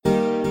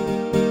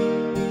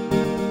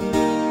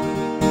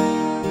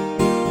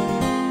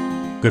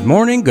Good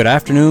morning, good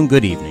afternoon,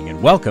 good evening, and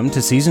welcome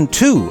to Season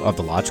 2 of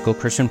the Logical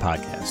Christian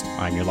Podcast.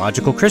 I'm your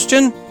Logical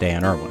Christian,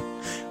 Dan Irwin.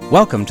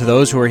 Welcome to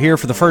those who are here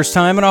for the first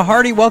time, and a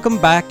hearty welcome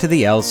back to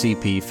the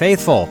LCP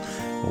faithful.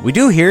 What we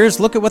do here is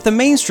look at what the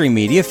mainstream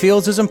media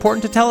feels is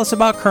important to tell us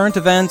about current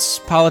events,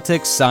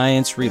 politics,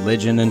 science,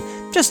 religion, and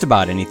just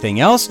about anything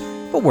else,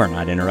 but we're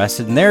not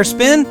interested in their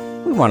spin.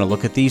 We want to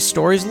look at these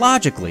stories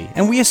logically,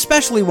 and we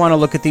especially want to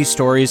look at these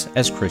stories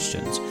as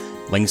Christians.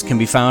 Links can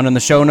be found in the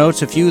show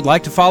notes if you'd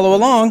like to follow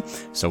along.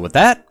 So with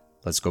that,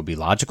 let's go be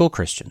logical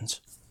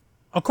Christians.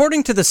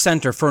 According to the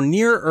Center for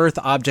Near-Earth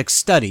Object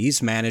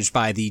Studies, managed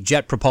by the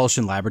Jet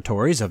Propulsion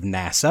Laboratories of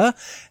NASA,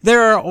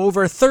 there are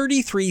over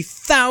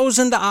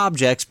 33,000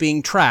 objects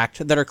being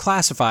tracked that are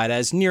classified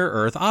as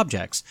near-Earth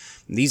objects.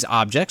 These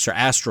objects, or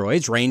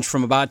asteroids, range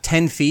from about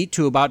 10 feet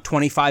to about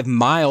 25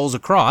 miles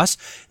across.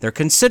 They're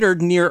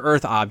considered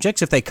near-Earth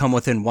objects if they come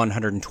within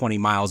 120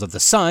 miles of the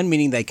Sun,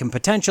 meaning they can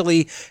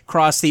potentially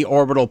cross the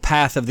orbital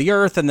path of the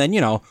Earth and then,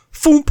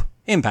 foomp,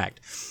 impact.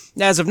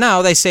 As of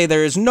now, they say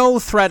there is no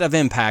threat of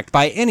impact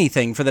by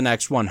anything for the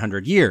next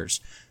 100 years.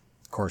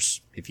 Of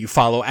course, if you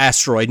follow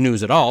asteroid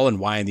news at all, and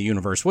why in the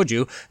universe would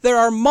you, there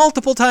are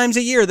multiple times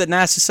a year that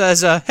NASA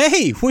says,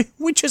 hey,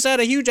 we just had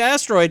a huge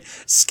asteroid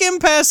skim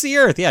past the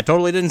Earth. Yeah,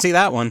 totally didn't see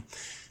that one.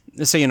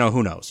 So,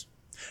 who knows?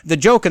 The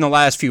joke in the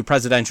last few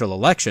presidential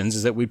elections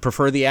is that we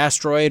prefer the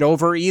asteroid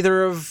over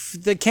either of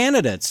the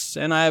candidates,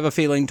 and I have a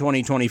feeling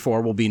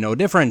 2024 will be no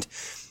different.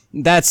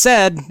 That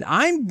said,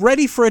 I'm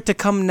ready for it to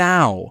come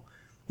now.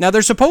 Now,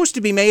 they're supposed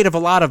to be made of a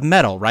lot of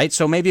metal, right?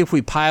 So maybe if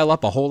we pile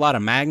up a whole lot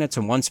of magnets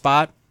in one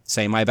spot,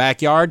 say my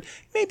backyard,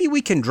 maybe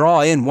we can draw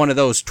in one of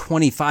those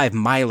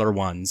 25-miler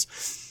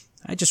ones.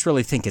 I just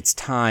really think it's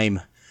time.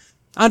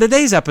 On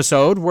today's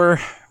episode, we're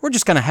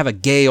just going to have a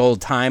gay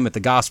old time at the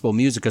Gospel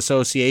Music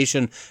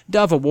Association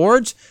Dove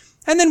Awards,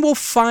 and then we'll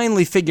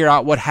finally figure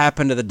out what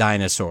happened to the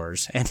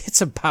dinosaurs, and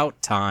it's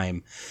about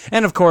time.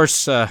 And of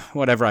course,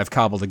 whatever I've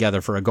cobbled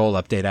together for a goal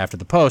update after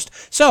the post.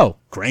 So,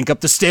 crank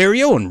up the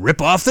stereo and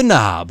rip off the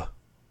knob.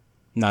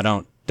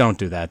 No, don't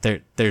do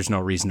that. There's no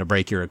reason to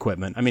break your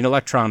equipment. I mean,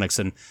 electronics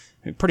and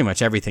pretty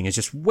much everything is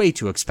just way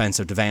too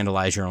expensive to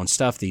vandalize your own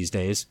stuff these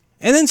days.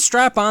 And then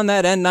strap on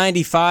that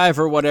N95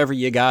 or whatever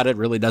you got. It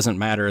really doesn't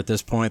matter at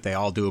this point. They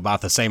all do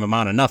about the same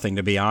amount of nothing,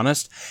 to be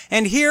honest.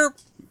 And here,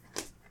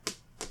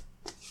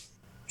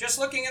 just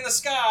looking in the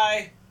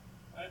sky,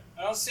 I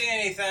don't see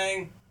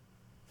anything.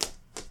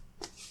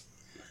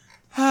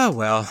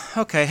 Well,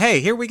 okay, hey,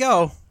 here we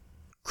go.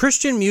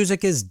 Christian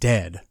music is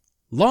dead.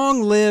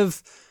 Long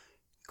live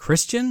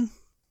Christian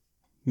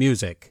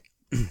music.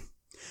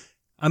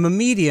 I'm a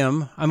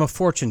medium, I'm a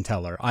fortune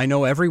teller. I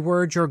know every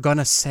word you're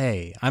gonna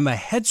say. I'm a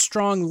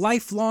headstrong,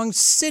 lifelong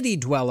city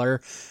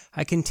dweller.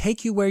 I can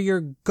take you where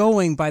you're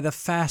going by the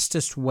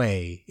fastest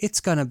way.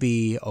 It's gonna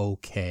be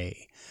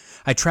okay.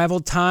 I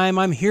traveled time,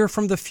 I'm here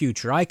from the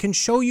future. I can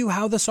show you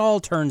how this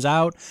all turns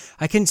out.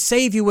 I can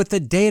save you with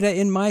the data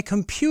in my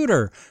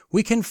computer.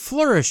 We can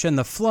flourish in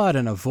the flood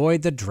and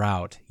avoid the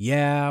drought.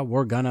 Yeah,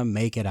 we're gonna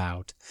make it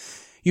out.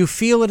 You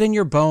feel it in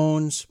your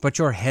bones, but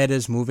your head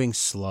is moving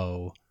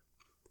slow.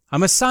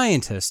 I'm a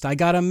scientist. I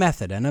got a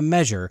method and a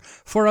measure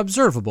for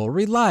observable,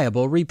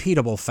 reliable,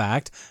 repeatable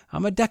fact.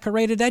 I'm a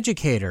decorated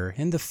educator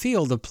in the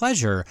field of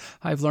pleasure.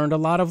 I've learned a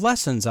lot of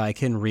lessons I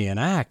can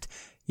reenact.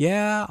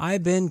 Yeah,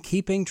 I've been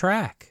keeping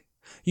track.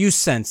 You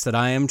sense that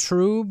I am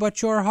true,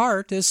 but your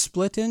heart is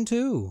split in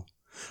two.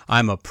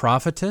 I'm a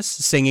prophetess,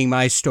 singing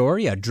my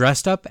story, a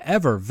dressed-up,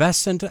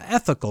 effervescent,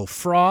 ethical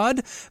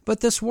fraud,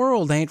 but this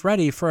world ain't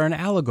ready for an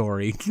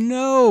allegory.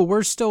 No,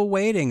 we're still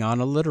waiting on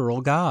a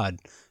literal God.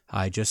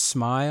 I just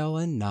smile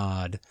and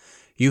nod.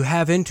 You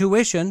have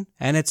intuition,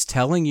 and it's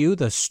telling you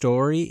the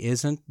story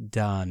isn't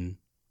done.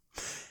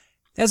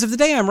 As of the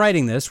day I'm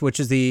writing this, which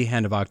is the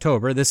end of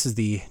October, this is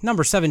the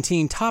number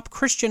 17 top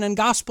Christian and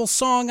gospel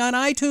song on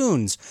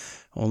iTunes.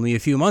 Only a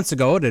few months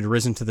ago, it had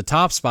risen to the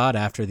top spot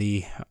after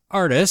the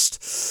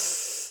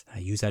artist, I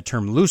use that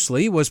term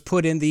loosely, was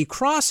put in the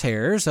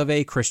crosshairs of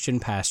a Christian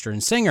pastor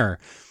and singer.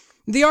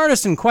 The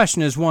artist in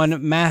question is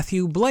one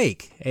Matthew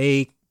Blake,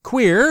 a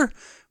queer,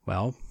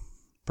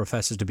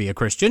 professes to be a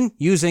Christian,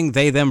 using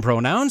they-them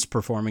pronouns,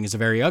 performing as a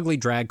very ugly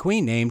drag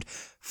queen named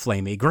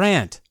Flamey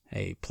Grant,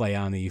 a play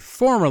on the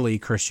formerly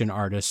Christian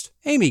artist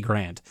Amy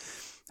Grant.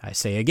 I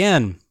say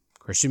again,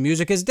 Christian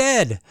music is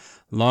dead.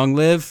 Long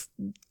live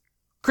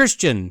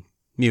Christian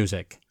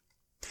music.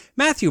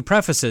 Matthew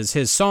prefaces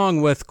his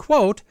song with,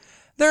 quote,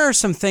 "There are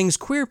some things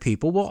queer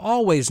people will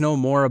always know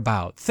more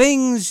about,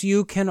 things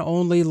you can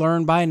only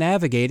learn by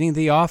navigating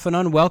the often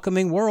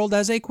unwelcoming world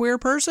as a queer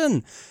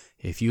person.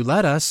 If you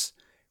let us,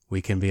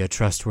 we can be a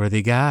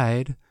trustworthy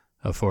guide,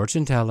 a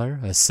fortune teller,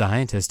 a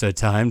scientist, a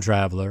time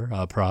traveler,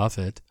 a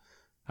prophet."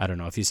 I don't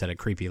know if he said it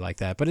creepy like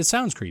that, but it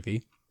sounds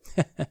creepy.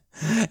 And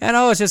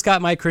it's just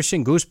got my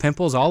Christian goose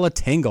pimples all a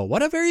tingle.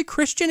 What a very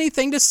Christian-y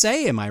thing to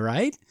say, am I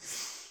right?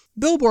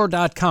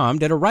 Billboard.com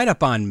did a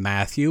write-up on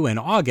Matthew in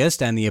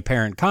August and the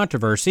apparent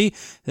controversy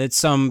that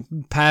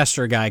some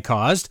pastor guy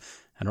caused.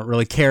 I don't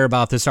really care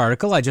about this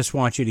article. I just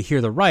want you to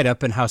hear the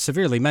write-up and how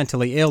severely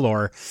mentally ill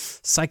or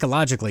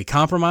psychologically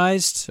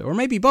compromised, or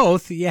maybe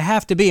both, you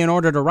have to be in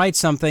order to write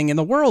something in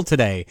the world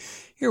today.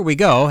 Here we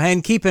go,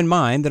 and keep in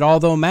mind that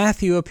although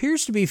Matthew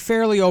appears to be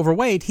fairly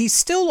overweight, he's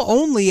still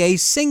only a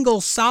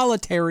single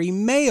solitary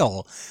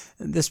male.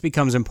 This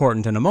becomes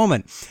important in a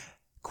moment.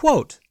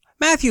 Quote,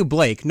 Matthew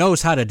Blake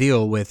knows how to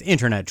deal with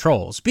internet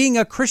trolls. Being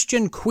a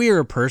Christian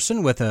queer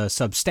person with a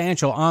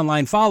substantial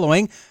online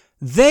following,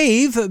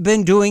 they've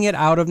been doing it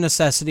out of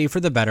necessity for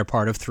the better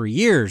part of 3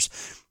 years.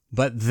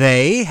 But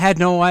they had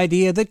no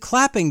idea that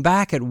clapping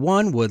back at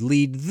one would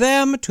lead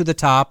them to the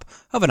top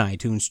of an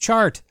iTunes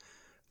chart.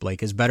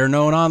 Blake is better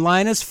known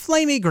online as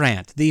Flamey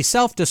Grant, the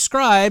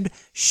self-described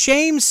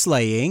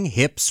shame-slaying,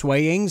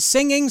 hip-swaying,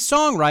 singing,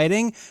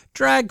 songwriting,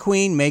 drag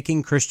queen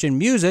making Christian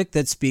music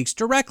that speaks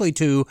directly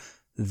to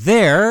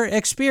their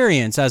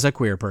experience as a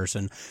queer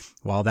person.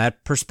 While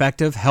that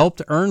perspective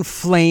helped earn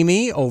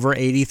Flamey over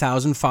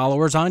 80,000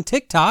 followers on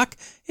TikTok,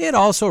 it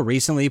also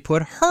recently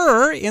put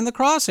her in the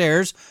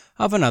crosshairs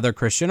of another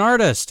Christian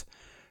artist.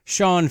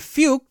 Sean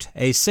Fucht,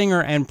 a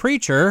singer and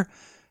preacher,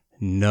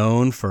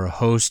 known for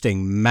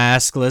hosting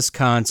maskless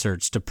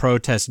concerts to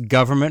protest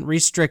government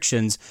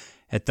restrictions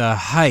at the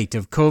height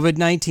of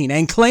COVID-19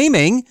 and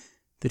claiming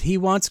that he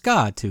wants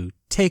God to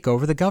take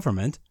over the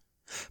government,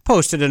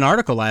 posted an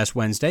article last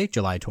Wednesday,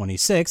 July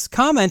 26th,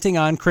 commenting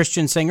on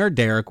Christian singer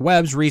Derek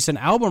Webb's recent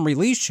album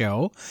release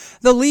show.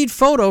 The lead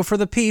photo for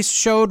the piece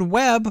showed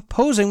Webb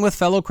posing with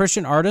fellow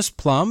Christian artists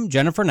Plum,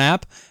 Jennifer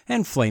Knapp,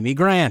 and Flamey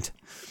Grant.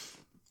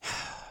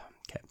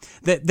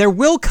 There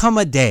will come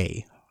a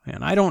day,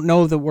 and I don't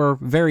know that we're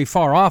very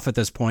far off at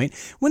this point,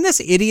 when this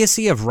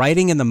idiocy of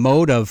writing in the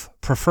mode of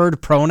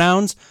preferred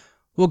pronouns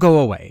will go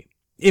away.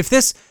 If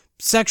this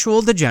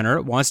sexual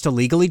degenerate wants to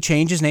legally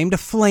change his name to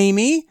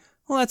Flamey,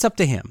 well, that's up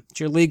to him. It's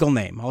your legal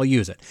name. I'll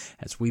use it,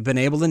 as we've been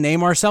able to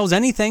name ourselves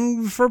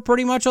anything for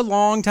pretty much a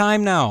long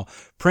time now.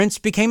 Prince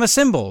became a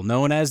symbol,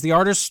 known as the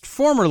artist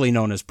formerly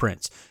known as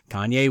Prince.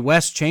 Kanye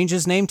West changed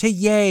his name to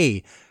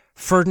Ye.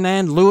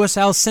 Ferdinand Louis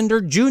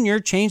Alcindor Jr.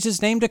 changed his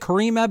name to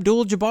Kareem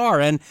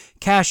Abdul-Jabbar, and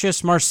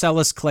Cassius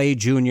Marcellus Clay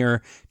Jr.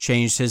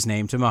 changed his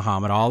name to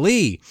Muhammad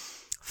Ali.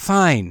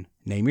 Fine,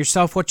 name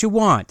yourself what you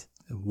want.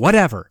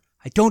 Whatever.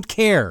 I don't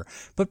care.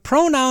 But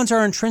pronouns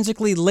are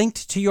intrinsically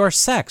linked to your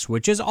sex,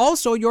 which is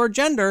also your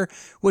gender,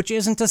 which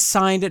isn't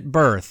assigned at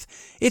birth.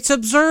 It's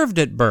observed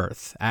at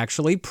birth,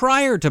 actually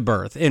prior to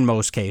birth in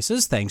most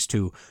cases, thanks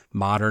to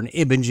modern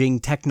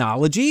imaging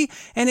technology,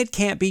 and it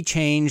can't be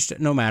changed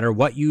no matter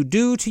what you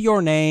do to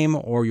your name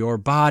or your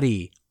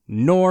body,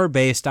 nor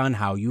based on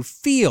how you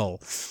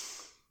feel.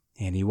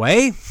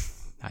 Anyway,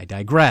 I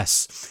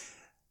digress.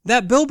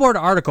 That Billboard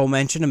article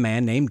mentioned a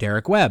man named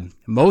Derek Webb.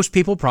 Most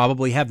people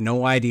probably have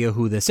no idea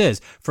who this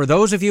is. For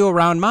those of you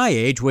around my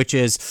age, which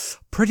is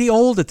pretty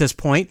old at this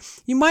point,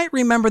 you might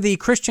remember the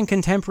Christian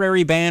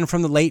contemporary band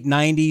from the late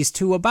 90s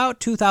to about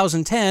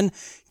 2010,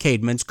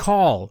 Caedmon's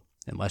Call.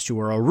 Unless you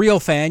were a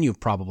real fan, you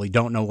probably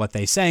don't know what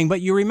they sang,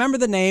 but you remember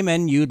the name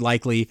and you'd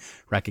likely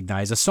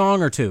recognize a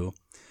song or two.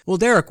 Well,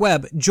 Derek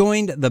Webb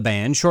joined the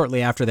band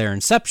shortly after their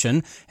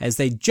inception, as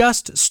they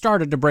just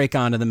started to break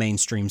onto the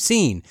mainstream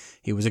scene.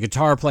 He was a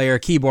guitar player,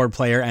 keyboard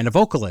player, and a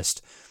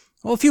vocalist.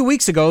 Well, a few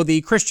weeks ago,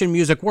 the Christian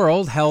music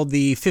world held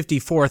the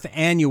 54th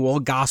Annual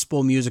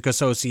Gospel Music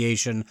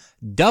Association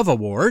Dove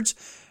Awards.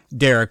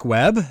 Derek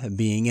Webb,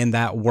 being in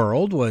that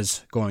world,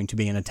 was going to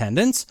be in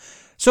attendance.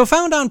 So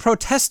found on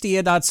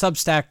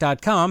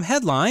protestia.substack.com,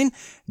 headline,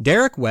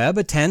 Derek Webb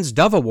attends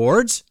Dove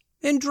Awards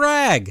in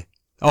drag.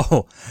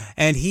 Oh,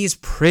 and he's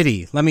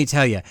pretty, let me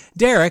tell you.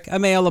 Derek, a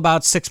male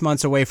about 6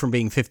 months away from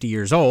being 50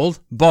 years old,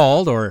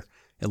 bald, or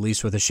at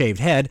least with a shaved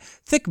head,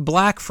 thick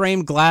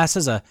black-framed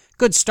glasses, a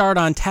good start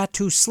on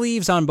tattoo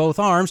sleeves on both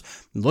arms,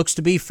 looks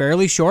to be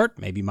fairly short,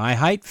 maybe my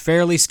height,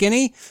 fairly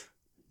skinny,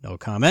 no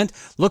comment,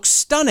 looks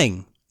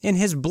stunning in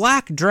his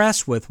black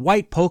dress with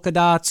white polka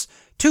dots,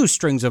 2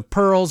 strings of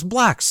pearls,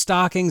 black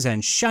stockings,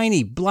 and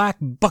shiny black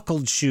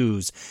buckled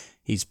shoes.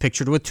 He's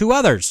pictured with 2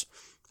 others.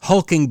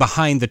 Hulking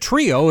behind the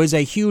trio is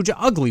a huge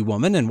ugly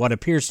woman in what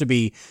appears to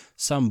be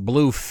some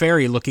blue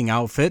fairy-looking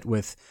outfit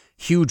with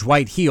huge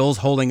white heels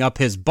holding up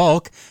his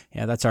bulk.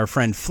 Yeah, that's our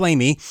friend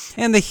Flamey.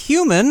 And the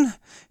human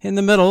in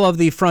the middle of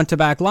the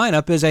front-to-back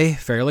lineup is a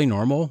fairly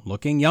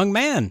normal-looking young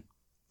man.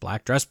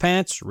 Black dress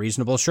pants,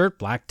 reasonable shirt,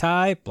 black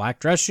tie, black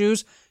dress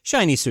shoes,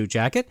 shiny suit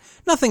jacket.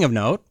 Nothing of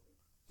note,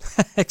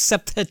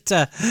 except that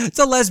it's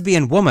a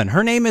lesbian woman.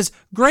 Her name is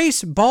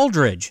Grace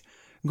Baldridge.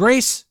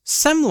 Grace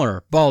Semler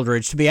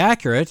Baldridge, to be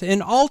accurate,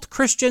 an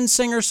alt-Christian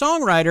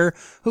singer-songwriter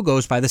who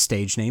goes by the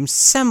stage name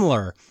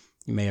Semler.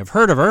 You may have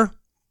heard of her.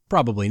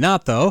 Probably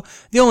not, though.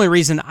 The only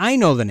reason I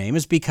know the name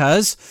is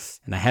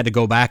because, and I had to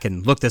go back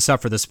and look this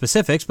up for the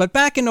specifics, but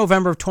back in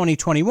November of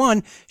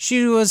 2021,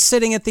 she was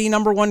sitting at the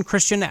 #1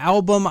 Christian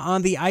album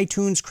on the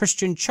iTunes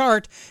Christian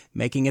chart,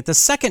 making it the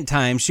second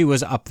time she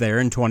was up there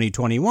in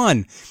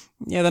 2021.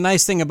 Yeah, the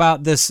nice thing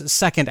about this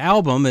second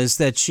album is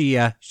that she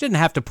didn't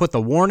have to put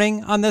the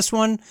warning on this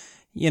one,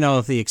 you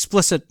know, the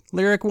explicit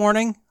lyric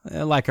warning,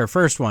 like her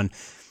first one.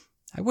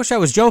 I wish I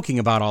was joking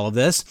about all of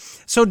this.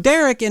 So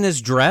Derek in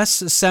his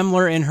dress,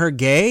 Semler in her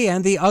gay,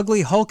 and the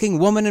ugly hulking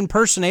woman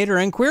impersonator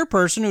and queer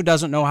person who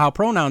doesn't know how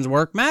pronouns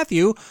work,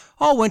 Matthew,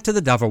 all went to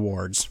the Dove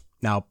Awards.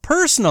 Now,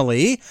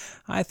 personally,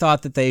 I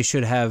thought that they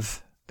should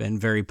have been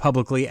very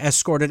publicly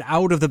escorted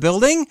out of the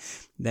building,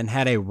 then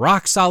had a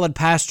rock-solid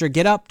pastor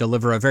get up,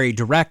 deliver a very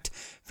direct,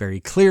 very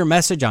clear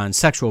message on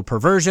sexual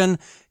perversion,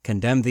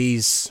 condemn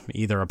these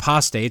either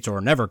apostates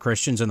or never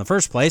Christians in the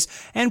first place,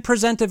 and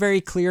present a very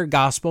clear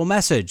gospel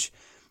message.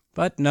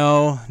 But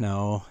no,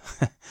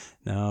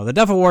 the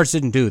Dove Awards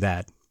didn't do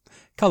that.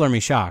 Color me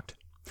shocked.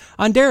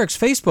 On Derek's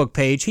Facebook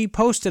page, he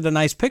posted a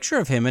nice picture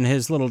of him in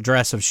his little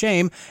dress of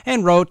shame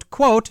and wrote,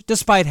 quote,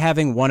 "Despite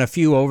having won a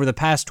few over the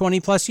past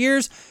 20-plus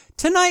years,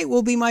 tonight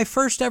will be my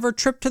first ever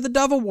trip to the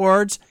Dove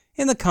Awards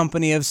in the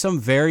company of some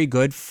very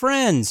good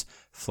friends,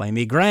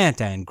 Flamey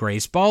Grant and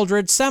Grace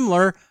Baldridge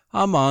Semler,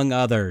 among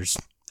others.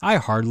 I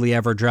hardly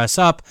ever dress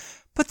up,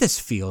 but this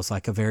feels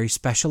like a very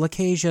special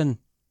occasion."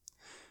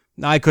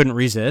 I couldn't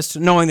resist,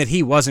 knowing that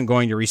he wasn't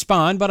going to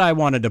respond, but I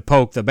wanted to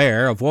poke the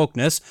bear of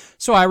wokeness,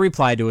 so I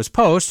replied to his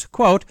post,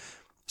 quote,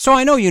 "So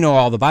I know you know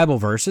all the Bible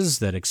verses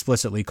that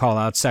explicitly call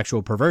out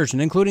sexual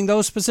perversion, including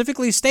those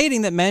specifically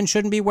stating that men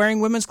shouldn't be wearing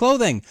women's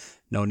clothing.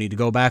 No need to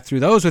go back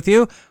through those with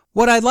you.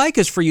 What I'd like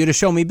is for you to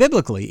show me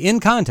biblically, in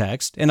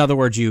context, in other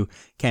words, you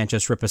can't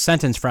just rip a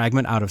sentence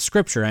fragment out of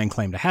Scripture and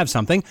claim to have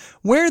something,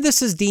 where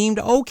this is deemed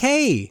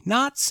okay,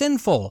 not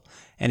sinful.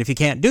 And if you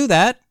can't do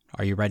that,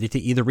 are you ready to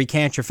either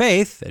recant your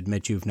faith,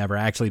 admit you've never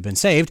actually been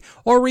saved,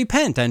 or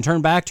repent and turn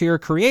back to your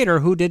Creator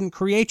who didn't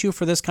create you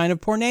for this kind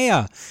of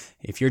porneia?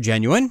 If you're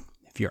genuine,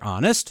 if you're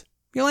honest,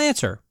 you'll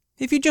answer.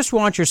 If you just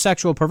want your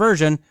sexual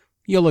perversion,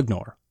 you'll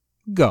ignore.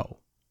 Go."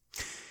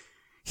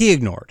 He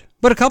ignored,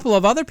 but a couple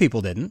of other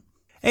people didn't.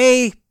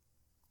 It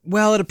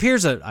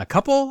appears a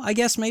couple, I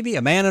guess maybe,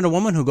 a man and a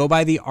woman who go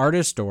by the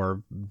artist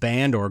or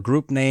band or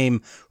group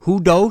name Who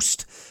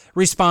Dosed,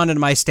 responded to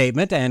my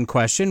statement and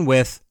question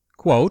with,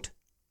 quote,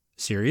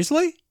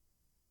 "Seriously?"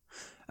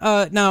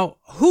 Now,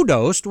 Who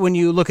Dosed, when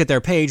you look at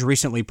their page,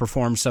 recently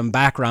performed some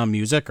background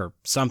music or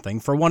something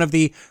for one of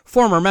the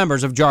former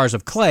members of Jars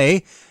of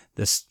Clay.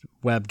 This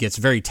web gets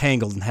very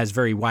tangled and has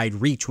very wide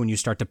reach when you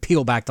start to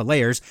peel back the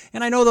layers,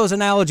 and I know those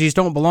analogies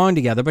don't belong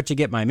together, but you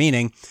get my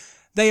meaning.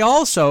 They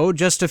also,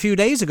 just a few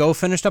days ago,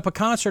 finished up a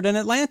concert in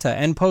Atlanta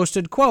and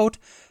posted, quote,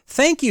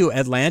 "Thank you,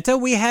 Atlanta.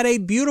 We had a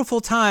beautiful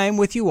time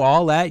with you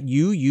all at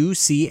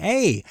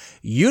UUCA,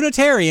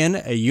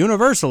 Unitarian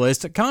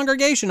Universalist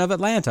Congregation of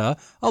Atlanta,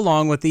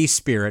 along with the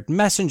Spirit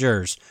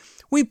Messengers.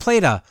 We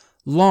played a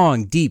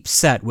long, deep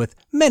set with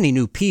many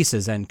new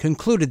pieces and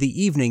concluded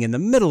the evening in the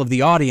middle of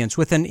the audience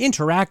with an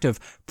interactive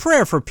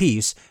prayer for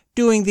peace,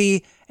 doing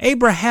the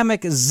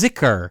Abrahamic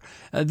Zikr.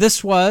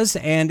 This was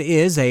and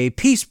is a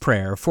peace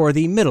prayer for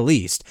the Middle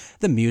East.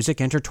 The music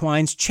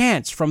intertwines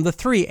chants from the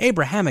three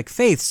Abrahamic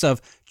faiths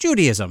of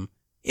Judaism,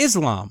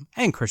 Islam,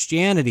 and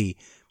Christianity.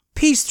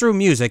 Peace through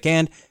music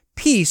and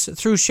peace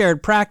through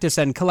shared practice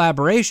and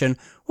collaboration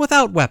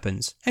without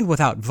weapons and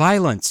without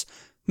violence.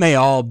 May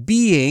all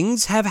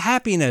beings have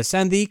happiness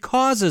and the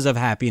causes of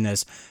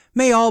happiness.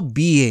 May all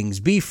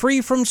beings be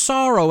free from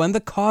sorrow and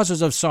the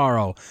causes of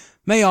sorrow.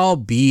 May all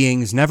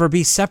beings never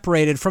be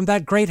separated from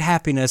that great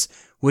happiness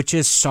which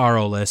is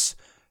sorrowless.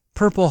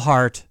 Purple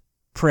Heart,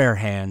 prayer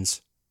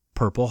hands,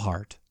 Purple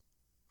Heart."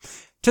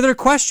 To their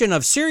question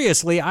of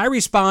seriously, I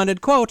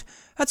responded, quote,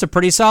 "That's a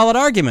pretty solid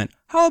argument.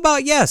 How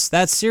about yes,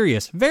 that's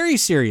serious, very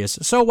serious,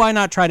 so why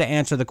not try to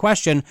answer the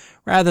question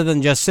rather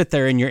than just sit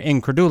there in your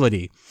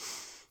incredulity?"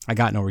 I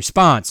got no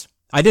response.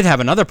 I did have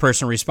another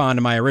person respond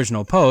to my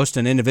original post,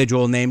 an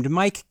individual named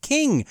Mike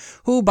King,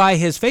 who by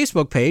his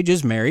Facebook page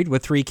is married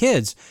with 3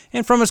 kids.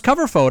 And from his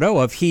cover photo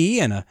of he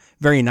and a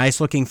very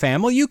nice-looking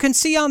family, you can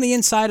see on the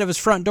inside of his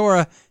front door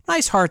a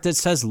nice heart that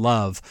says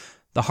love.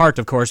 The heart,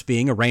 of course,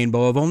 being a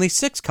rainbow of only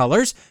 6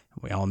 colors.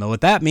 We all know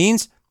what that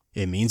means.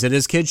 It means that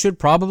his kids should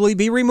probably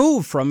be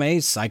removed from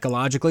a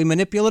psychologically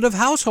manipulative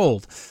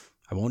household.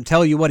 I won't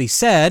tell you what he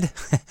said,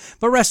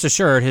 but rest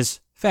assured his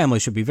family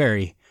should be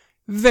very,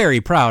 very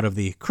proud of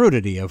the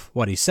crudity of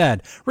what he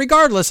said.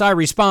 Regardless, I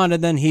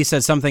responded, then he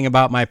said something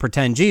about my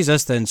pretend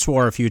Jesus, then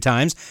swore a few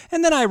times,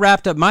 and then I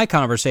wrapped up my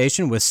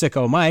conversation with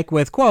Sicko Mike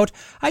with, quote,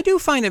 "I do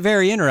find it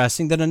very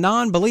interesting that a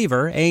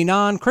non-believer, a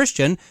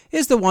non-Christian,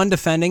 is the one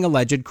defending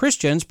alleged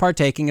Christians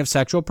partaking of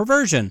sexual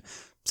perversion.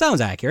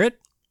 Sounds accurate."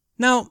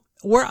 Now,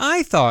 where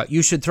I thought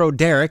you should throw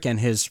Derek and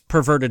his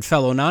perverted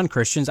fellow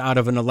non-Christians out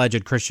of an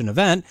alleged Christian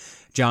event,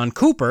 John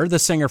Cooper, the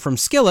singer from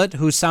Skillet,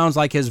 who sounds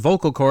like his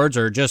vocal cords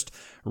are just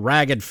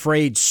ragged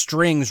frayed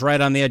strings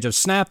right on the edge of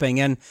snapping,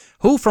 and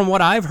who, from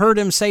what I've heard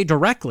him say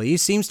directly,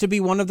 seems to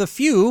be one of the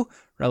few,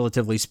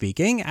 relatively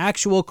speaking,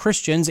 actual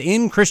Christians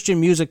in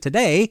Christian music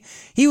today,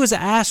 he was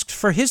asked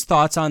for his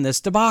thoughts on this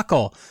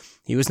debacle.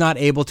 He was not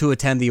able to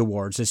attend the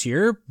awards this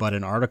year, but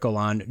an article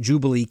on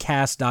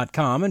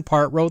JubileeCast.com in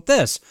part wrote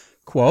this,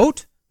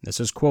 quote, This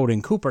is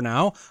quoting Cooper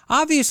now.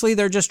 Obviously,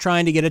 they're just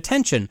trying to get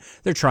attention.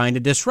 They're trying to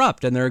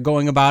disrupt, and they're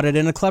going about it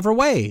in a clever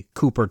way,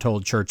 Cooper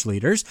told church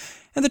leaders.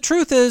 And the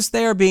truth is,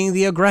 they are being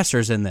the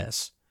aggressors in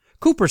this.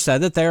 Cooper said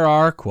that there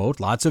are,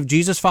 quote, lots of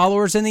Jesus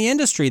followers in the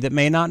industry that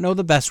may not know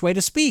the best way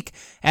to speak,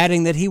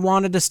 adding that he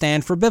wanted to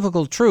stand for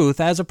biblical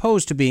truth as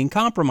opposed to being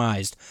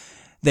compromised.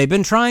 They've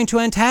been trying to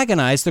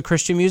antagonize the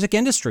Christian music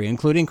industry,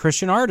 including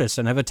Christian artists,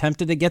 and have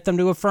attempted to get them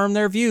to affirm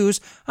their views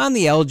on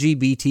the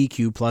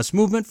LGBTQ+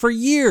 movement for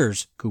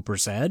years, Cooper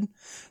said.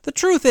 The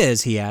truth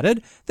is, he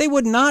added, they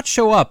would not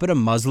show up at a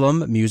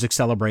Muslim music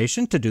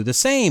celebration to do the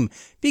same,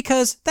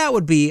 because that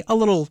would be a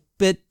little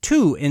bit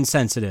too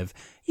insensitive.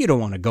 You don't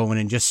want to go in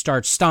and just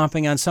start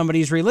stomping on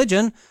somebody's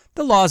religion.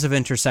 The laws of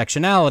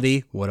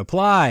intersectionality would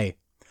apply.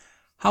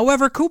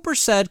 However, Cooper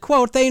said,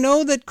 quote, they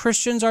know that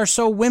Christians are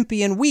so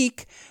wimpy and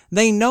weak,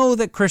 they know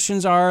that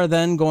Christians are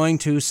then going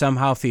to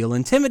somehow feel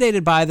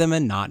intimidated by them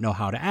and not know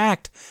how to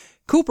act.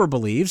 Cooper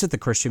believes that the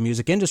Christian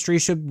music industry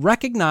should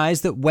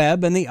recognize that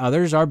Webb and the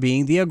others are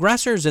being the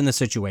aggressors in the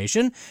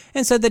situation,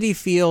 and said that he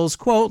feels,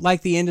 quote,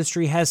 like the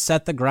industry has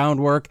set the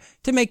groundwork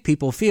to make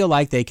people feel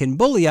like they can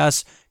bully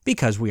us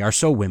because we are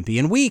so wimpy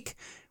and weak,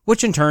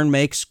 which in turn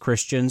makes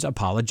Christians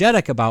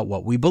apologetic about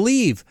what we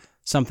believe,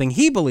 something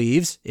he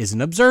believes is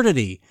an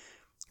absurdity.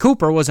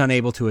 Cooper was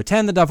unable to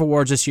attend the Dove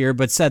Awards this year,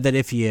 but said that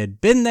if he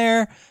had been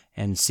there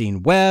and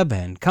seen Webb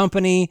and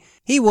company,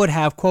 he would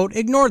have, quote,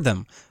 ignored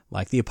them,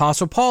 like the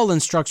Apostle Paul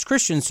instructs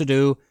Christians to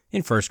do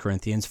in 1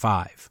 Corinthians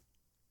 5.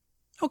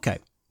 Okay,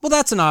 well,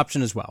 that's an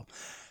option as well.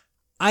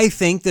 I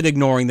think that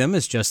ignoring them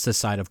is just the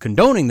side of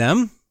condoning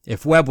them.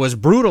 If Webb was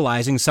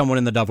brutalizing someone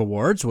in the Dove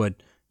Awards,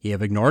 would he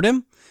have ignored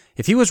him?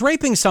 If he was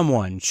raping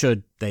someone,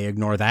 should they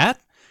ignore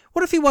that?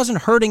 What if he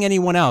wasn't hurting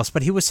anyone else,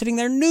 but he was sitting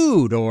there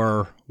nude,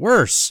 or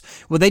worse?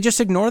 Would they just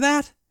ignore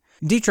that?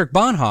 Dietrich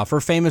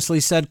Bonhoeffer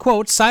famously said,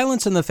 quote,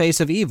 silence in the face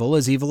of evil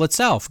is evil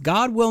itself.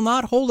 God will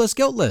not hold us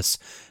guiltless.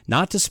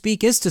 Not to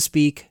speak is to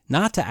speak.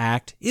 Not to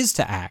act is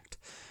to act.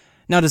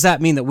 Now, does that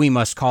mean that we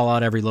must call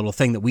out every little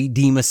thing that we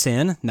deem a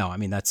sin? No, I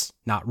mean, that's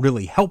not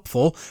really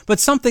helpful.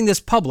 But something this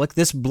public,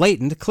 this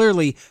blatant,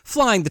 clearly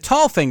flying the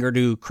tall finger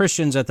to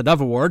Christians at the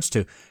Dove Awards,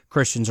 to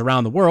Christians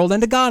around the world,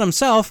 and to God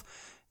himself,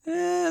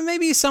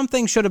 maybe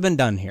something should have been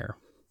done here.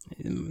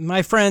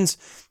 My friends,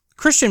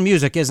 Christian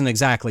music isn't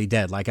exactly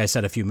dead, like I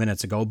said a few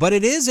minutes ago, but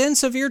it is in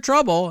severe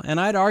trouble,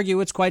 and I'd argue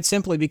it's quite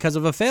simply because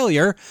of a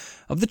failure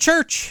of the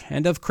church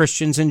and of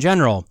Christians in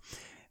general.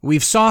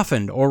 We've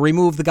softened or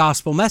removed the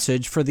gospel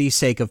message for the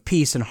sake of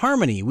peace and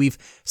harmony. We've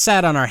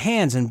sat on our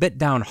hands and bit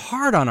down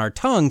hard on our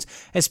tongues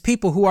as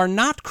people who are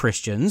not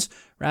Christians,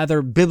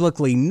 rather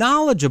biblically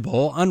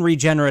knowledgeable,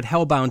 unregenerate,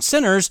 hell-bound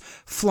sinners,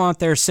 flaunt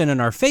their sin in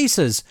our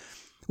faces.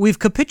 We've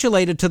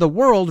capitulated to the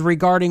world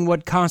regarding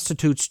what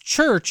constitutes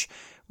church,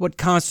 what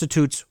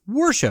constitutes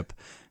worship.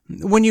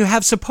 When you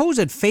have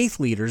supposed faith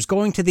leaders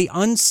going to the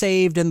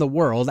unsaved in the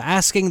world,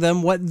 asking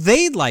them what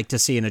they'd like to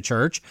see in a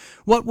church,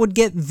 what would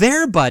get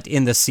their butt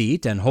in the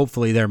seat and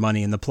hopefully their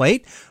money in the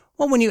plate,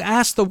 well, when you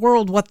ask the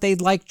world what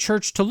they'd like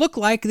church to look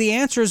like, the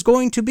answer is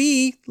going to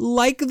be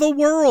like the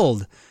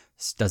world.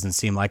 This doesn't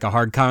seem like a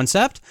hard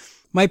concept.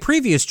 My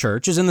previous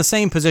church is in the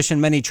same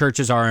position many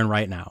churches are in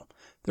right now.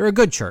 They're a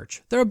good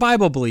church. They're a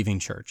Bible-believing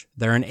church.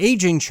 They're an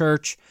aging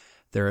church.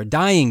 They're a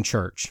dying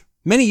church.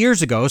 Many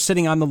years ago,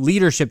 sitting on the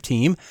leadership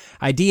team,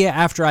 idea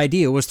after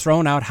idea was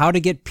thrown out how to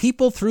get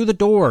people through the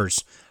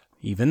doors.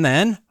 Even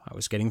then, I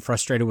was getting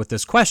frustrated with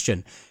this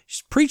question.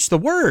 Just preach the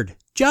word.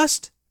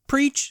 Just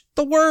preach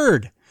the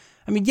word.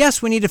 I mean,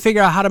 yes, we need to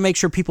figure out how to make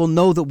sure people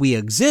know that we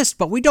exist,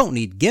 but we don't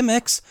need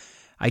gimmicks.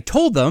 I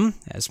told them,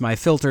 as my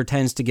filter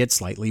tends to get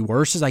slightly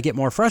worse as I get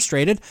more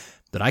frustrated,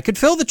 that I could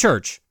fill the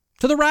church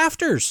to the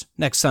rafters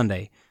next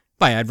Sunday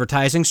by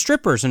advertising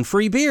strippers and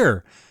free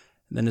beer.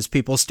 Then as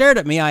people stared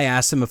at me, I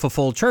asked them if a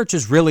full church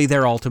is really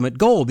their ultimate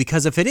goal,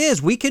 because if it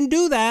is, we can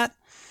do that.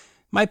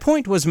 My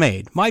point was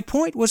made. My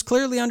point was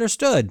clearly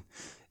understood.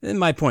 And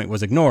my point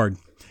was ignored.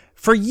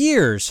 For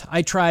years,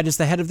 I tried as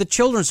the head of the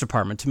children's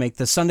department to make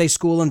the Sunday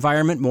school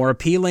environment more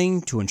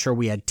appealing, to ensure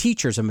we had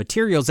teachers and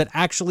materials that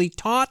actually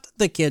taught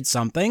the kids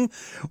something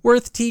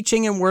worth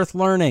teaching and worth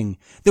learning,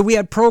 that we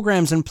had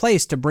programs in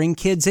place to bring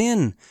kids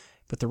in.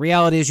 But the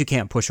reality is you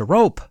can't push a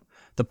rope.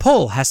 The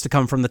pull has to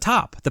come from the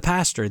top. The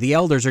pastor, the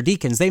elders, or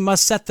deacons, they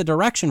must set the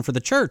direction for the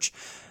church.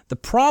 The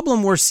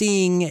problem we're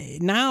seeing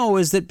now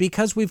is that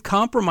because we've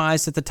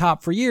compromised at the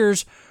top for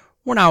years,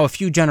 we're now a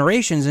few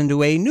generations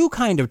into a new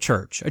kind of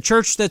church, a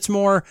church that's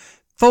more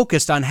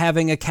focused on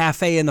having a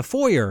cafe in the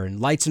foyer and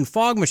lights and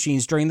fog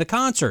machines during the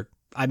concert.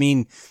 I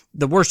mean,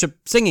 the worship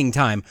singing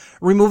time,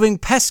 removing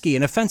pesky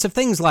and offensive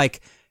things like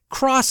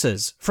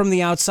crosses from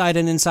the outside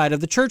and inside of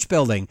the church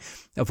building,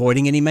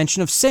 avoiding any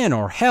mention of sin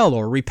or hell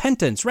or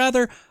repentance,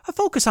 rather a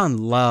focus on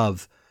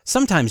love.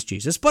 Sometimes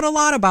Jesus, but a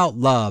lot about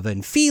love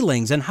and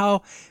feelings and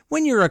how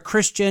when you're a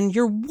Christian,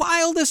 your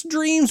wildest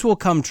dreams will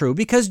come true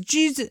because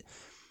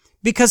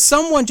Because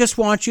someone just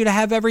wants you to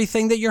have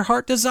everything that your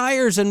heart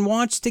desires and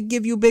wants to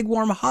give you big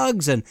warm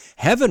hugs, and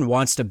heaven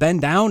wants to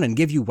bend down and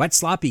give you wet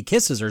sloppy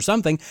kisses or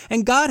something,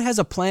 and God has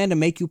a plan to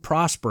make you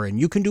prosper, and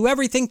you can do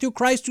everything through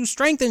Christ who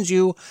strengthens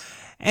you,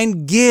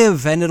 and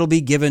give, and it'll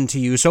be given to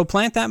you. So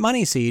plant that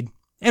money seed.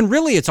 And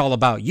really it's all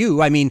about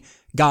you. I mean,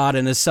 God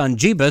and his son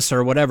Jebus,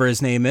 or whatever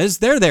his name is,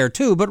 they're there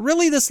too, but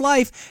really this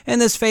life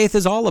and this faith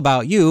is all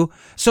about you.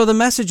 So the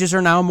messages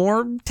are now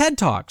more TED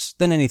Talks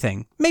than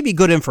anything. Maybe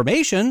good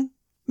information,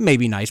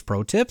 maybe nice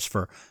pro tips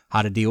for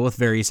how to deal with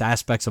various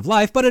aspects of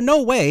life, but in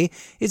no way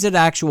is it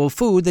actual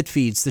food that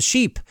feeds the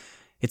sheep.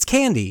 It's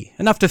candy,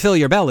 enough to fill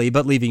your belly,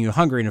 but leaving you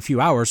hungry in a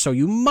few hours, so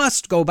you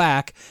must go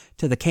back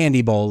to the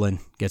candy bowl and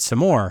get some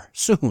more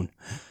soon.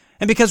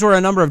 And because we're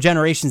a number of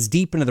generations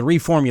deep into the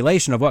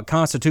reformulation of what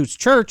constitutes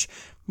church,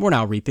 we're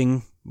now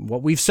reaping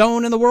what we've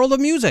sown in the world of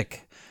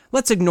music.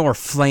 Let's ignore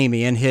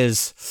Flamey and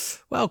his,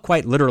 well,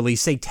 quite literally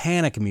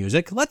satanic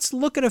music. Let's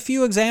look at a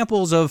few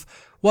examples of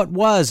what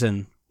was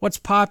and what's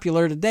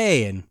popular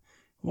today and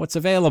what's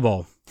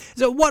available.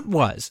 So what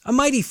was A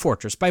Mighty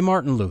Fortress by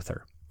Martin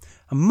Luther?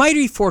 A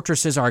mighty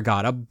fortress is our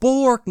God, a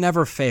bulwark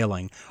never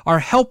failing, our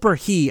helper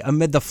he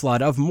amid the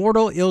flood of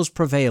mortal ills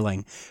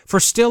prevailing. For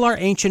still our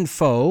ancient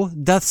foe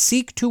doth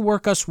seek to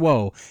work us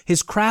woe,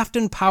 his craft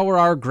and power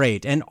are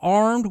great, and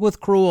armed with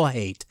cruel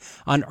hate,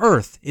 on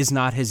earth is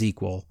not his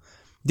equal.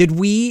 Did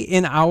we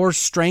in our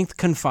strength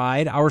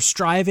confide, our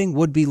striving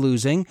would be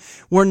losing,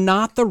 were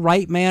not the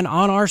right man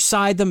on our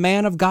side, the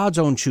man of God's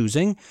own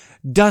choosing.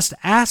 Dost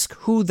ask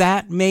who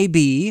that may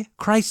be?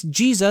 Christ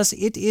Jesus,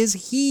 it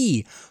is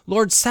he.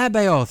 Lord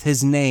Sabaoth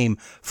his name,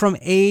 from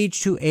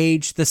age to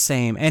age the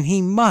same, and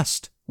he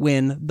must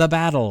win the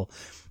battle.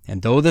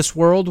 And though this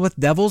world with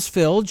devils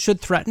filled should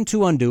threaten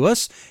to undo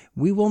us,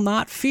 we will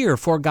not fear,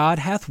 for God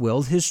hath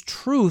willed his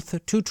truth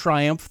to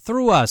triumph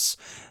through us.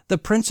 The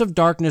prince of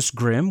darkness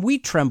grim, we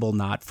tremble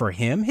not for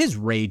him, his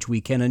rage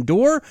we can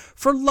endure,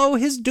 for lo,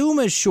 his doom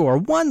is sure,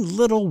 one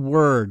little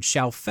word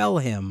shall fell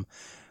him.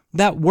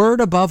 That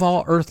word above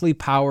all earthly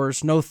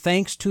powers, no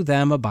thanks to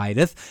them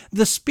abideth,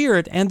 the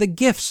Spirit and the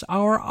gifts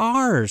are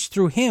ours,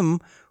 through him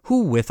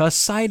who with us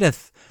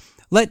sideth.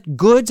 Let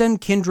goods and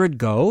kindred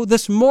go,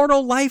 this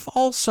mortal life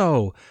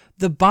also,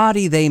 the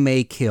body they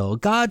may kill,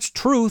 God's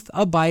truth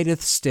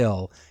abideth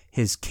still,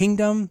 his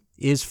kingdom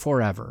is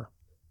forever.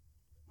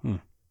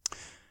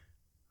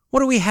 What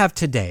do we have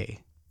today?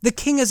 The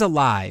King is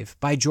Alive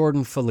by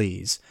Jordan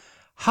Feliz.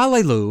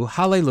 Hallelujah,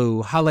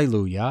 hallelujah,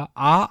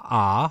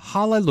 hallelujah,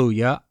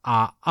 hallelujah,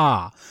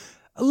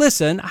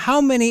 Listen, how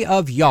many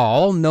of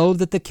y'all know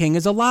that the King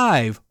is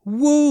alive?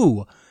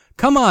 Woo!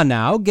 Come on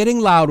now, getting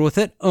loud with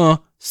it.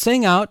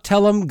 Sing out,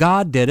 tell him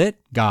God did it.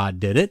 God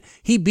did it.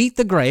 He beat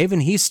the grave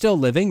and he's still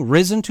living,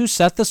 risen to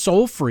set the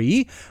soul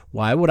free.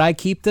 Why would I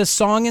keep this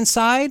song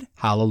inside?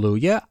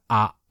 Hallelujah,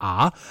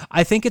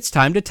 I think it's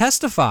time to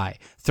testify.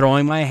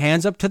 Throwing my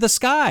hands up to the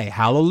sky.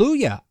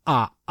 Hallelujah,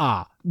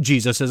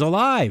 Jesus is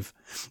alive.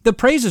 The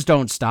praises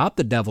don't stop.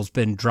 The devil's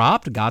been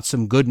dropped. Got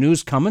some good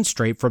news coming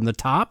straight from the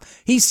top.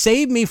 He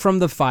saved me from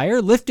the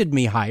fire, lifted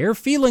me higher,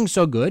 feeling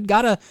so good.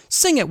 Gotta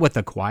sing it with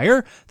the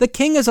choir. The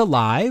King is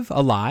alive,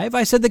 alive.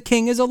 I said the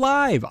King is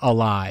alive,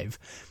 alive.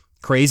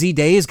 Crazy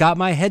days got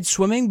my head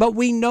swimming, but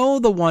we know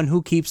the one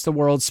who keeps the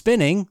world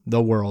spinning,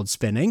 the world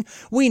spinning.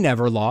 We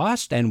never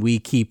lost, and we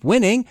keep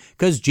winning,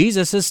 'cause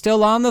Jesus is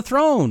still on the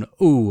throne.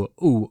 Ooh,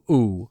 ooh,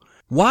 ooh.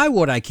 Why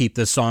would I keep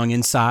this song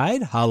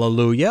inside?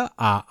 Hallelujah,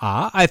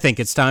 I think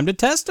it's time to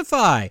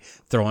testify.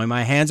 Throwing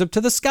my hands up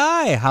to the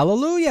sky.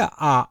 Hallelujah,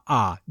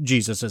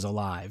 Jesus is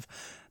alive.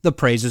 The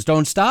praises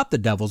don't stop. The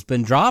devil's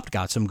been dropped.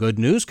 Got some good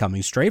news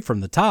coming straight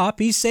from the top.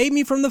 He saved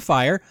me from the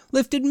fire,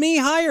 lifted me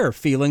higher.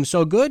 Feeling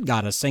so good,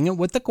 gotta sing it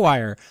with the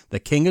choir. The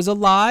King is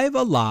alive,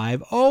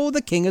 alive. Oh,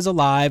 the King is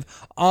alive.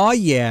 Aw,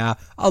 yeah,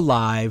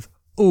 alive.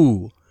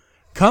 Ooh.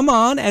 Come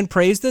on and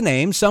praise the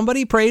name.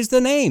 Somebody praise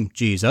the name,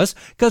 Jesus,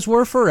 'cause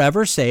we're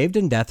forever saved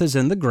and death is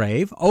in the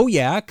grave. Oh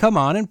yeah, come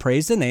on and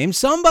praise the name.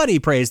 Somebody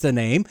praise the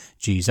name,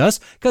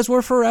 Jesus, 'cause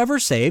we're forever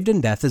saved and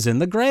death is in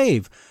the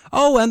grave.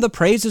 Oh, and the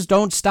praises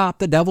don't stop.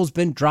 The devil's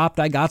been dropped.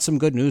 I got some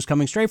good news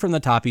coming straight from the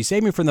top. He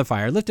saved me from the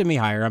fire, lifted me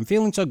higher. I'm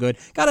feeling so good.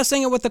 Gotta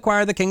sing it with the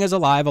choir. The King is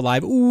alive,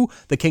 alive. Ooh,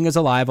 the King is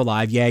alive,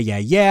 alive. Yeah, yeah,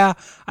 yeah.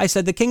 I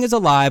said the King is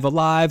alive,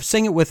 alive.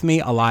 Sing it with me.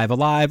 Alive,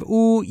 alive.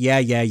 Ooh, yeah,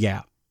 yeah,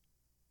 yeah.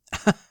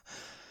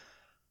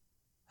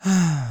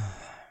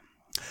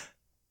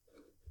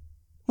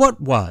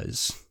 What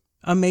was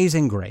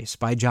Amazing Grace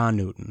by John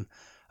Newton?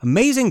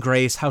 Amazing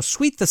grace, how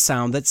sweet the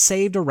sound that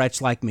saved a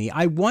wretch like me.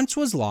 I once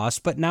was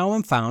lost, but now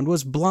am found,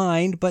 was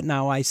blind, but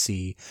now I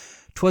see.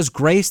 'Twas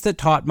grace that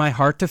taught my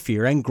heart to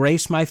fear, and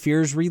grace my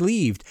fears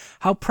relieved.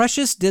 How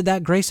precious did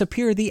that grace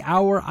appear the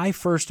hour I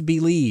first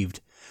believed.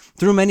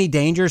 Through many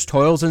dangers,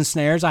 toils, and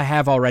snares I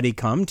have already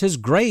come. 'Tis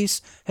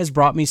grace has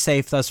brought me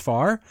safe thus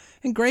far,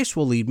 and grace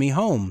will lead me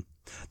home.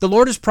 The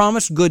Lord has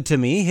promised good to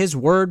me, his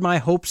word my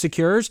hope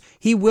secures.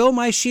 He will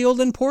my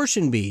shield and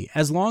portion be,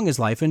 as long as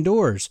life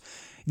endures.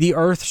 The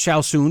earth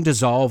shall soon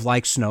dissolve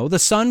like snow, the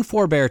sun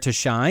forbear to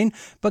shine,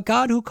 but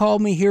God who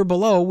called me here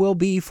below will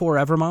be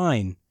forever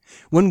mine.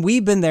 When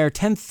we've been there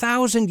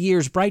 10,000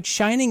 years, bright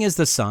shining as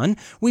the sun,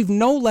 we've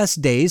no less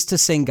days to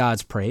sing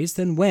God's praise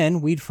than when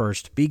we'd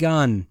first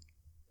begun.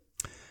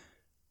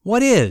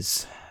 What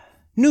is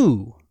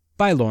New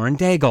by Lauren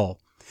Daigle.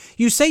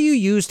 You say you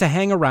used to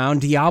hang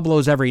around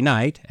Diablos every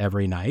night,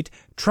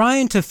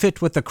 trying to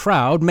fit with the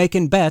crowd,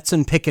 making bets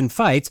and picking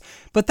fights,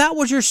 but that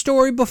was your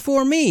story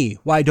before me.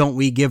 Why don't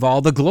we give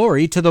all the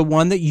glory to the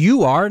one that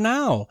you are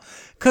now?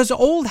 'Cause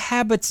old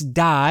habits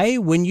die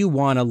when you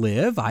want to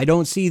live. I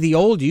don't see the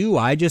old you,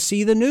 I just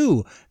see the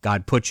new.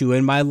 God put you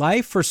in my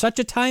life for such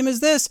a time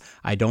as this.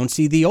 I don't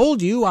see the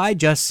old you, I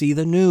just see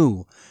the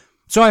new.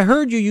 So I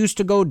heard you used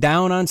to go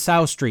down on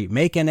South Street,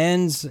 making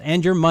ends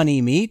and your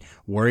money meet,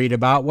 worried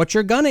about what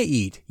you're gonna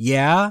eat.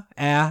 Yeah,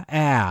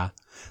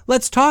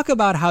 Let's talk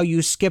about how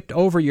you skipped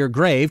over your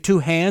grave, 2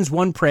 hands,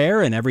 1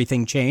 prayer, and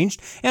everything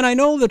changed. And I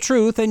know the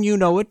truth, and you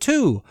know it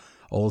too.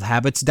 Old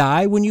habits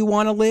die when you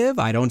want to live.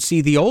 I don't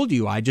see the old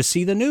you, I just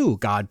see the new.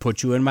 God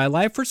put you in my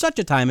life for such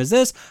a time as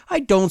this.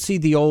 I don't see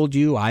the old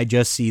you, I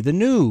just see the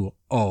new.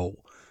 Oh.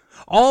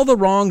 All the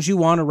wrongs you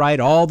want to right,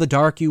 all the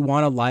dark you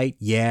want to light,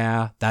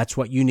 yeah, that's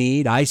what you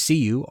need, I see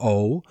you,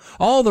 oh.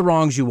 All the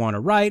wrongs you want to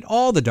right,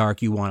 all the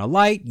dark you want to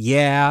light,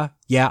 yeah,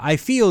 I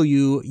feel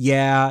you,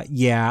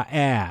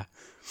 yeah.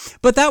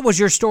 But that was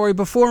your story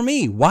before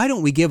me. Why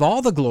don't we give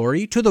all the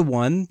glory to the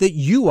one that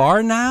you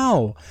are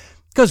now?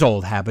 'Cause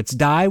old habits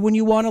die when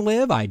you want to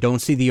live. I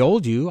don't see the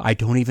old you, I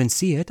don't even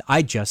see it,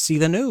 I just see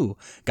the new.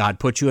 God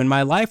put you in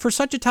my life for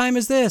such a time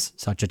as this,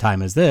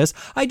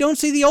 I don't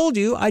see the old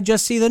you, I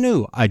just see the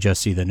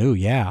new,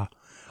 yeah.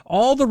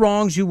 All the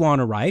wrongs you want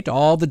to right,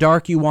 all the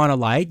dark you want to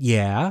light,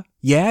 yeah.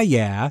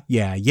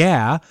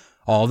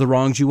 All the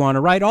wrongs you want to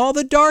right, all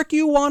the dark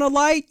you want to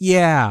light,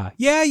 yeah.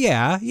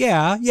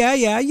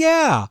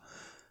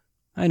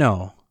 I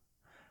know.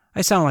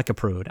 I sound like a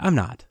prude. I'm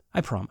not,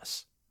 I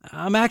promise.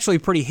 I'm actually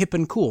pretty hip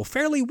and cool,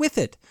 fairly with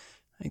it.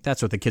 I think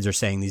that's what the kids are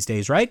saying these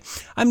days, right?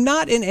 I'm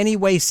not in any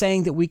way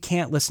saying that we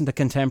can't listen to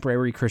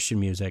contemporary Christian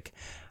music.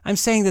 I'm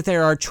saying that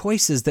there are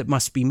choices that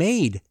must be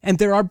made, and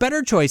there are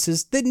better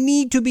choices that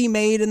need to be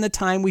made in the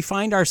time we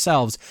find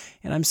ourselves.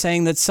 And I'm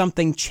saying that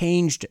something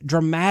changed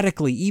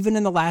dramatically, even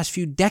in the last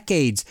few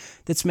decades,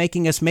 that's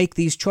making us make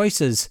these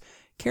choices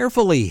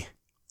carefully.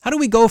 How do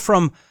we go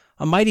from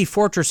 "A mighty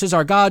fortress is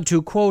our God"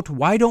 to, quote,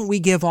 "Why don't we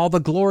give all the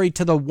glory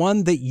to the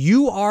one that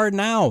you are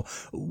now"?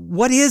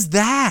 What is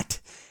that?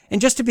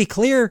 And just to be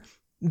clear,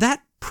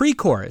 that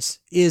pre-chorus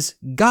is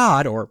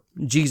God, or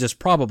Jesus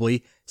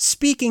probably,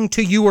 speaking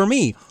to you or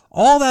me.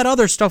 All that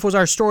other stuff was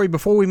our story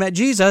before we met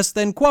Jesus.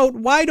 Then, quote,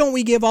 "Why don't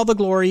we give all the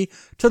glory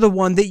to the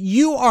one that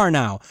you are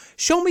now"?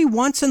 Show me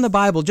once in the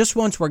Bible, just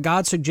once, where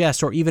God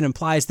suggests or even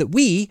implies that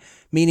we,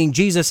 meaning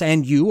Jesus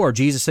and you, or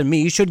Jesus and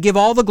me, should give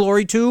all the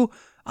glory to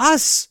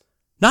us.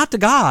 Not to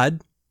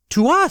God,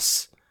 to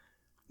us.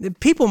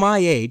 People my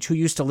age who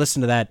used to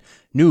listen to that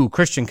new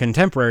Christian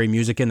contemporary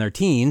music in their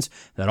teens,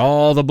 that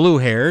all the blue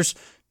hairs,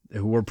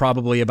 who were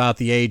probably about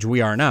the age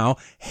we are now,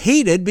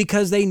 hated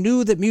because they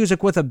knew that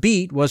music with a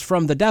beat was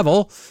from the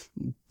devil.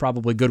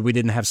 Probably good we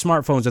didn't have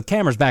smartphones with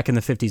cameras back in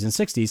the 50s and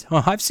 60s.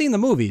 I've seen the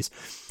movies.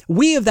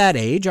 We of that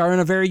age are in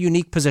a very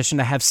unique position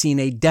to have seen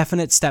a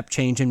definite step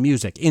change in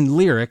music, in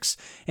lyrics,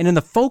 and in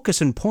the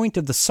focus and point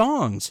of the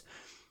songs.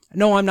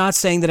 No, I'm not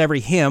saying that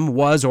every hymn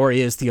was or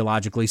is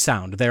theologically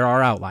sound. There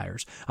are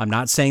outliers. I'm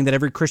not saying that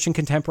every Christian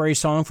contemporary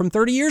song from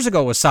 30 years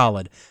ago was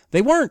solid.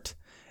 They weren't.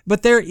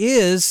 But there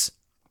is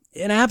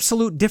an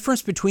absolute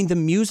difference between the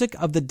music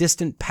of the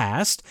distant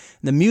past,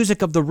 the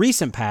music of the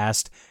recent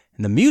past,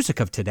 and the music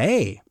of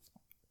today.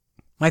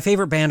 My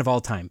favorite band of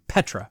all time,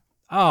 Petra.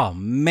 Oh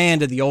man,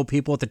 did the old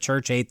people at the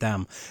church hate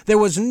them. There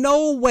was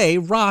no way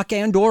rock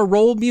and or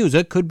roll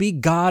music could be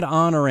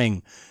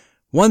God-honoring.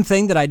 One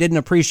thing that I didn't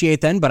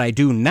appreciate then, but I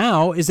do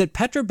now, is that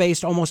Petra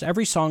based almost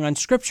every song on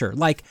Scripture,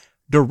 like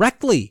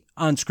directly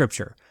on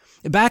Scripture.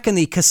 Back in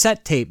the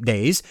cassette tape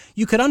days,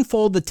 you could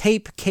unfold the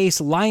tape case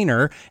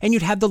liner and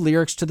you'd have the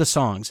lyrics to the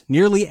songs.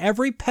 Nearly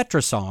every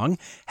Petra song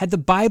had the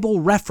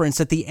Bible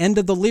reference at the end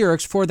of the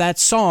lyrics for that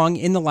song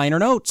in the liner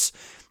notes.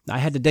 I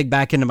had to dig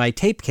back into my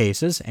tape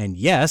cases, and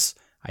yes,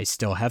 I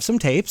still have some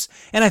tapes,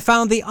 and I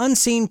found the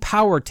Unseen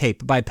Power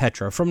tape by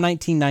Petra from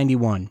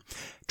 1991.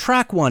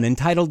 Track 1,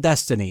 entitled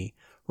Destiny,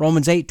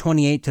 Romans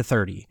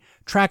 8:28-30.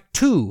 Track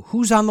 2,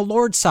 Who's on the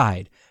Lord's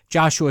Side?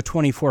 Joshua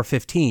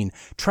 24:15.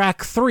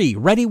 Track 3,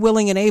 Ready,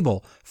 Willing, and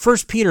Able,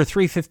 1 Peter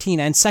 3:15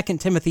 and 2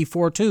 Timothy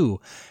 4:2.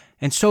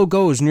 And so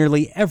goes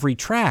nearly every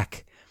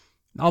track.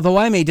 Although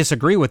I may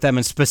disagree with them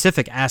in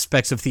specific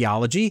aspects of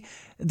theology,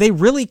 they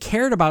really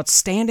cared about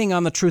standing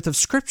on the truth of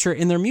Scripture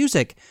in their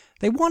music.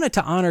 They wanted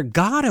to honor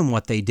God in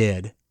what they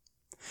did.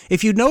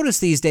 If you notice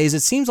these days, it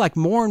seems like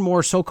more and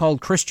more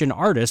so-called Christian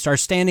artists are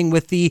standing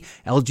with the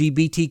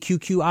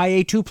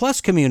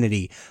LGBTQIA2+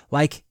 community,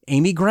 like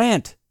Amy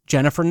Grant,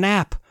 Jennifer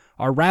Knapp,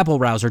 our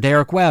rabble-rouser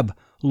Derek Webb,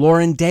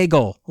 Lauren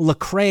Daigle,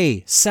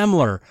 Lecrae,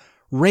 Semler,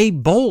 Ray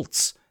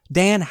Boltz,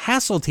 Dan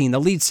Hasseltine, the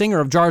lead singer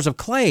of Jars of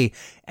Clay,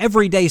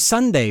 Everyday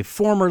Sunday,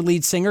 former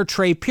lead singer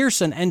Trey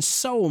Pearson, and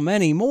so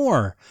many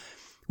more.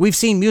 We've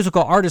seen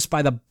musical artists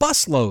by the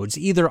busloads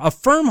either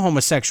affirm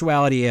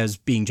homosexuality as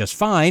being just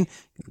fine,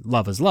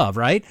 love is love,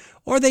 right?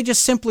 Or they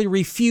just simply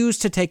refuse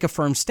to take a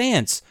firm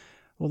stance.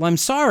 Well, I'm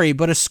sorry,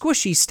 but a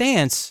squishy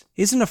stance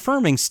is an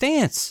affirming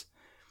stance.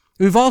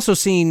 We've also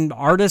seen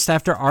artist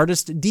after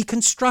artist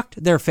deconstruct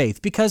their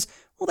faith because,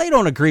 well, they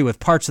don't agree with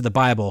parts of the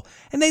Bible,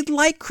 and they'd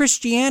like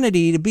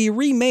Christianity to be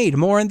remade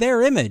more in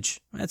their image.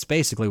 That's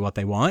basically what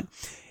they want.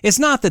 It's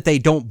not that they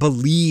don't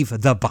believe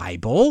the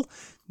Bible.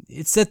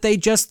 It's that they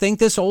just think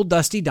this old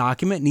dusty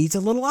document needs a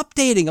little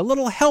updating, a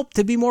little help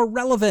to be more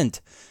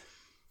relevant.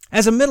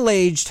 As a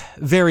middle-aged,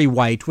 very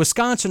white,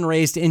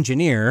 Wisconsin-raised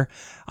engineer,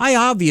 I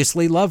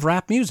obviously love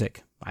rap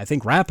music. I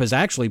think rap is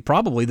actually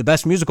probably the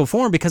best musical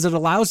form because it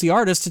allows the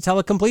artist to tell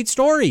a complete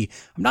story.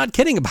 I'm not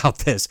kidding about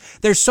this.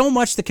 There's so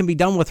much that can be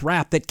done with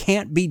rap that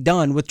can't be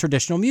done with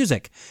traditional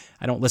music.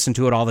 I don't listen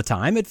to it all the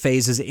time. It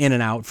phases in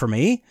and out for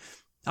me.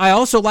 I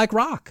also like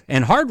rock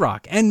and hard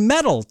rock and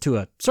metal to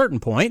a certain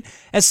point,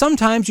 as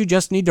sometimes you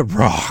just need to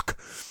rock.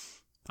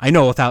 I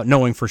know without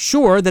knowing for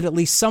sure that at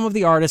least some of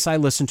the artists I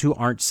listen to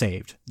aren't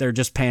saved. They're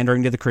just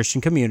pandering to the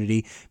Christian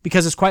community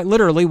because it's quite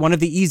literally one of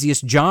the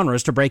easiest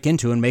genres to break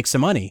into and make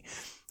some money.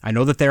 I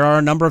know that there are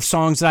a number of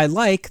songs that I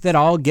like that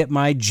I'll get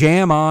my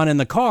jam on in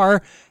the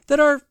car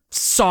that are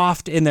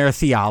soft in their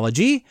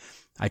theology.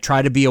 I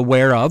try to be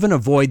aware of and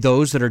avoid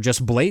those that are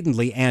just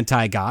blatantly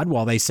anti-God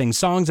while they sing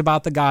songs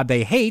about the God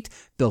they hate,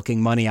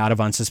 bilking money out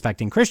of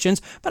unsuspecting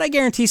Christians, but I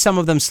guarantee some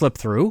of them slip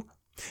through.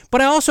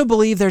 But I also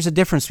believe there's a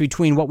difference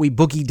between what we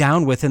boogie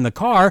down with in the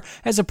car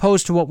as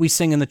opposed to what we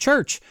sing in the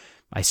church.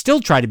 I still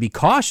try to be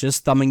cautious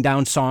thumbing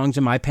down songs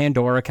in my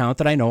Pandora account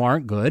that I know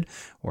aren't good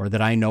or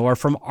that I know are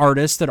from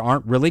artists that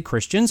aren't really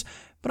Christians,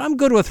 but I'm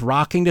good with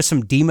rocking to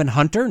some Demon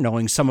Hunter,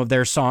 knowing some of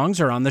their songs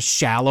are on the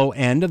shallow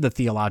end of the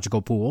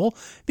theological pool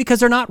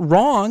because they're not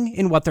wrong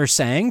in what they're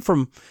saying.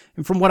 From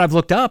what I've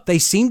looked up, they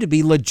seem to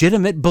be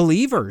legitimate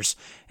believers,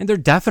 and they're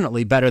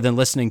definitely better than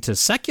listening to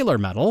secular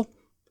metal.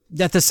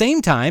 At the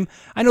same time,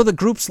 I know that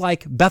groups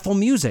like Bethel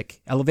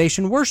Music,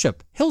 Elevation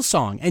Worship,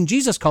 Hillsong, and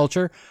Jesus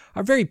Culture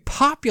are very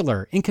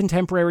popular in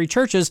contemporary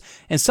churches,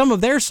 and some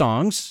of their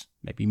songs,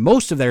 maybe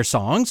most of their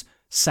songs,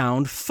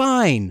 sound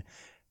fine.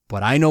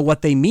 But I know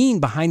what they mean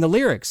behind the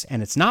lyrics,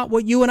 and it's not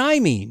what you and I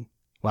mean.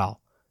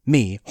 Well,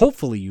 me,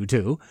 hopefully you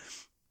do.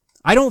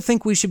 I don't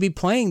think we should be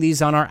playing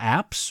these on our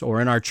apps or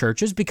in our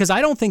churches because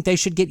I don't think they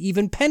should get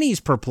even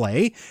pennies per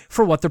play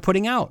for what they're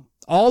putting out.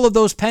 All of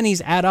those pennies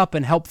add up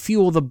and help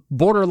fuel the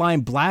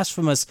borderline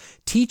blasphemous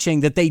teaching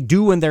that they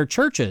do in their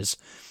churches.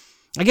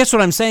 I guess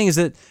what I'm saying is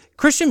that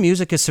Christian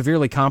music is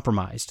severely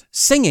compromised.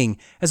 Singing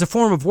as a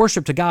form of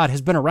worship to God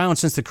has been around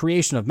since the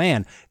creation of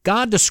man.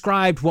 God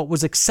described what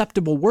was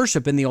acceptable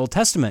worship in the Old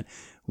Testament.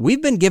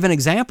 We've been given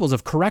examples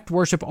of correct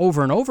worship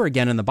over and over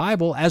again in the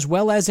Bible, as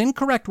well as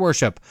incorrect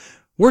worship.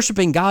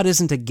 Worshiping God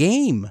isn't a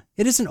game.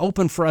 It isn't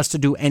open for us to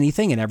do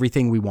anything and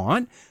everything we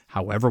want,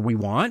 however we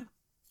want.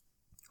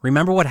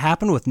 Remember what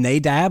happened with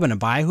Nadab and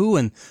Abihu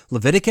in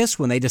Leviticus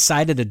when they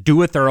decided to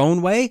do it their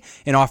own way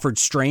and offered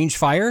strange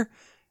fire?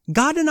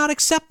 God did not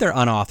accept their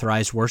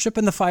unauthorized worship,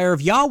 and the fire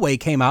of Yahweh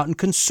came out and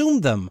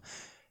consumed them.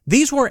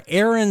 These were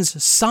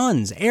Aaron's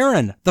sons.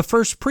 Aaron, the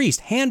first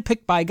priest,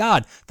 handpicked by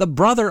God, the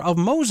brother of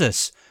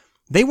Moses.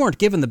 They weren't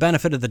given the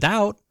benefit of the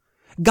doubt.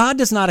 God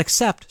does not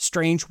accept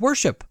strange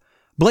worship.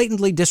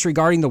 Blatantly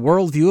disregarding the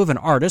worldview of an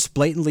artist,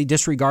 blatantly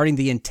disregarding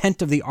the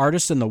intent of the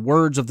artist and the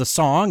words of the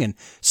song, and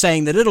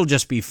saying that it'll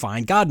just be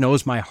fine. God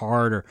knows my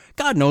heart, or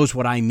God knows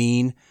what I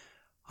mean.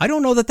 I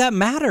don't know that that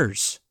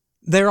matters.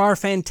 There are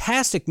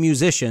fantastic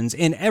musicians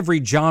in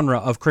every genre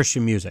of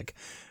Christian music.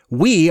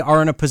 We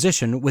are in a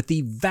position with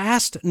the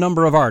vast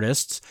number of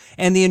artists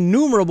and the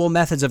innumerable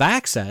methods of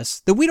access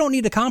that we don't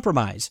need to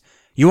compromise.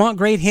 You want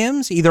great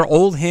hymns, either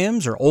old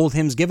hymns or old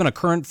hymns given a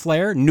current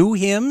flair, new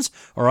hymns,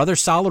 or other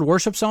solid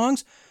worship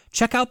songs?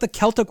 Check out the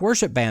Celtic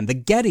worship band, the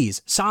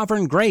Gettys,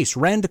 Sovereign Grace,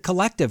 Rend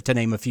Collective, to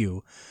name a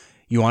few.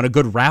 You want a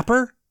good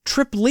rapper?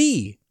 Trip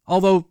Lee.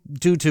 Although,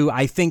 due to,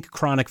 I think,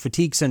 chronic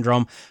fatigue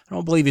syndrome, I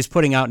don't believe he's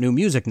putting out new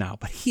music now,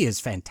 but he is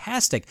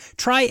fantastic.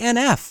 Try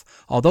NF,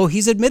 although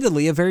he's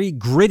admittedly a very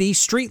gritty,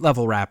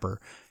 street-level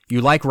rapper.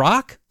 You like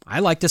rock? I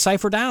like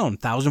Decipher Down,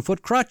 1,000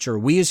 Foot Crutch, or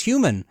We As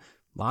Human.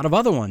 A lot of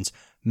other ones.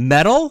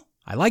 Metal?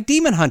 I like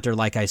Demon Hunter,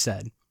 like I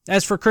said.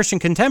 As for Christian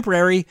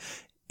contemporary,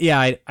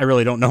 I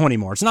really don't know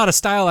anymore. It's not a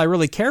style I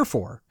really care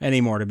for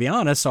anymore, to be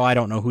honest, so I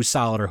don't know who's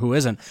solid or who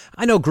isn't.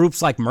 I know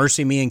groups like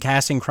Mercy Me and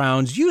Casting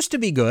Crowns used to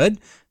be good.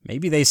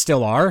 Maybe they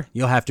still are.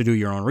 You'll have to do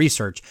your own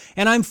research.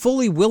 And I'm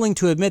fully willing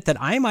to admit that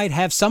I might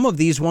have some of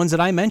these ones that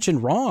I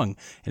mentioned wrong.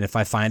 And if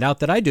I find out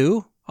that I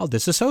do, I'll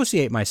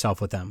disassociate myself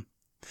with them.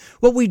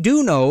 What we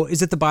do know is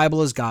that the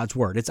Bible is God's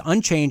Word. It's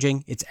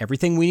unchanging. It's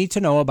everything we need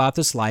to know about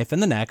this life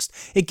and the next.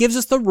 It gives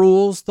us the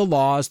rules, the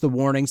laws, the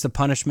warnings, the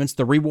punishments,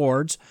 the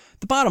rewards.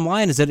 The bottom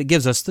line is that it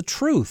gives us the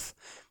truth.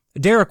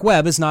 Derek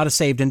Webb is not a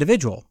saved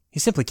individual. He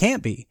simply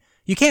can't be.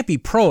 You can't be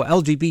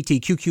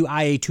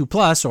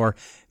pro-LGBTQIA2+, or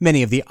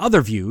many of the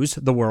other views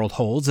the world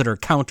holds that are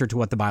counter to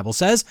what the Bible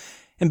says,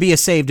 and be a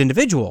saved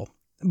individual.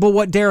 But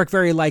what Derek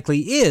very likely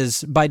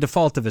is, by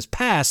default of his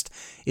past,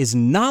 is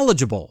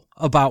knowledgeable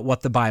about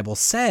what the Bible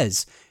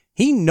says.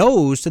 He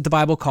knows that the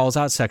Bible calls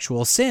out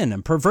sexual sin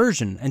and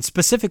perversion, and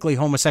specifically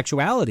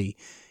homosexuality.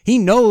 He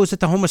knows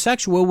that the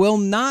homosexual will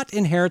not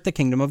inherit the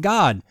kingdom of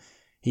God.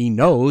 He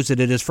knows that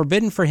it is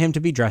forbidden for him to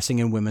be dressing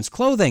in women's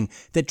clothing,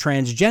 that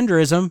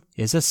transgenderism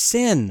is a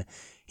sin.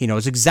 He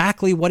knows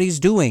exactly what he's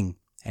doing,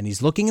 and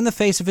he's looking in the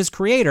face of his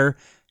Creator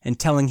and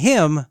telling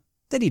him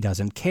that he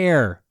doesn't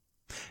care.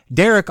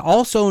 Derek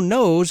also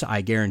knows,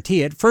 I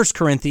guarantee it, 1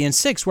 Corinthians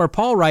 6, where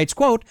Paul writes,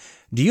 quote,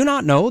 "Do you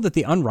not know that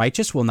the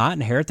unrighteous will not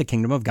inherit the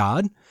kingdom of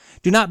God?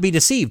 Do not be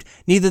deceived.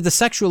 Neither the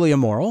sexually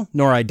immoral,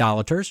 nor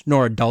idolaters,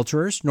 nor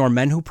adulterers, nor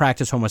men who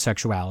practice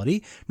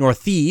homosexuality, nor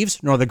thieves,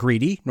 nor the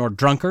greedy, nor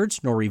drunkards,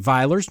 nor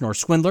revilers, nor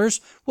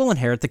swindlers will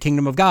inherit the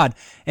kingdom of God.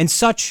 And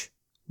such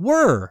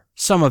were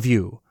some of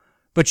you.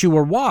 But you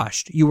were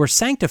washed, you were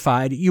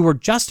sanctified, you were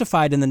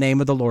justified in the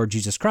name of the Lord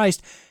Jesus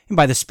Christ, and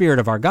by the Spirit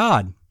of our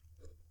God."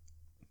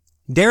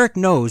 Derek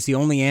knows the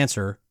only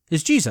answer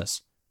is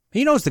Jesus.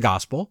 He knows the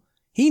gospel.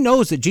 He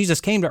knows that Jesus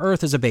came to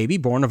earth as a baby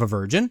born of a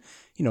virgin.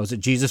 He knows that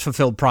Jesus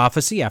fulfilled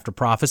prophecy after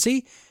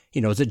prophecy.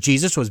 He knows that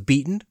Jesus was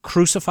beaten,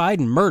 crucified,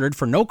 and murdered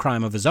for no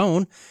crime of his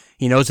own.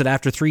 He knows that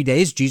after 3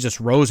 days, Jesus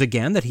rose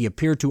again, that he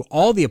appeared to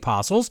all the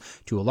apostles,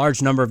 to a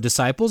large number of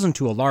disciples, and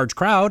to a large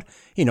crowd.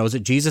 He knows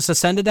that Jesus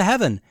ascended to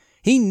heaven.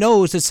 He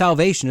knows that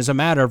salvation is a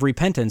matter of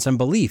repentance and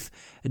belief.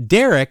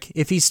 Derek,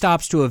 if he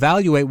stops to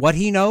evaluate what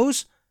he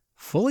knows,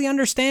 fully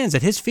understands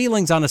that his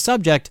feelings on a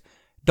subject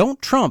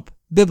don't trump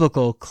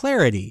biblical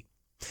clarity.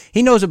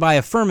 He knows it by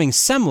affirming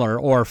Semler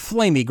or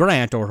Flamey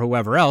Grant or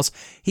whoever else.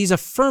 He's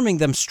affirming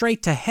them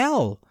straight to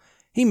hell.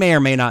 He may or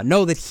may not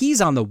know that he's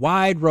on the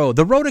wide road,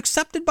 the road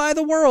accepted by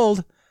the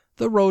world,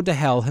 the road to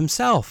hell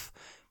himself.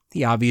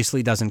 He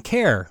obviously doesn't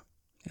care,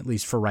 at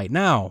least for right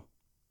now.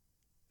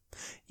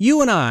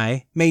 You and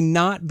I may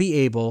not be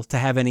able to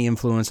have any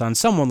influence on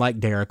someone like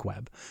Derek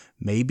Webb.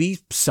 Maybe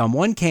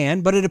someone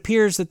can, but it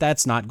appears that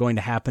that's not going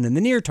to happen in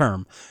the near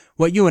term.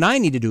 What you and I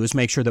need to do is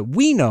make sure that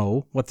we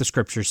know what the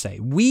scriptures say.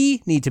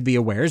 We need to be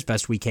aware as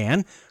best we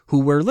can who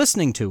we're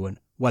listening to and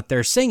what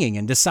they're singing,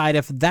 and decide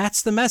if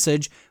that's the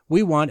message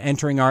we want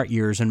entering our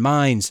ears and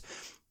minds.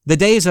 The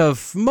days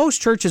of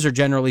most churches are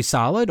generally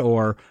solid,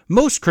 or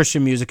most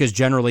Christian music is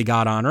generally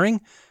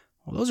God-honoring,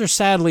 well, those are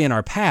sadly in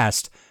our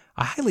past.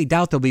 I highly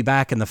doubt they'll be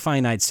back in the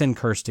finite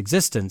sin-cursed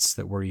existence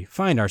that we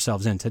find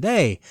ourselves in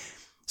today.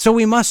 So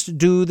we must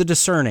do the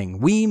discerning.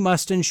 We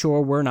must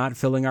ensure we're not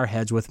filling our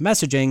heads with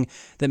messaging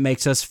that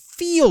makes us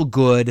feel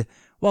good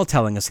while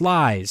telling us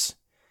lies.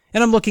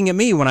 And I'm looking at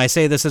me when I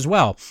say this as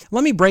well.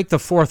 Let me break the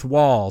fourth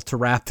wall to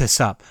wrap this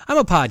up. I'm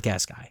a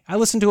podcast guy. I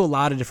listen to a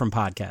lot of different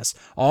podcasts,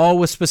 all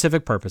with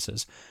specific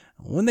purposes.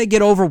 When they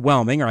get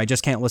overwhelming or I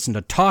just can't listen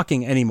to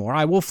talking anymore,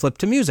 I will flip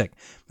to music.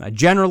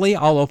 Generally,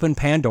 I'll open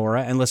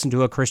Pandora and listen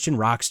to a Christian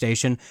rock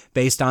station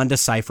based on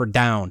Deciphered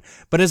Down.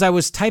 But as I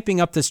was typing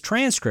up this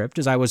transcript,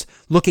 as I was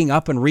looking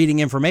up and reading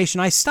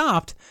information, I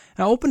stopped.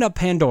 I opened up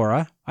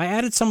Pandora. I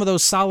added some of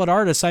those solid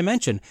artists I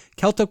mentioned,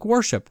 Celtic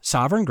Worship,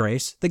 Sovereign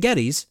Grace, the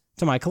Gettys,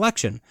 to my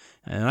collection.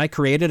 And I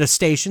created a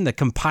station that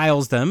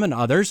compiles them and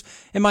others.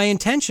 And my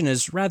intention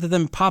is, rather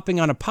than popping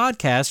on a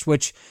podcast,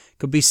 which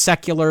could be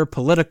secular,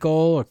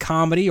 political, a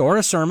comedy, or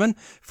a sermon,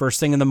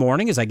 first thing in the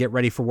morning as I get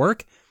ready for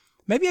work,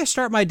 maybe I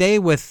start my day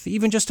with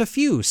even just a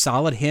few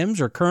solid hymns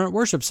or current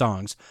worship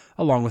songs,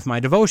 along with my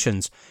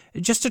devotions,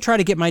 just to try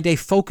to get my day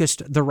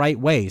focused the right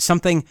way,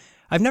 something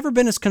I've never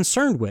been as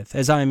concerned with,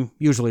 as I'm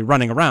usually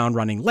running around,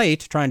 running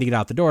late, trying to get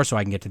out the door so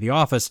I can get to the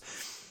office.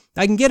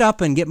 I can get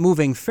up and get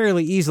moving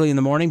fairly easily in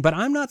the morning, but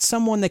I'm not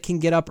someone that can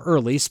get up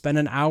early, spend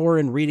an hour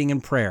in reading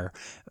and prayer.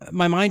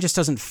 My mind just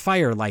doesn't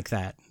fire like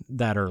that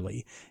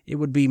early. It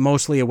would be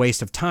mostly a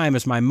waste of time,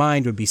 as my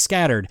mind would be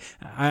scattered.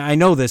 I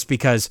know this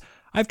because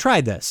I've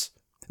tried this.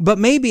 But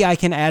maybe I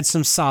can add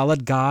some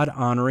solid,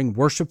 God-honoring,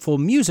 worshipful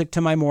music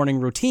to my morning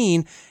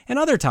routine and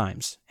other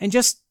times, and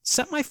just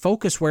set my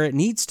focus where it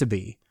needs to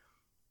be.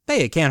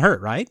 Hey, it can't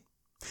hurt, right?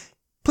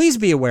 Please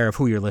be aware of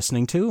who you're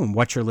listening to and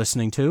what you're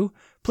listening to.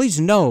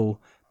 Please know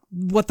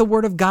what the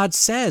Word of God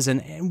says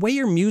and weigh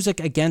your music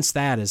against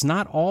that, as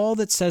not all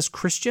that says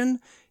Christian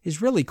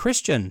is really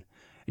Christian.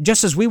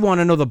 Just as we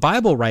want to know the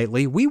Bible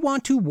rightly, we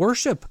want to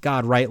worship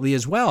God rightly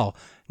as well.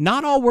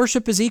 Not all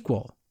worship is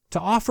equal. To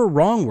offer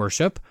wrong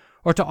worship,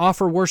 or to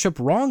offer worship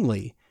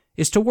wrongly,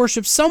 is to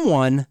worship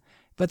someone,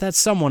 but that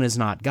someone is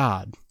not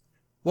God.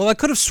 Well, I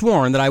could have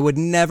sworn that I would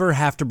never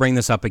have to bring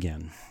this up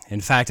again.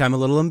 In fact, I'm a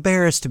little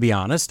embarrassed, to be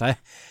honest. I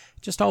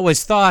just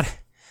always thought,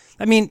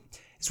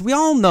 as we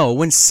all know,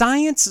 when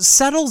science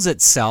settles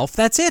itself,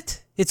 that's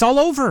it. It's all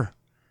over.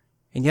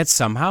 And yet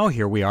somehow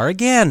here we are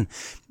again.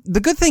 The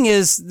good thing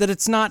is that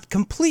it's not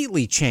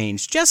completely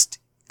changed, just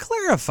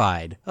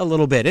clarified a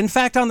little bit. In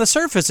fact, on the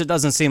surface, it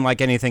doesn't seem like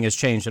anything has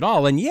changed at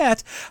all, and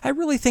yet I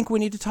really think we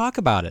need to talk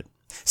about it.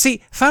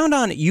 See, found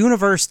on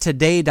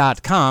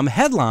universetoday.com,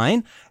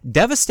 headline,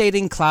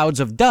 Devastating Clouds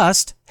of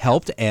Dust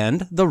Helped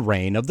End the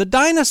Reign of the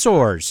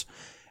Dinosaurs.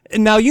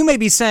 Now, you may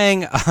be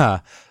saying,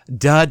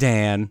 duh,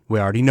 Dan, we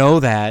already know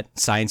that.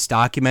 Science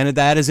documented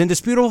that as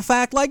indisputable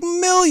fact like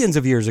millions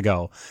of years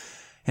ago.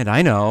 And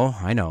I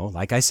know,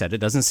 like I said, it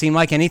doesn't seem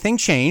like anything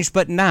changed,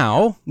 but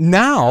now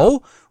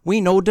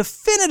we know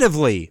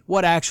definitively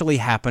what actually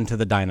happened to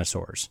the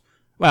dinosaurs.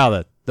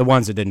 Well, the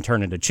ones that didn't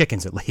turn into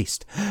chickens, at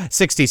least,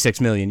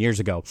 66 million years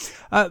ago.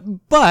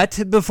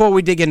 But before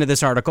we dig into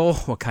this article,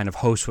 what kind of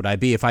host would I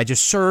be if I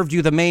just served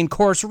you the main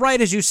course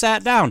right as you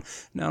sat down?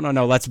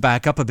 No, let's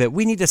back up a bit.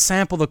 We need to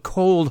sample the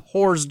cold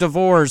hors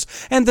d'oeuvres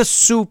and the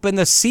soup and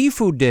the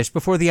seafood dish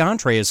before the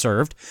entree is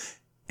served.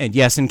 And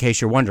yes, in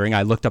case you're wondering,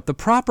 I looked up the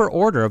proper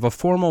order of a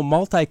formal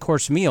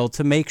multi-course meal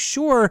to make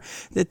sure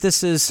that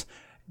this is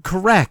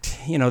correct.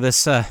 You know,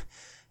 this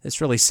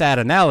really sad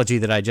analogy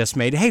that I just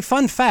made. Hey,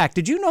 fun fact,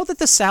 did you know that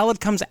the salad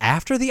comes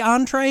after the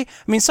entree? I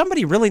mean,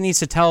 somebody really needs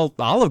to tell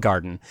Olive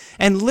Garden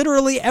and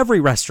literally every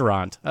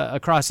restaurant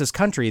across this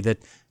country that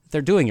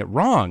they're doing it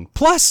wrong.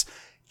 Plus,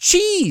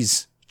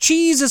 cheese.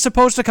 Cheese is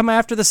supposed to come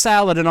after the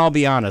salad, and I'll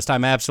be honest,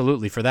 I'm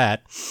absolutely for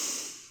that.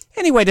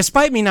 Anyway,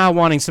 despite me now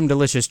wanting some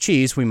delicious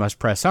cheese, we must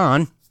press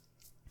on.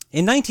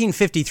 In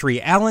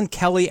 1953, Alan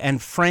Kelly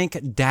and Frank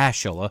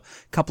Daschle, a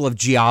couple of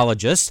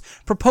geologists,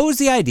 proposed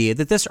the idea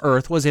that this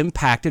Earth was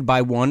impacted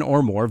by one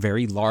or more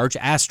very large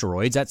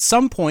asteroids at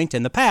some point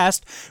in the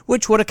past,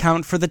 which would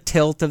account for the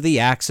tilt of the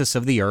axis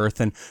of the Earth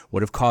and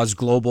would have caused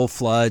global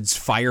floods,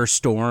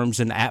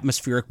 firestorms, and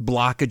atmospheric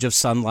blockage of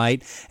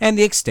sunlight, and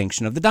the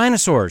extinction of the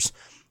dinosaurs.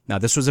 Now,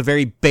 this was a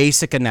very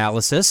basic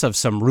analysis of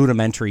some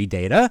rudimentary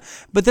data,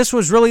 but this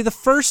was really the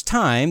first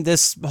time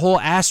this whole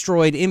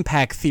asteroid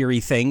impact theory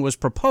thing was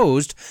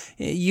proposed,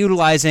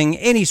 utilizing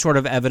any sort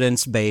of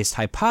evidence-based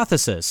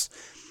hypothesis.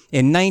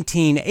 In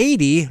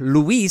 1980,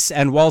 Luis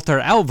and Walter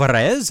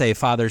Alvarez, a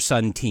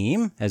father-son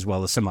team, as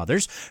well as some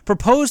others,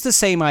 proposed the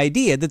same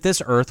idea that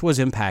this Earth was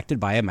impacted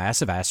by a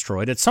massive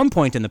asteroid at some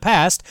point in the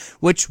past,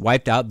 which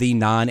wiped out the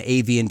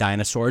non-avian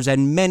dinosaurs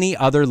and many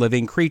other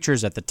living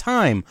creatures at the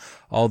time.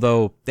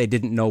 Although they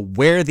didn't know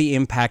where the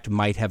impact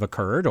might have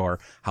occurred or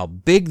how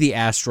big the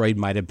asteroid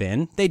might have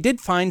been, they did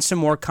find some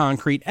more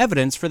concrete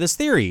evidence for this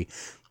theory.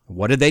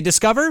 What did they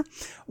discover?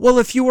 Well,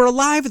 if you were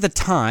alive at the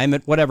time,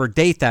 at whatever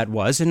date that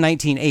was, in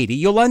 1980,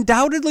 you'll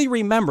undoubtedly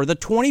remember the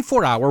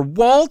 24-hour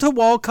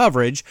wall-to-wall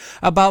coverage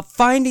about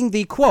finding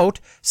the, quote,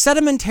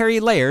 sedimentary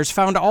layers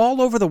found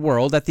all over the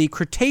world at the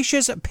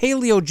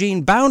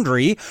Cretaceous-Paleogene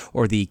boundary,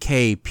 or the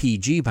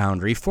KPG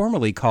boundary,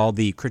 formerly called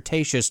the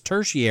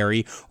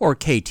Cretaceous-Tertiary, or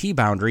KT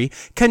boundary,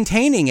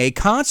 containing a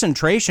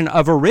concentration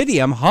of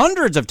iridium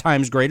hundreds of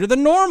times greater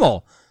than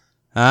normal.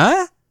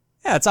 Huh?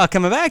 Yeah, it's all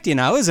coming back to you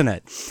now, isn't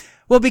it?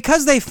 Well,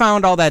 because they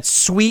found all that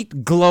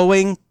sweet,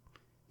 glowing,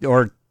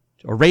 or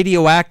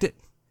radioactive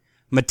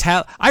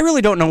metal, I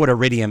really don't know what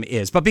iridium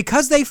is, but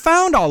because they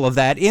found all of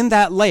that in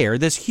that layer,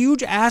 this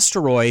huge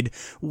asteroid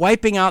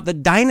wiping out the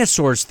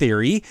dinosaurs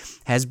theory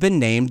has been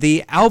named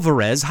the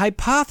Alvarez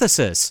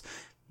hypothesis.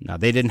 Now,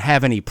 they didn't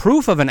have any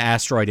proof of an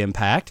asteroid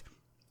impact.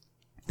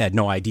 They had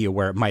no idea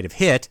where it might have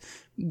hit.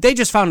 They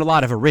just found a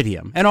lot of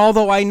iridium. And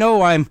although I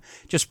know I'm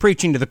just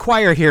preaching to the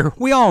choir here,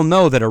 we all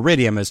know that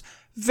iridium is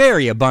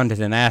very abundant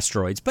in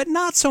asteroids, but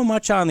not so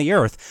much on the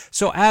Earth,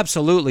 so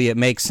absolutely it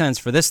makes sense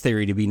for this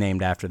theory to be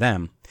named after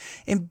them.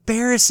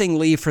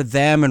 Embarrassingly for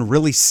them and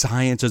really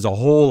science as a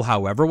whole,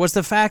 however, was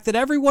the fact that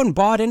everyone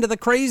bought into the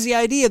crazy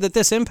idea that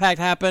this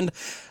impact happened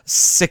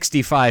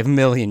 65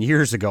 million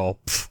years ago.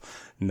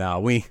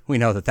 No, we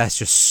know that that's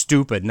just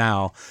stupid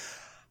now.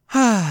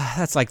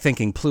 That's like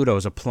thinking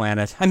Pluto's a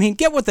planet. I mean,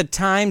 get with the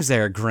times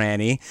there,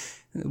 Granny.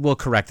 We'll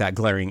correct that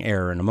glaring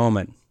error in a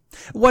moment.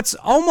 What's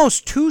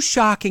almost too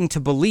shocking to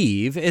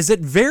believe is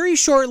that very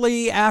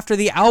shortly after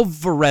the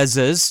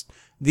Alvarezes,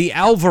 the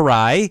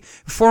Alvari,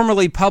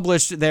 formally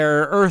published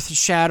their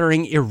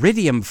earth-shattering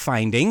iridium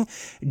finding,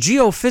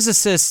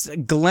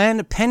 geophysicists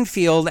Glenn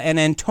Penfield and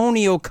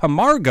Antonio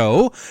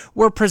Camargo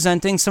were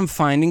presenting some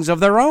findings of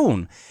their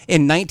own.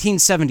 In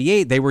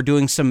 1978, they were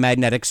doing some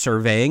magnetic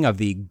surveying of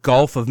the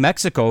Gulf of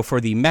Mexico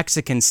for the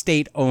Mexican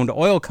state-owned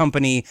oil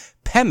company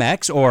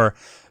Pemex, or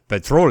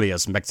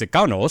Petróleos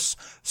Mexicanos,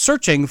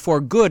 searching for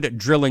good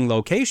drilling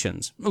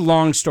locations.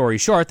 Long story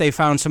short, they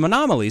found some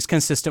anomalies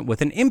consistent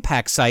with an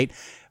impact site,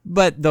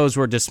 but those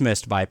were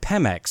dismissed by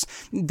Pemex.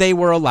 They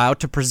were allowed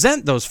to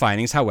present those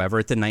findings, however,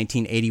 at the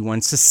 1981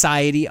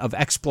 Society of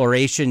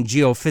Exploration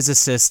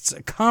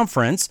Geophysicists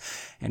Conference,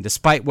 and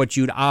despite what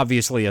you'd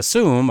obviously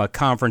assume, a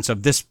conference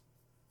of this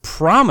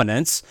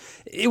prominence,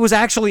 it was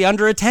actually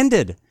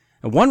underattended.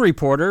 One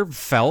reporter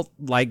felt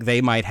like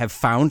they might have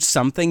found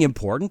something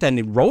important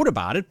and wrote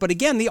about it, but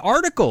again, the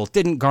article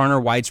didn't garner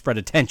widespread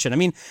attention. I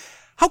mean,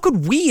 how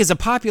could we as a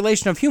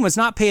population of humans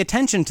not pay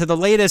attention to the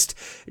latest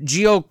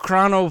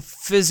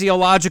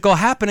geochronophysiological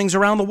happenings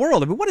around the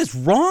world? I mean, what is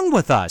wrong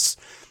with us?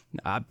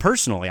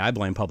 Personally, I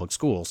blame public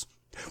schools.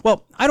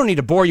 Well, I don't need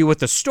to bore you with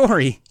the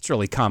story. It's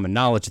really common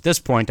knowledge at this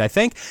point, I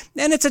think.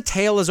 And it's a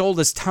tale as old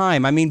as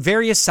time. I mean,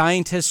 various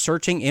scientists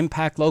searching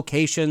impact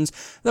locations,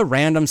 the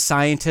random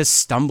scientists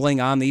stumbling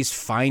on these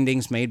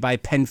findings made by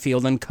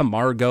Penfield and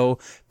Camargo,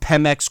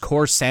 Pemex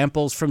core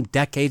samples from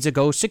decades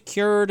ago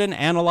secured and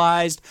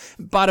analyzed.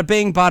 Bada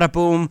bing, bada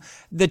boom.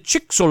 The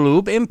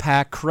Chicxulub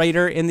impact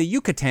crater in the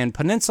Yucatan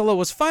Peninsula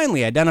was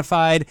finally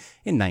identified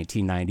in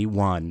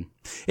 1991.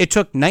 It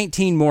took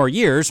 19 more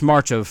years,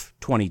 March of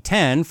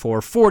 2010,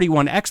 for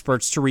 41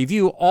 experts to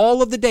review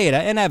all of the data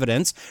and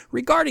evidence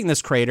regarding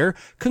this crater,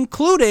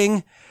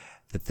 concluding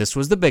that this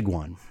was the big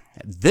one.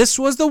 This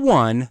was the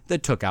one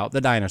that took out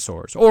the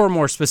dinosaurs, or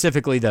more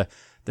specifically, the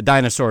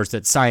dinosaurs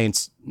that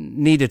science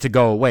needed to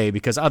go away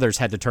because others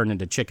had to turn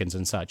into chickens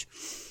and such.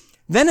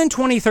 Then in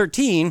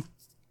 2013,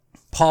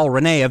 Paul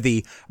Rene of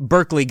the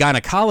Berkeley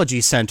Gynecology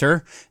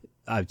Center,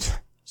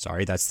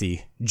 that's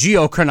the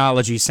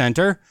Geochronology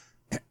Center,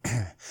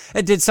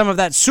 it did some of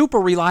that super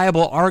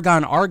reliable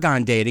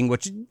argon-argon dating,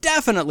 which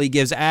definitely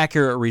gives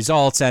accurate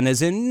results and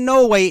is in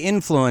no way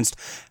influenced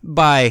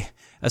by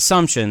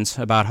assumptions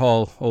about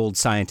how old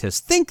scientists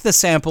think the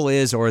sample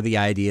is, or the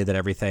idea that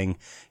everything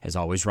has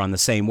always run the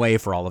same way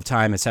for all of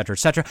time, etc.,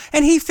 etc.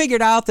 And he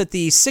figured out that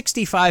the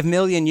 65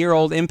 million year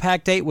old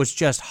impact date was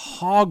just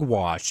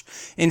hogwash.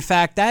 In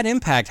fact, that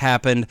impact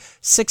happened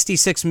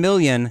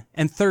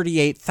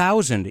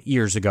 66,038,000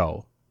 years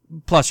ago,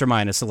 plus or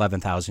minus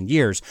 11,000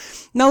 years.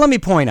 Now, let me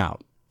point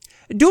out,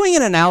 doing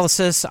an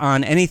analysis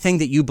on anything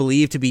that you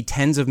believe to be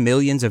tens of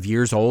millions of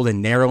years old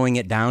and narrowing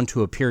it down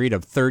to a period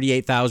of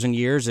 38,000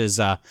 years is,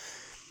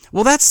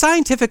 that's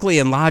scientifically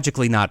and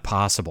logically not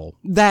possible.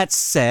 That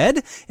said,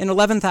 an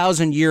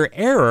 11,000-year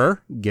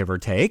error, give or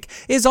take,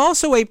 is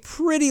also a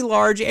pretty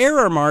large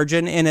error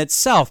margin in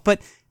itself,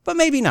 but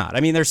maybe not.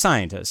 I mean, they're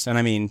scientists, and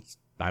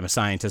I'm a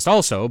scientist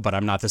also, but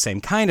I'm not the same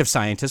kind of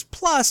scientist.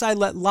 Plus, I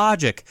let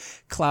logic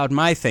cloud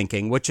my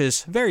thinking, which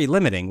is very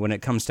limiting when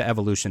it comes to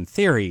evolution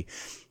theory.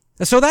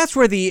 So that's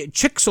where the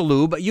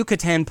Chicxulub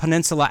Yucatan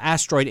Peninsula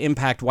asteroid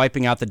impact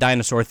wiping out the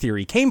dinosaur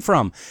theory came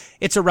from.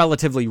 It's a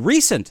relatively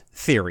recent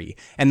theory,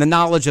 and the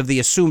knowledge of the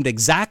assumed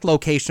exact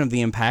location of the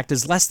impact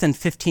is less than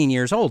 15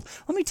 years old.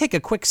 Let me take a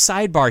quick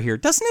sidebar here.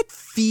 Doesn't it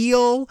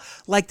feel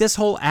like this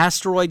whole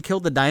asteroid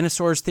killed the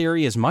dinosaurs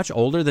theory is much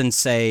older than,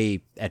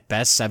 say, at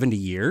best 70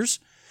 years?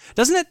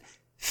 Doesn't it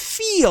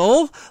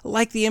feel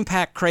like the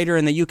impact crater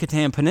in the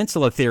Yucatan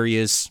Peninsula theory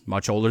is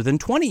much older than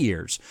 20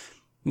 years?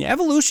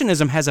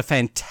 Evolutionism has a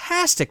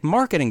fantastic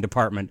marketing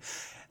department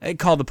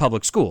called the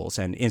public schools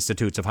and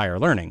institutes of higher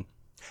learning.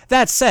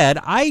 That said,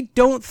 I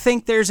don't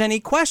think there's any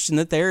question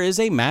that there is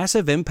a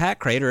massive impact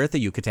crater at the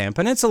Yucatan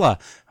Peninsula.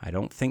 I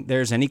don't think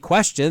there's any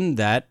question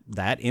that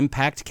that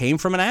impact came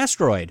from an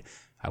asteroid.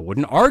 I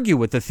wouldn't argue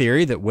with the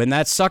theory that when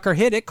that sucker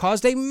hit, it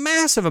caused a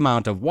massive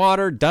amount of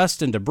water,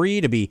 dust, and debris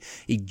to be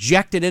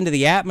ejected into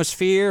the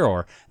atmosphere,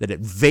 or that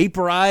it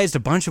vaporized a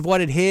bunch of what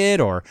it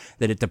hit, or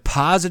that it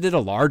deposited a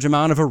large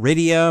amount of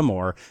iridium,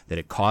 or that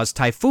it caused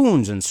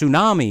typhoons and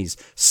tsunamis,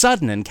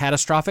 sudden and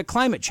catastrophic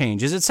climate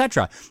changes,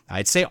 etc.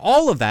 I'd say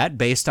all of that,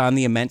 based on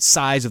the immense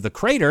size of the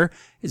crater,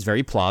 is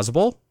very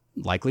plausible,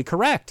 likely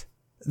correct.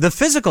 The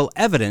physical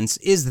evidence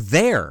is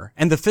there,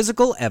 and the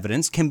physical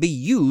evidence can be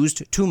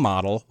used to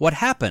model what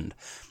happened.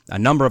 A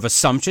number of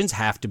assumptions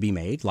have to be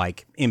made,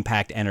 like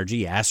impact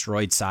energy,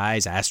 asteroid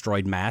size,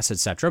 asteroid mass,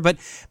 etc. But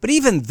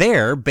even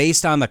there,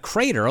 based on the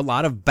crater, a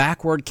lot of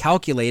backward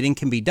calculating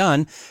can be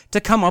done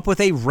to come up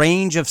with a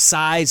range of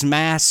size,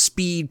 mass,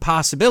 speed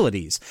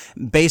possibilities.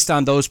 Based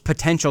on those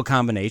potential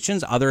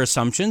combinations, other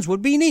assumptions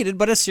would be needed,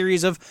 but a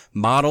series of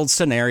modeled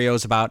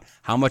scenarios about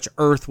how much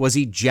Earth was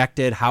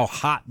ejected, how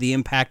hot the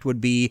impact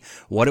would be,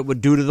 what it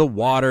would do to the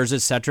waters,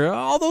 etc.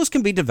 All those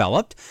can be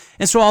developed.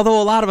 And so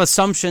although a lot of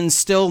assumptions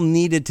still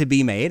needed to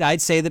be made,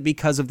 I'd say that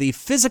because of the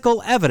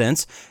physical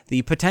evidence,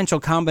 the potential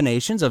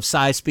combinations of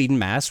size, speed, and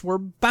mass were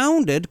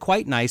bounded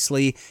quite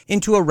nicely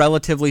into a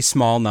relatively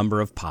small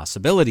number of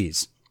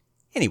possibilities.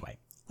 Anyway,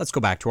 let's go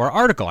back to our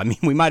article. I mean,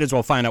 we might as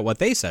well find out what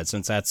they said,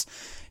 since that's,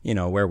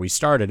 where we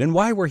started and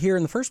why we're here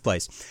in the first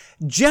place.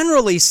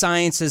 Generally,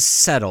 science has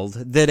settled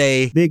that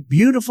a big,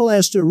 beautiful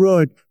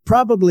asteroid,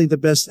 probably the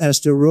best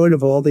asteroid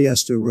of all the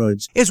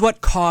asteroids, is what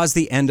caused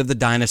the end of the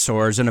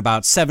dinosaurs and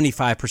about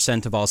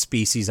 75% of all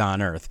species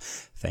on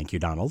Earth. Thank you,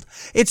 Donald.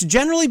 It's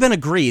generally been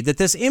agreed that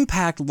this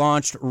impact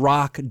launched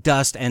rock,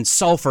 dust, and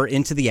sulfur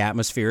into the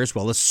atmosphere, as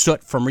well as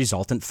soot from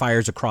resultant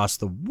fires across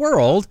the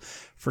world.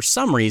 For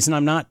some reason,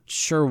 I'm not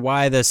sure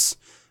why this,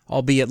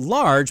 albeit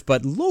large,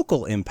 but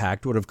local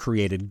impact would have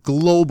created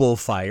global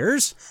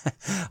fires.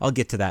 I'll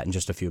get to that in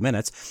just a few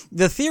minutes.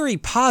 The theory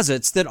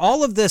posits that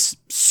all of this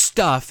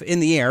stuff in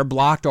the air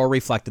blocked or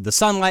reflected the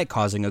sunlight,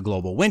 causing a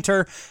global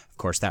winter. Of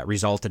course, that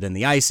resulted in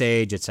the Ice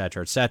Age,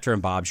 etc.,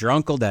 and Bob's your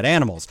uncle, dead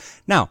animals.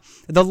 Now,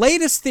 the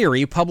latest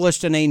theory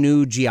published in a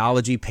new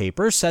geology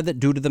paper said that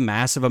due to the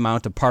massive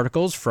amount of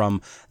particles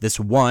from this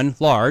one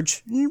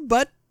large,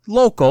 but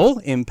local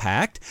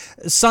impact,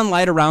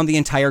 sunlight around the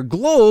entire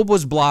globe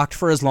was blocked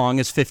for as long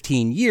as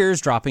 15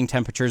 years, dropping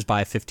temperatures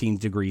by 15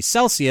 degrees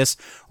Celsius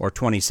or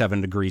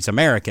 27 degrees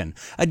American.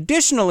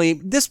 Additionally,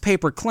 this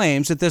paper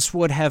claims that this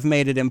would have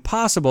made it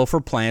impossible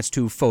for plants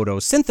to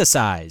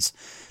photosynthesize.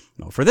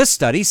 For this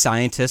study,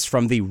 scientists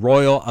from the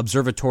Royal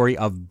Observatory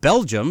of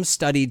Belgium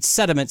studied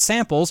sediment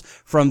samples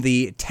from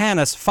the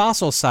Tanis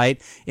fossil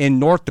site in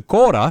North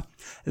Dakota.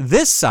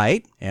 This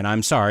site, and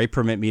I'm sorry,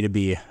 permit me to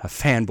be a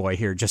fanboy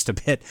here just a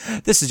bit.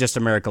 This is just a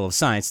miracle of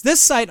science. This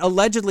site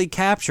allegedly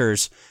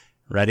captures,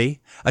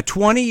 ready, a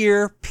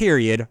 20-year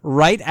period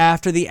right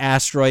after the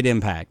asteroid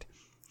impact.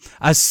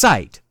 A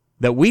site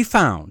that we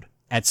found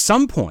at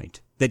some point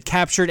that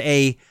captured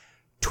a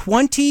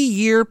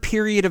 20-year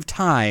period of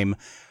time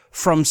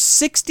from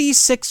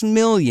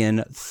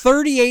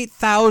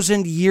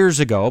 66,038,000 years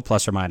ago,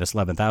 plus or minus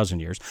 11,000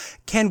 years.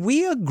 Can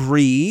we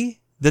agree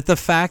that the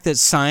fact that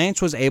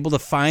science was able to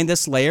find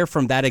this layer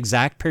from that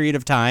exact period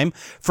of time,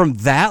 from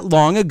that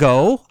long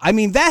ago? I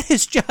mean, that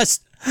is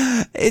just,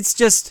 it's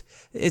just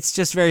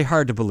very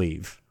hard to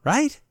believe,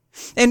 right?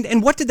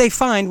 And what did they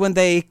find when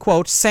they,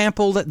 quote,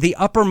 sampled the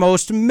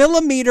uppermost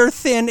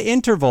millimeter-thin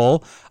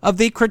interval of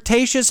the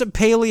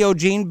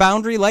Cretaceous-Paleogene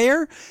boundary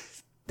layer?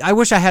 I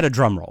wish I had a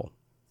drum roll.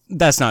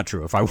 That's not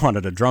true. If I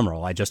wanted a drum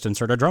roll, I just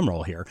insert a drum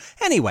roll here.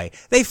 Anyway,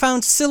 they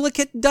found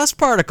silicate dust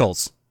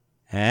particles.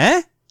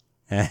 Now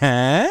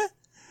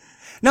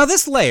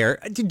this layer,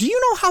 do you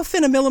know how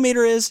thin a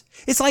millimeter is?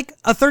 It's like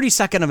a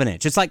 32nd of an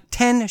inch. It's like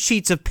 10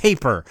 sheets of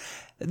paper.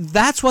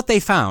 That's what they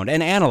found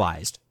and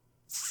analyzed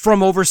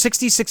from over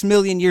 66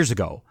 million years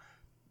ago.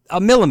 A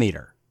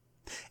millimeter.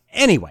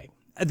 Anyway,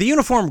 the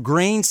uniform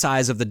grain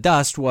size of the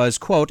dust was,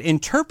 quote,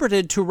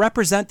 interpreted to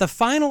represent the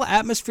final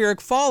atmospheric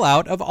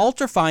fallout of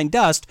ultrafine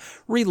dust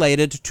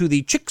related to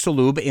the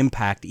Chicxulub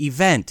impact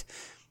event.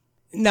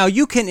 Now,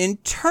 you can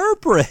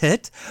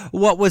interpret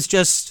what was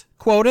just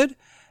quoted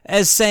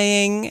as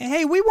saying,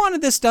 hey, we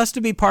wanted this dust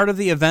to be part of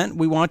the event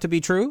we want to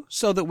be true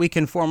so that we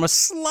can form a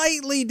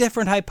slightly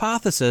different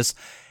hypothesis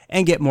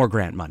and get more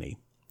grant money.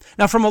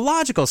 Now, from a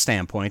logical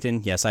standpoint,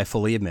 and yes, I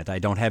fully admit I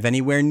don't have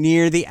anywhere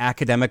near the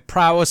academic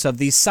prowess of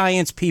these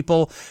science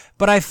people,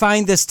 but I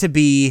find this to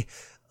be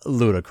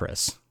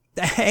ludicrous.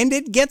 And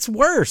it gets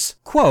worse.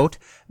 Quote,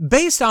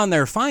 based on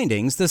their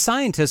findings, the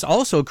scientists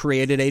also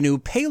created a new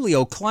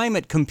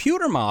paleoclimate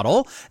computer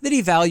model that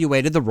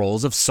evaluated the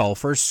roles of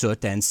sulfur,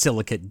 soot, and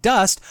silicate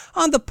dust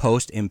on the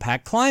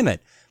post-impact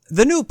climate.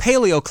 The new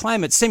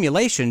paleoclimate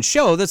simulations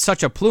show that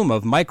such a plume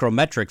of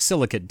micrometric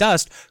silicate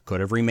dust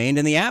could have remained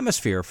in the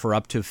atmosphere for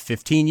up to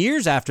 15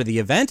 years after the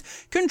event,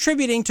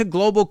 contributing to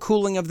global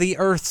cooling of the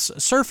Earth's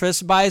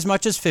surface by as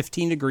much as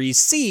 15 degrees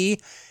C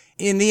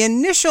in the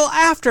initial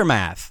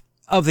aftermath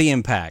of the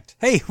impact.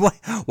 Hey, what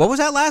was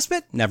that last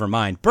bit? Never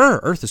mind. Brr,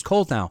 Earth is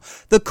cold now.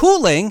 The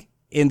cooling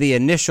in the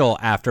initial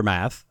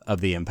aftermath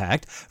of the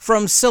impact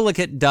from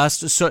silicate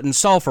dust, soot, and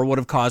sulfur would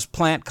have caused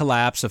plant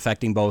collapse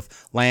affecting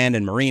both land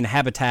and marine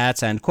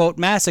habitats, and, quote,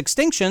 mass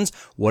extinctions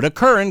would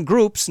occur in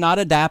groups not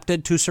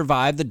adapted to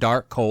survive the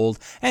dark, cold,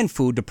 and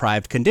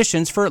food-deprived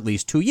conditions for at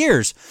least 2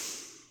 years.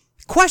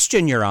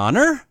 Question, Your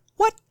Honor,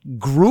 what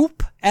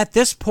group at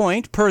this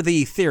point, per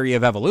the theory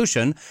of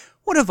evolution,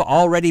 would have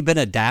already been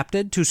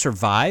adapted to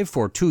survive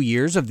for 2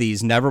 years of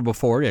these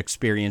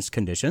never-before-experienced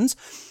conditions?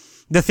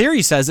 The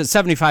theory says that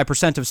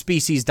 75% of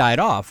species died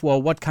off.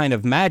 Well, what kind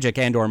of magic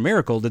and or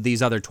miracle did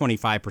these other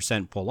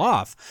 25% pull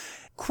off?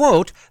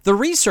 Quote, the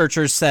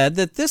researchers said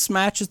that this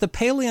matches the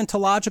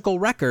paleontological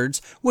records,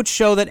 which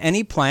show that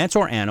any plants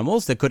or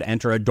animals that could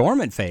enter a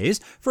dormant phase,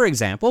 for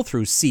example,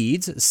 through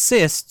seeds,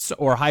 cysts,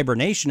 or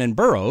hibernation in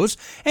burrows,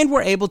 and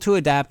were able to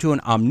adapt to an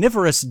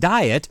omnivorous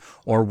diet,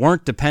 or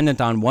weren't dependent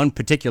on one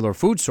particular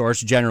food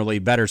source, generally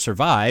better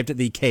survived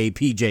the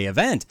KPJ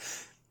event.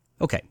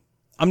 Okay.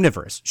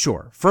 Omnivorous,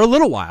 sure, for a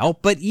little while,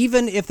 but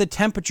even if the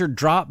temperature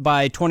dropped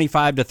by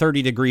 25 to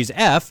 30 degrees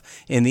F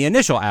in the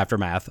initial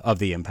aftermath of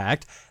the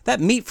impact,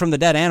 that meat from the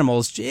dead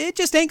animals, it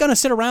just ain't going to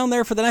sit around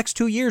there for the next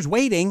 2 years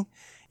waiting.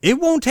 It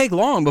won't take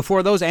long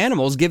before those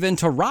animals give in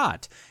to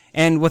rot.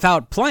 And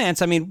without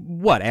plants, I mean,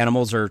 what,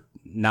 animals are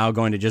now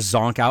going to just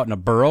zonk out in a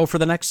burrow for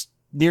the next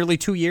nearly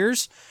 2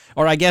 years?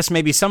 Or I guess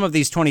maybe some of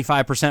these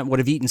 25% would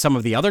have eaten some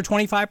of the other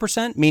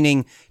 25%,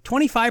 meaning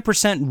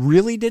 25%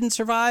 really didn't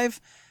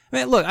survive? I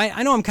mean, look,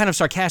 I know I'm kind of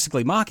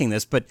sarcastically mocking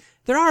this, but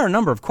there are a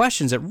number of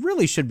questions that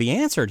really should be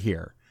answered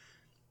here.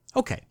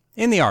 Okay,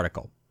 in the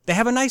article, they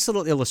have a nice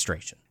little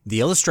illustration.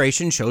 The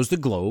illustration shows the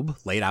globe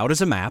laid out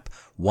as a map,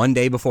 1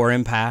 day before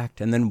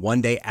impact, and then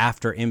 1 day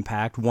after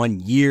impact,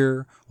 1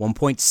 year,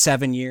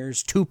 1.7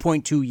 years,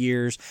 2.2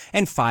 years,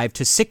 and 5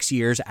 to 6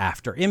 years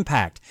after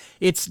impact.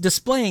 It's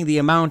displaying the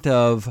amount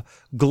of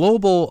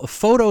global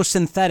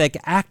photosynthetic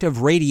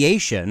active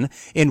radiation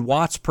in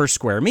watts per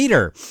square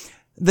meter.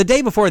 The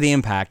day before the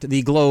impact,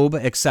 the globe,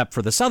 except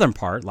for the southern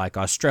part, like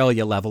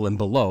Australia level and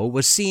below,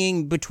 was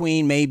seeing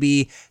between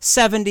maybe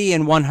 70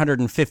 and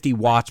 150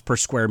 watts per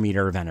square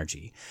meter of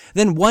energy.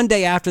 Then one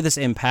day after this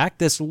impact,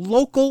 this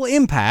local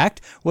impact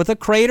with a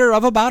crater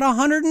of about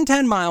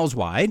 110 miles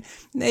wide,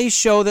 they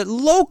show that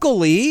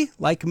locally,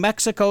 like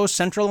Mexico,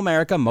 Central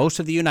America,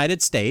 most of the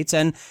United States,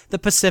 and the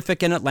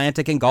Pacific and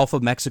Atlantic and Gulf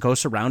of Mexico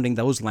surrounding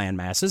those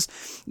landmasses,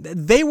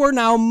 they were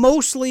now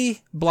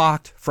mostly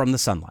blocked from the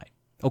sunlight.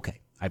 Okay.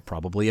 I'd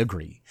probably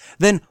agree.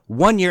 Then,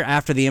 1 year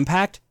after the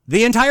impact,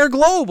 the entire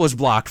globe was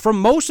blocked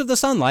from most of the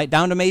sunlight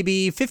down to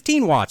maybe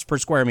 15 watts per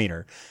square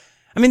meter.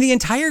 I mean, the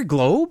entire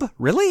globe?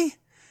 Really?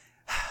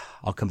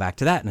 I'll come back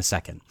to that in a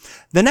second.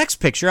 The next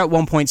picture at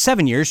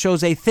 1.7 years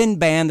shows a thin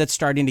band that's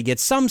starting to get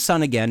some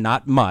sun again,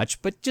 not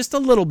much, but just a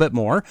little bit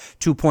more.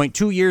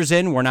 2.2 years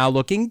in, we're now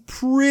looking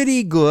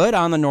pretty good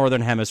on the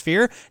northern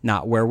hemisphere.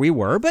 Not where we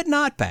were, but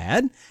not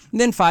bad. And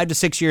then 5 to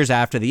 6 years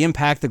after the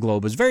impact, the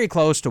globe is very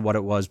close to what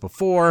it was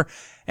before,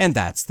 and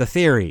that's the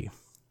theory.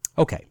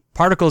 Okay,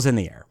 particles in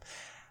the air.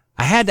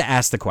 I had to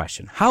ask the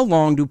question, how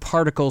long do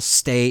particles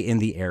stay in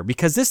the air?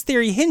 Because this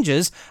theory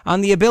hinges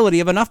on the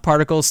ability of enough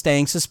particles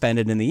staying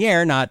suspended in the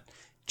air, not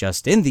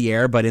just in the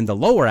air, but in the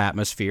lower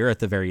atmosphere at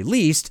the very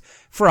least,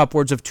 for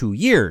upwards of 2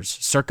 years,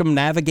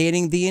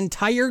 circumnavigating the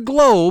entire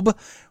globe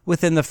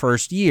within the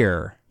first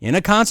year, in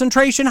a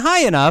concentration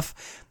high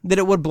enough that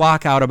it would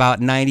block out about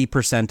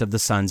 90% of the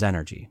sun's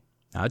energy.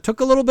 Now, it took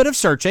a little bit of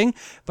searching,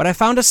 but I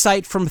found a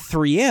site from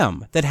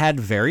 3M that had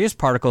various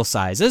particle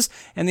sizes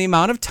and the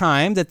amount of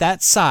time that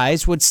that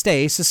size would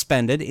stay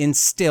suspended in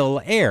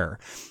still air.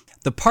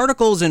 The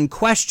particles in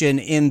question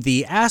in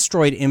the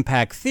asteroid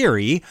impact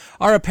theory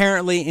are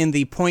apparently in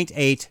the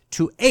 0.8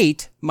 to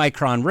 8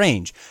 micron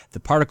range. The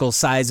particle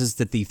sizes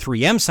that the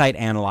 3M site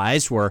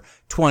analyzed were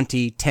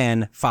 20,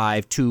 10,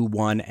 5, 2,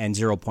 1, and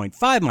 0.5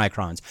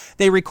 microns.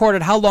 They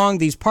recorded how long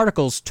these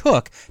particles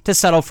took to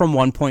settle from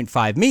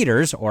 1.5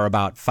 meters, or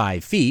about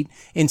 5 feet,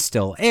 in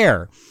still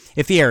air.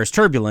 If the air is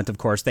turbulent, of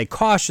course, they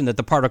caution that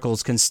the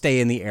particles can stay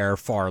in the air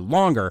far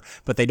longer,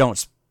 but they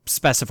don't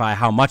specify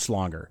how much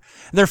longer.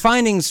 Their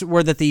findings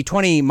were that the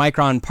 20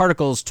 micron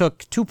particles took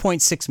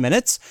 2.6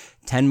 minutes,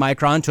 10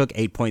 micron took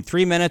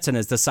 8.3 minutes, and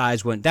as the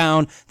size went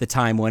down, the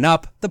time went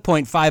up. The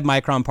 0.5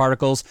 micron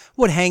particles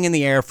would hang in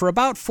the air for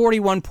about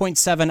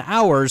 41.7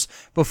 hours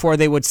before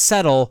they would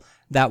settle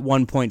that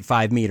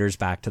 1.5 meters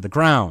back to the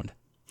ground.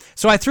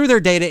 So I threw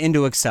their data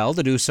into Excel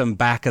to do some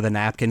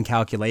back-of-the-napkin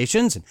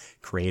calculations and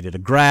created a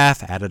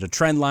graph, added a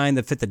trend line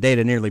that fit the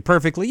data nearly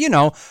perfectly,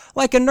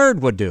 like a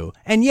nerd would do.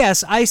 And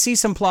yes, I see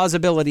some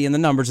plausibility in the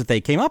numbers that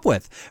they came up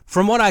with.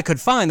 From what I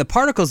could find, the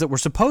particles that were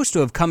supposed to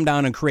have come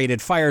down and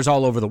created fires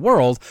all over the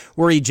world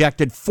were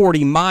ejected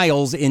 40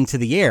 miles into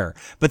the air.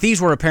 But these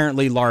were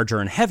apparently larger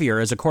and heavier,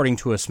 as according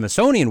to a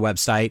Smithsonian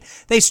website,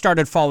 they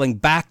started falling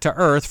back to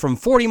Earth from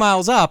 40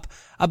 miles up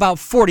about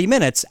 40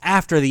 minutes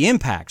after the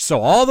impact.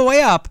 So all the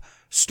way up,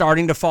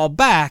 starting to fall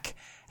back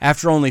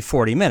after only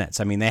 40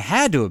 minutes. I mean, they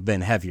had to have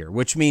been heavier,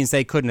 which means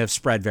they couldn't have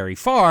spread very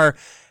far,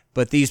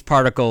 but these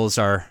particles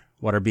are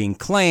what are being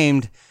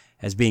claimed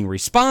as being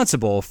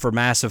responsible for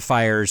massive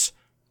fires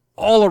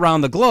all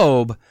around the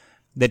globe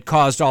that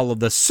caused all of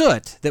the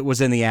soot that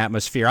was in the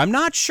atmosphere. I'm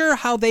not sure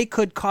how they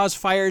could cause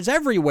fires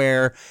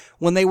everywhere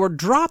when they were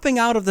dropping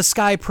out of the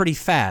sky pretty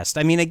fast.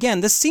 I mean, again,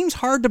 this seems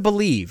hard to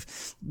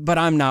believe, but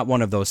I'm not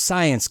one of those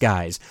science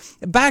guys.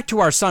 Back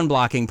to our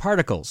sun-blocking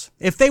particles.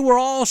 If they were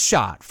all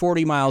shot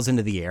 40 miles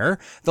into the air,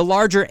 the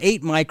larger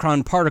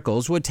 8-micron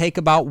particles would take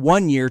about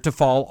 1 year to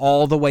fall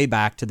all the way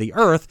back to the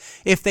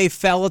Earth if they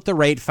fell at the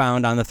rate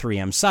found on the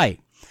 3M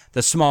site.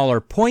 The smaller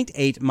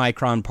 0.8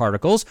 micron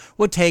particles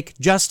would take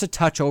just a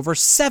touch over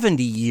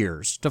 70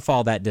 years to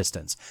fall that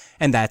distance,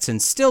 and that's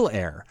in still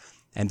air.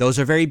 And those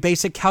are very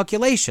basic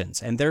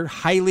calculations, and they're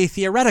highly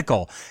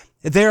theoretical.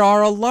 There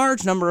are a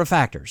large number of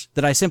factors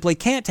that I simply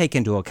can't take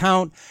into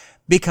account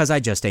because I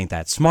just ain't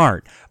that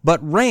smart. But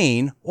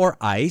rain or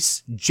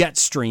ice, jet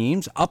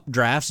streams,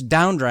 updrafts,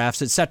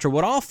 downdrafts, etc.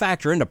 would all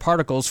factor into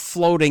particles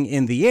floating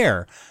in the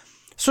air.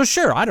 So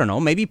sure, I don't know,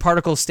 maybe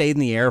particles stayed in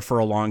the air for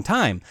a long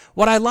time.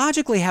 What I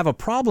logically have a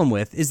problem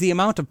with is the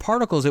amount of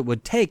particles it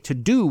would take to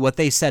do what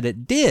they said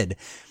it did.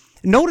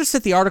 Notice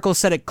that the article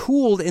said it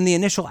cooled in the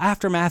initial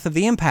aftermath of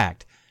the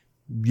impact.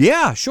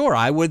 Yeah, sure,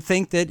 I would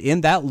think that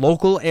in that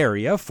local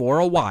area for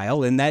a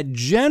while, in that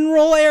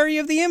general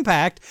area of the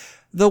impact,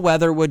 the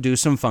weather would do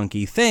some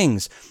funky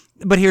things.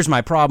 But here's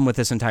my problem with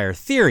this entire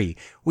theory.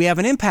 We have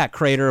an impact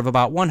crater of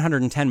about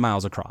 110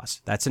 miles across.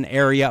 That's an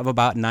area of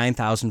about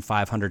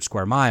 9,500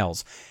 square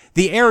miles.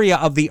 The area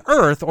of the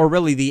Earth, or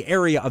really the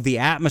area of the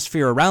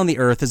atmosphere around the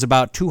Earth, is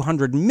about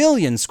 200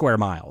 million square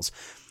miles.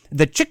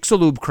 The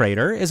Chicxulub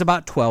crater is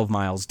about 12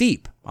 miles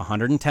deep,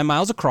 110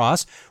 miles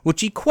across,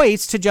 which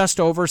equates to just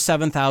over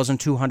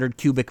 7,200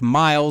 cubic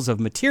miles of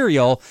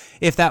material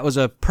if that was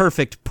a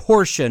perfect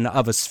portion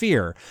of a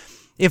sphere.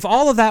 If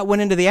all of that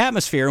went into the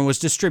atmosphere and was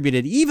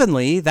distributed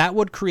evenly, that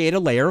would create a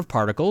layer of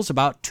particles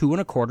about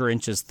 2¼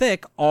 inches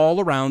thick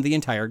all around the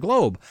entire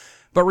globe.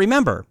 But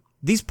remember,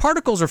 These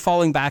particles are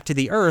falling back to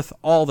the Earth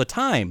all the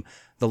time.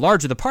 The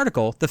larger the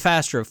particle, the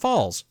faster it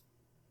falls.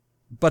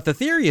 But the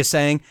theory is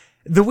saying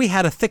that we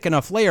had a thick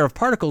enough layer of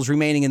particles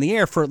remaining in the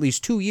air for at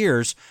least 2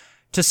 years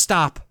to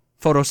stop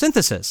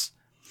photosynthesis.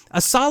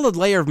 A solid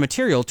layer of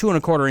material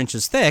 2¼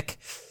 inches thick,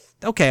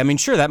 okay, I mean,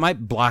 sure, that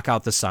might block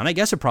out the sun. I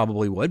guess it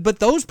probably would. But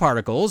those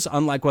particles,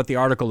 unlike what the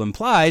article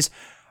implies,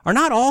 are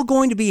not all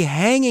going to be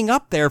hanging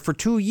up there for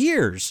 2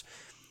 years.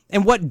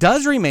 And what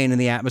does remain in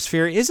the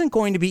atmosphere isn't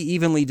going to be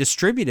evenly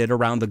distributed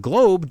around the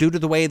globe due to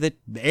the way that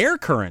air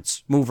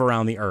currents move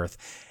around the Earth.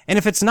 And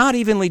if it's not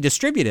evenly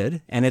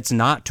distributed, and it's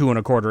not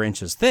 2¼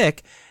 inches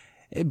thick,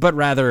 but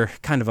rather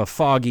kind of a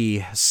foggy,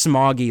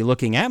 smoggy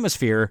looking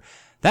atmosphere,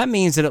 that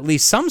means that at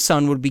least some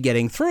sun would be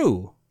getting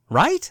through,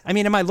 right? I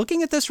mean, am I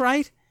looking at this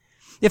right?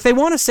 If they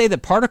want to say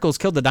that particles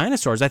killed the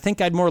dinosaurs, I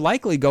think I'd more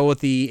likely go with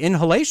the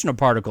inhalation of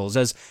particles,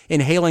 as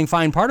inhaling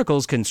fine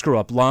particles can screw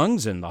up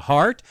lungs and the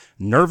heart,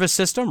 nervous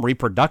system,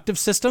 reproductive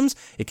systems.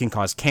 It can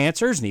cause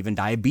cancers and even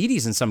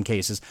diabetes in some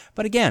cases.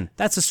 But again,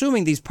 that's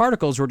assuming these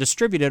particles were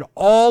distributed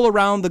all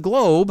around the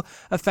globe,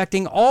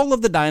 affecting all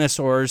of the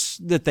dinosaurs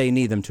that they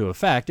need them to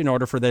affect in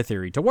order for their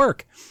theory to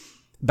work.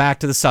 Back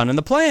to the sun and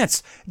the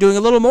plants. Doing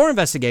a little more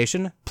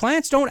investigation,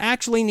 plants don't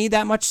actually need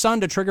that much sun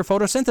to trigger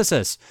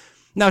photosynthesis.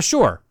 Now,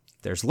 sure,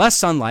 there's less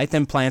sunlight,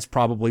 then plants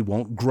probably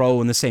won't grow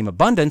in the same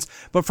abundance,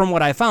 but from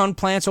what I found,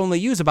 plants only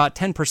use about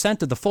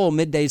 10% of the full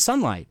midday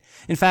sunlight.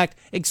 In fact,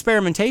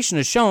 experimentation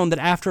has shown that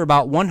after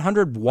about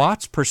 100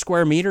 watts per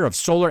square meter of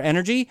solar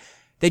energy,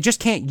 they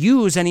just can't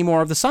use any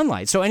more of the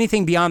sunlight. So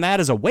anything beyond that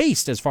is a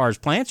waste as far as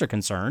plants are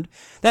concerned.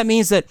 That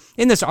means that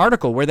in this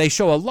article where they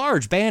show a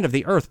large band of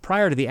the Earth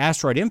prior to the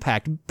asteroid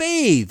impact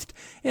bathed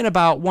in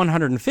about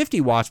 150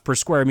 watts per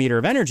square meter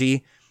of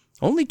energy,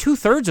 only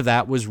 2/3 of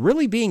that was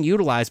really being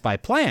utilized by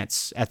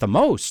plants at the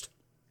most.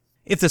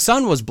 If the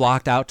sun was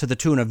blocked out to the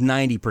tune of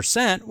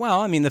 90%,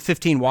 well, I mean, the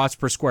 15 watts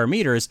per square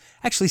meter is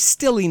actually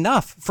still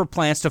enough for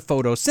plants to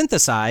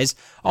photosynthesize,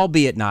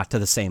 albeit not to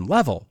the same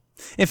level.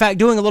 In fact,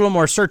 doing a little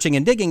more searching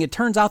and digging, it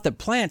turns out that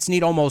plants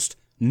need almost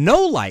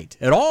no light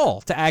at all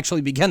to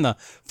actually begin the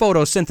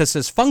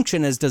photosynthesis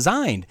function as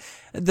designed.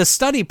 The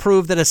study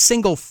proved that a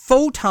single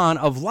photon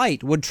of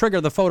light would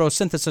trigger the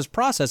photosynthesis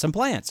process in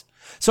plants.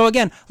 So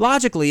again,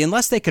 logically,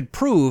 unless they could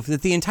prove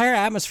that the entire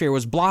atmosphere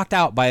was blocked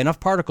out by enough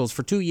particles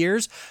for 2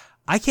 years,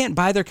 I can't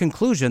buy their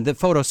conclusion that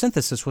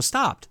photosynthesis was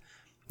stopped.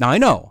 Now I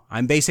know,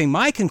 I'm basing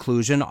my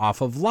conclusion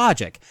off of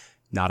logic,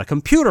 not a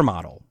computer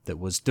model that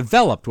was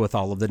developed with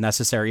all of the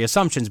necessary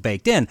assumptions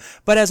baked in.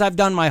 But as I've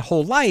done my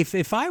whole life,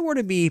 if I were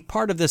to be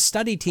part of this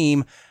study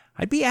team,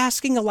 I'd be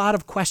asking a lot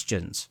of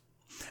questions.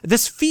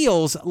 This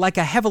feels like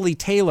a heavily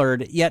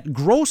tailored yet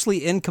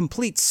grossly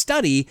incomplete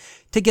study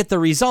to get the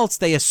results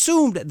they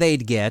assumed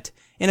they'd get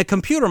in a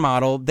computer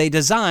model they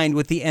designed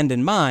with the end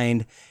in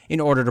mind in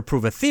order to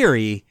prove a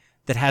theory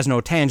that has no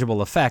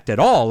tangible effect at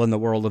all in the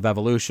world of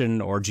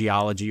evolution or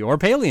geology or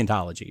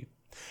paleontology.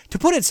 To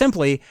put it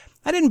simply,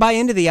 I didn't buy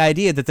into the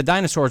idea that the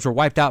dinosaurs were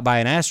wiped out by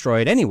an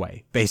asteroid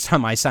anyway, based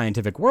on my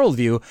scientific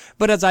worldview,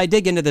 but as I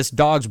dig into this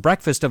dog's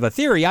breakfast of a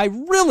theory, I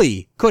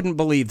really couldn't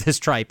believe this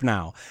tripe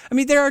now. I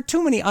mean, there are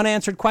too many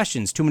unanswered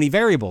questions, too many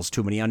variables,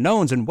 too many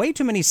unknowns, and way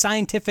too many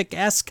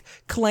scientific-esque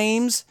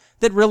claims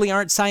that really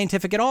aren't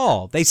scientific at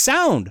all. They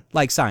sound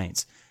like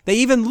science. They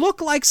even look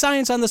like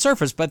science on the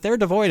surface, but they're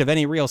devoid of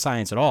any real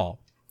science at all.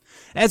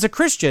 As a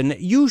Christian,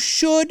 you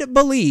should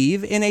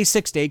believe in a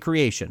 6-day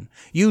creation.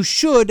 You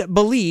should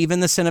believe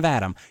in the sin of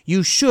Adam.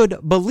 You should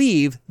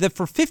believe that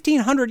for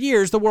 1,500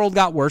 years the world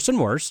got worse and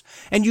worse,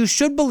 and you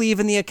should believe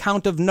in the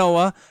account of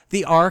Noah,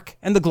 the ark,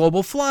 and the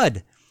global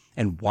flood.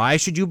 And why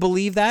should you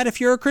believe that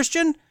if you're a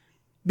Christian?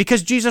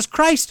 Because Jesus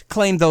Christ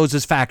claimed those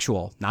as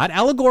factual, not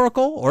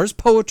allegorical, or as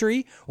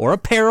poetry, or a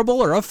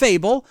parable, or a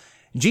fable.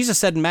 Jesus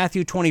said in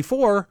Matthew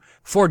 24,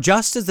 "For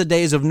just as the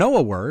days of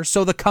Noah were,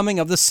 so the coming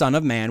of the Son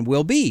of Man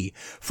will be.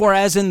 For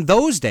as in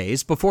those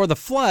days before the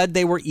flood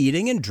they were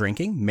eating and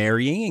drinking,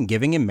 marrying and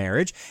giving in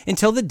marriage,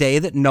 until the day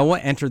that Noah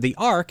entered the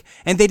ark,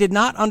 and they did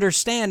not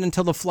understand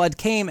until the flood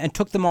came and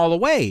took them all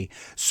away.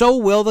 So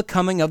will the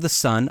coming of the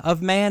Son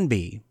of Man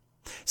be."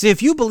 See,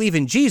 if you believe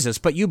in Jesus,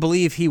 but you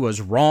believe he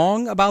was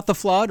wrong about the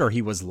flood, or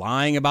he was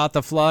lying about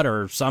the flood,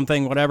 or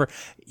something, whatever,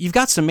 you've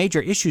got some major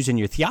issues in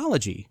your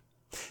theology.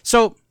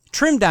 So,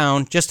 trim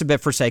down just a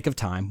bit for sake of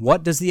time.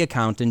 What does the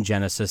account in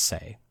Genesis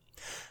say?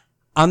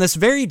 On this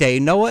very day,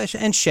 Noah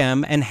and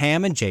Shem and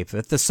Ham and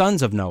Japheth, the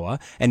sons of Noah,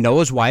 and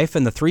Noah's wife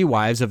and the 3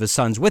 wives of his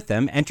sons with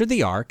them, entered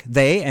the ark,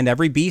 they and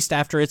every beast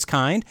after its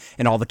kind,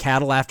 and all the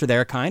cattle after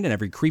their kind, and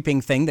every creeping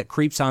thing that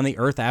creeps on the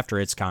earth after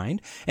its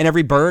kind, and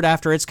every bird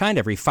after its kind,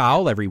 every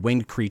fowl, every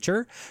winged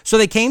creature. So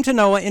they came to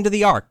Noah into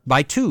the ark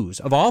by twos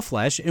of all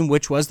flesh, in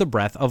which was the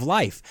breath of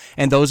life.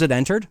 And those that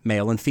entered,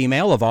 male and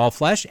female of all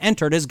flesh,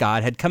 entered as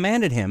God had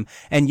commanded him,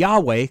 and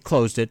Yahweh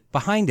closed it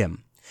behind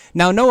him.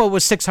 Now Noah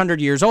was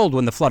 600 years old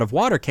when the flood of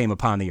water came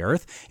upon the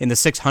earth, in the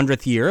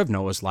 600th year of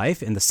Noah's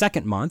life, in the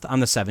 2nd month, on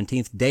the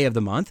 17th day of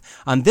the month.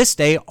 On this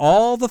day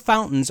all the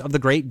fountains of the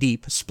great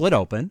deep split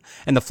open,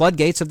 and the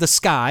floodgates of the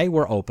sky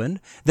were opened.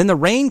 Then the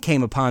rain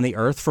came upon the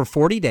earth for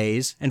 40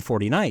 days and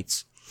 40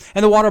 nights.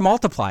 And the water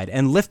multiplied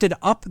and lifted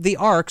up the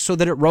ark so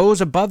that it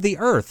rose above the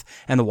earth.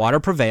 And the water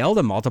prevailed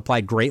and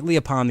multiplied greatly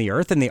upon the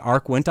earth, and the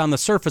ark went on the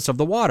surface of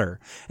the water.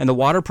 And the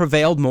water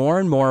prevailed more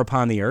and more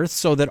upon the earth,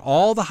 so that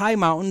all the high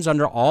mountains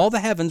under all the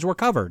heavens were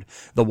covered.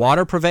 The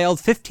water prevailed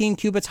 15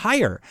 cubits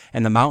higher,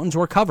 and the mountains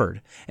were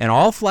covered. And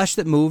all flesh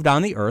that moved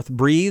on the earth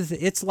breathed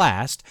its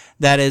last,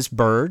 that is,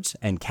 birds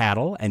and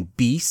cattle and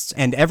beasts,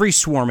 and every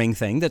swarming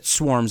thing that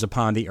swarms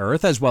upon the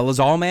earth, as well as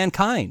all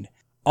mankind.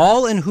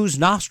 All in whose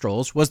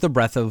nostrils was the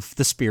breath of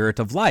the Spirit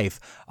of life,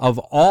 of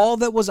all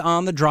that was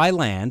on the dry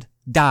land,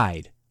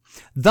 died.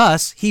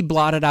 Thus he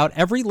blotted out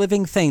every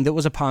living thing that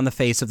was upon the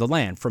face of the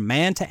land, from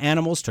man to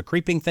animals to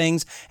creeping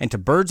things and to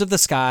birds of the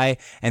sky,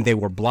 and they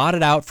were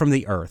blotted out from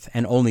the earth.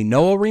 And only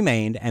Noah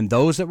remained, and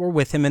those that were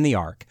with him in the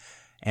ark.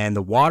 And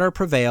the water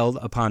prevailed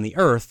upon the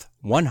earth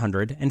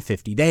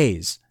 150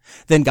 days.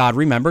 Then God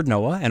remembered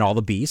Noah and all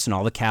the beasts and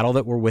all the cattle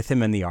that were with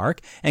him in the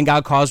ark, and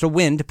God caused a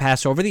wind to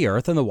pass over the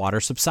earth, and the water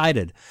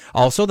subsided.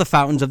 Also the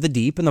fountains of the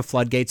deep and the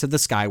floodgates of the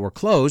sky were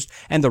closed,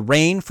 and the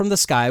rain from the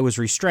sky was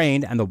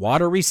restrained, and the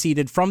water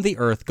receded from the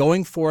earth,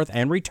 going forth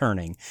and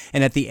returning.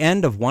 And at the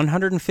end of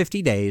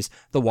 150 days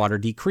the water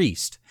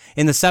decreased.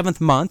 In the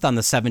 7th month, on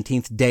the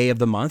 17th day of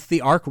the month,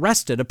 the ark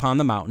rested upon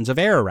the mountains of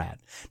Ararat.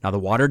 Now the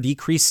water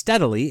decreased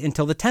steadily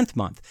until the 10th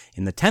month.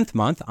 In the 10th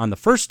month, on the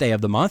 1st day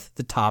of the month,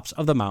 the tops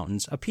of the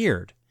mountains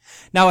appeared.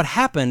 Now it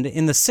happened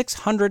in the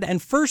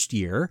 601st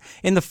year,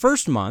 in the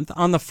 1st month,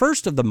 on the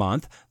 1st of the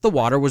month, the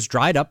water was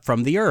dried up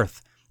from the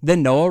earth.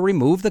 Then Noah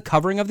removed the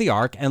covering of the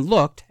ark and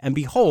looked, and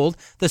behold,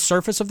 the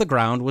surface of the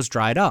ground was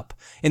dried up.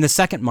 In the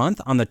 2nd month,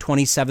 on the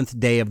 27th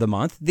day of the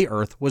month, the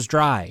earth was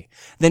dry.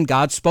 Then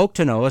God spoke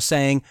to Noah,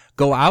 saying,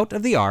 Go out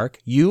of the ark,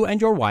 you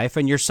and your wife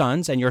and your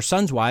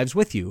sons wives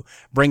with you.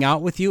 Bring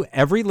out with you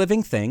every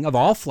living thing of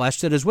all flesh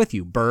that is with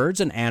you,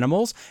 birds and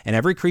animals, and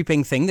every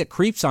creeping thing that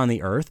creeps on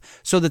the earth,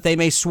 so that they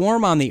may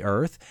swarm on the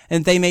earth,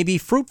 and they may be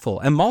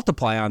fruitful and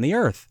multiply on the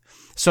earth.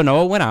 So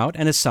Noah went out,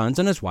 and his sons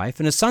and his wife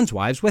and his sons'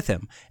 wives with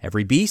him.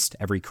 Every beast,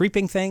 every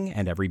creeping thing,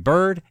 and every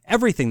bird,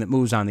 everything that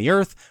moves on the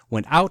earth,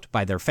 went out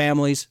by their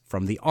families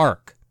from the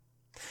ark.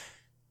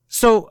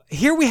 So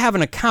here we have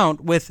an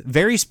account with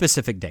very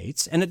specific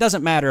dates, and it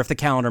doesn't matter if the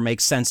calendar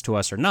makes sense to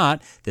us or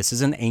not. This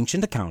is an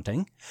ancient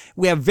accounting.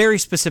 We have very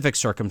specific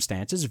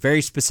circumstances,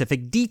 very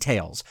specific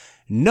details.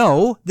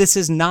 No, this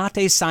is not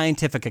a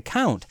scientific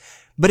account,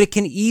 but it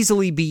can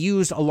easily be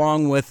used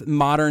along with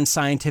modern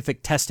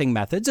scientific testing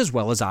methods as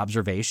well as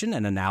observation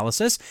and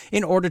analysis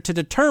in order to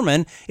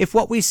determine if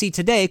what we see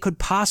today could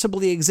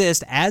possibly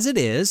exist as it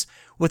is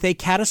with a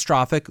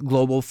catastrophic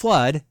global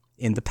flood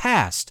in the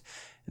past.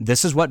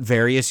 This is what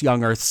various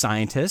young Earth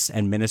scientists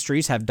and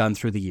ministries have done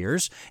through the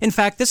years. In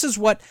fact, this is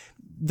what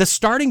the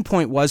starting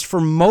point was for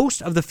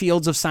most of the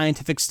fields of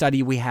scientific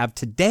study we have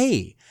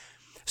today.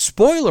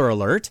 Spoiler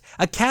alert,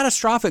 a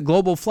catastrophic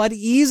global flood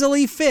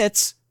easily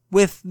fits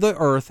with the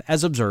Earth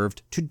as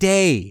observed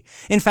today.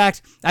 In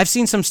fact, I've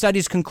seen some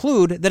studies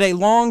conclude that a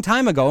long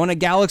time ago in a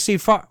galaxy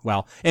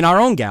in our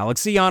own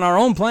galaxy, on our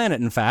own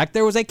planet, in fact,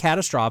 there was a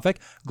catastrophic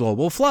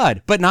global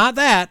flood. But not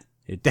that.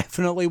 It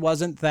definitely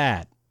wasn't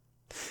that.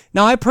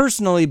 Now, I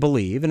personally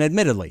believe, and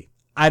admittedly,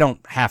 I don't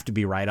have to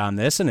be right on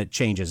this, and it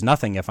changes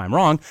nothing if I'm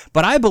wrong,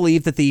 but I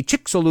believe that the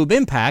Chicxulub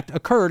impact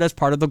occurred as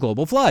part of the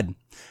global flood.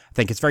 I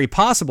think it's very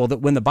possible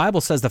that when the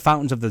Bible says the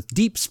fountains of the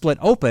deep split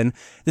open,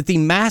 that the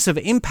massive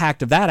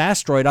impact of that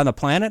asteroid on the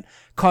planet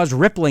caused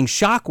rippling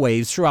shock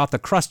waves throughout the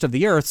crust of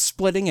the earth,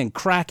 splitting and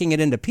cracking it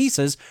into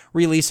pieces,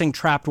 releasing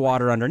trapped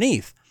water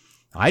underneath.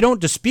 I don't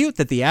dispute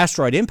that the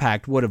asteroid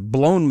impact would have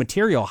blown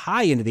material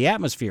high into the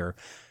atmosphere,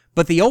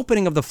 but the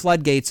opening of the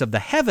floodgates of the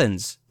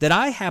heavens that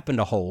I happen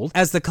to hold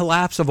as the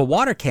collapse of a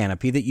water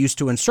canopy that used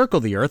to encircle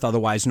the earth,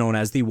 otherwise known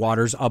as the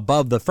waters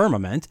above the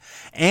firmament,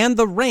 and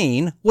the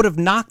rain would have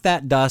knocked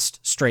that dust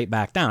straight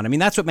back down. I mean,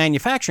 that's what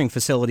manufacturing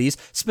facilities,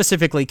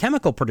 specifically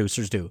chemical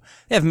producers, do.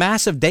 They have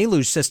massive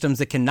deluge systems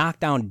that can knock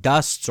down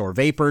dusts or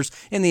vapors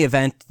in the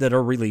event that a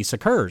release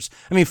occurs.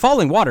 I mean,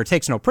 falling water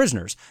takes no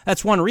prisoners.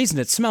 That's one reason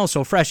it smells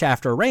so fresh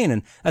after rain,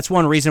 and that's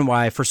one reason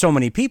why, for so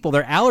many people,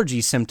 their allergy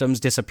symptoms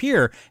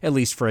disappear, at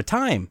least for a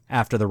time,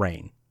 after the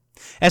rain.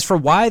 As for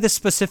why the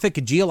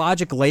specific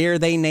geologic layer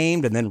they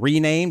named and then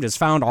renamed is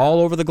found all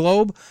over the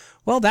globe,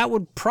 well, that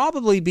would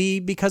probably be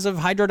because of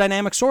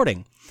hydrodynamic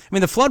sorting. I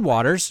mean, the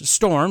floodwaters,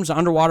 storms,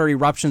 underwater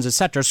eruptions,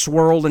 etc.,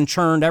 swirled and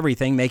churned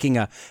everything, making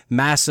a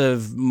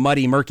massive,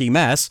 muddy, murky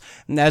mess.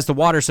 And as the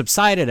water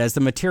subsided, as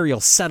the material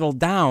settled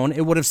down,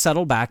 it would have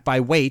settled back by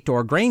weight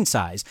or grain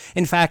size.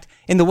 In fact,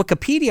 in the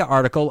Wikipedia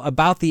article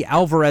about the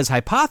Alvarez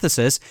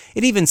hypothesis,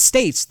 it even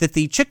states that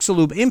the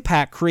Chicxulub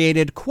impact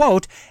created,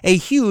 quote, a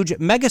huge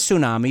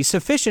megatsunami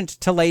sufficient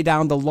to lay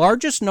down the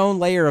largest known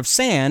layer of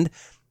sand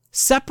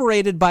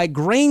separated by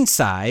grain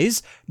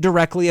size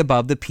directly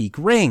above the peak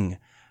ring.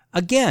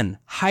 Again,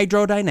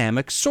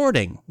 hydrodynamic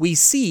sorting. We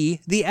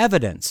see the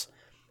evidence.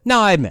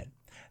 Now, I admit,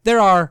 there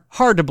are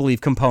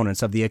hard-to-believe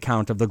components of the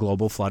account of the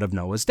global flood of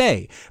Noah's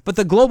day, but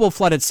the global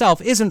flood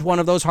itself isn't one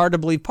of those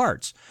hard-to-believe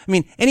parts. I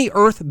mean, any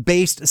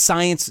Earth-based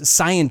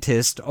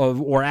scientist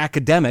or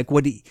academic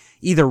would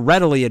either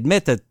readily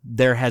admit that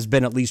there has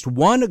been at least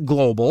one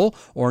global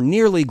or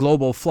nearly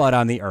global flood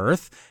on the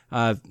Earth.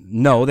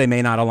 No, they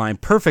may not align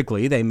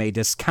perfectly. They may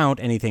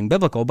discount anything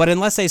biblical, but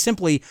unless they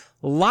simply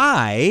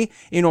lie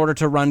in order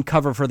to run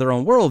cover for their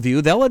own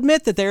worldview, they'll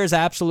admit that there is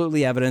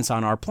absolutely evidence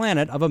on our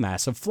planet of a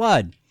massive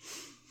flood.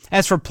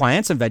 As for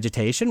plants and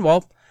vegetation,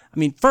 well,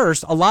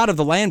 first, a lot of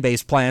the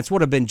land-based plants would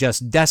have been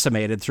just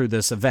decimated through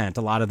this event.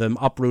 A lot of them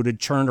uprooted,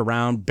 churned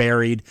around,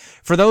 buried.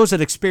 For those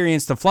that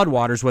experienced the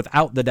floodwaters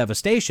without the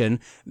devastation,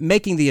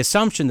 making the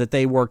assumption that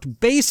they worked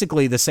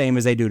basically the same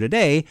as they do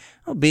today,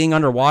 being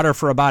underwater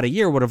for about a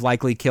year would have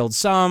likely killed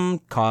some,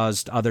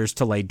 caused others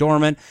to lay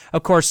dormant.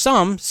 Of course,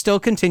 some still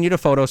continue to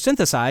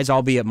photosynthesize,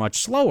 albeit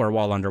much slower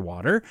while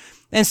underwater.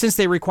 And since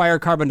they require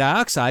carbon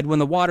dioxide, when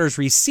the waters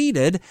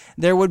receded,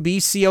 there would be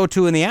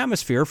CO2 in the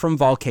atmosphere from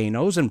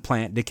volcanoes and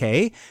plant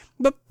decay,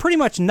 but pretty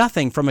much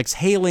nothing from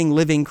exhaling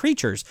living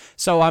creatures.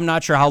 So I'm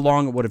not sure how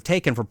long it would have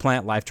taken for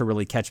plant life to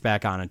really catch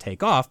back on and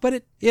take off,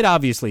 but it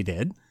obviously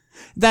did.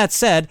 That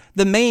said,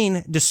 the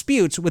main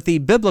disputes with the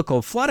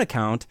biblical flood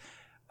account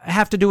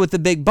have to do with the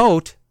big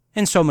boat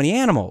and so many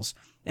animals.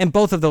 And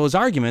both of those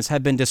arguments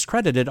have been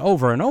discredited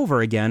over and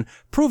over again,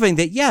 proving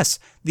that yes,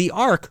 the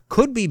ark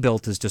could be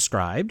built as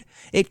described,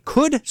 it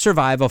could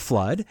survive a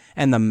flood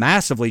and the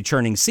massively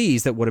churning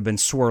seas that would have been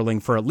swirling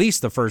for at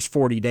least the first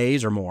 40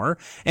 days or more,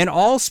 and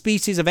all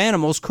species of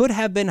animals could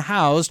have been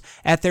housed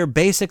at their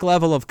basic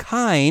level of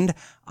kind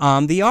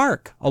on the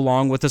ark,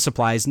 along with the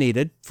supplies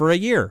needed for a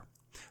year.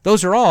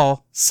 Those are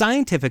all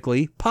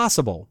scientifically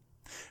possible.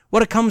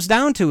 What it comes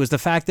down to is the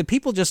fact that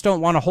people just don't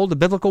want to hold a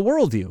biblical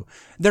worldview.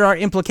 There are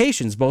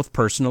implications both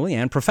personally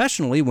and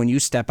professionally when you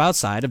step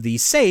outside of the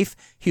safe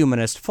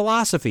humanist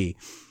philosophy.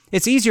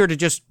 It's easier to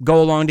just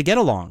go along to get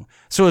along.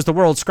 So as the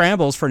world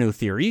scrambles for new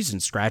theories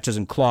and scratches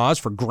and claws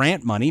for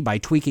grant money by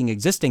tweaking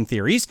existing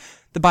theories,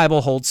 the Bible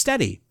holds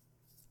steady.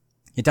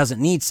 It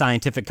doesn't need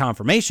scientific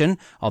confirmation,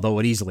 although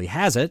it easily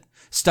has it.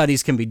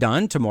 Studies can be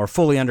done to more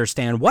fully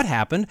understand what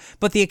happened,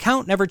 but the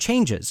account never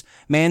changes.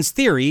 Man's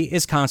theory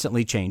is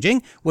constantly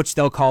changing, which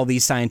they'll call the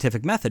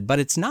scientific method, but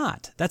it's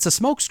not. That's a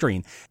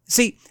smokescreen.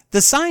 See,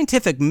 the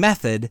scientific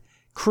method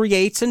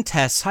creates and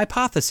tests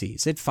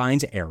hypotheses. It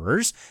finds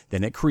errors,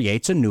 then it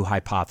creates a new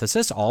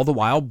hypothesis, all the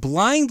while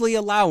blindly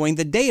allowing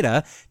the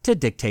data to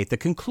dictate the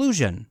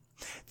conclusion.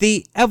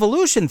 The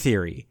evolution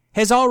theory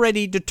has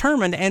already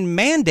determined and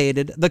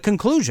mandated the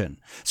conclusion.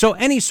 So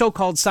any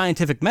so-called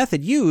scientific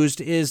method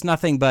used is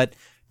nothing but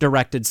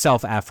directed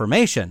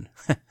self-affirmation.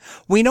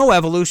 We know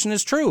evolution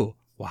is true.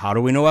 Well, how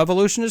do we know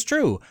evolution is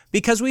true?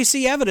 Because we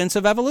see evidence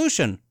of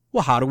evolution.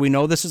 Well, how do we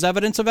know this is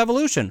evidence of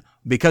evolution?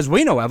 Because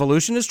we know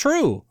evolution is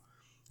true.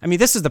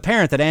 This is the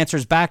parent that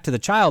answers back to the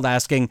child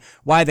asking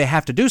why they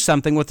have to do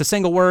something with the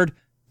single word,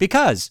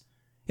 because.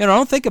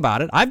 Don't think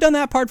about it. I've done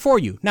that part for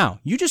you.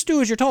 Now, you just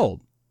do as you're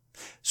told.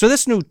 So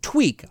this new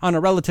tweak on a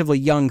relatively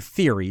young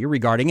theory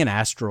regarding an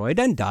asteroid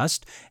and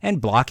dust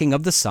and blocking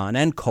of the sun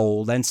and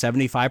cold and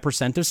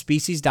 75% of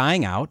species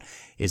dying out,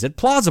 is it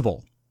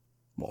plausible?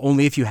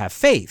 Only if you have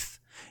faith.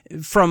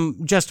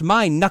 From just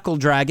my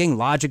knuckle-dragging,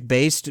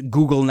 logic-based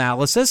Google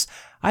analysis,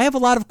 I have a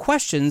lot of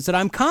questions that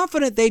I'm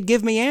confident they'd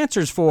give me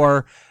answers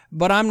for,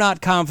 but I'm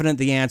not confident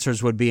the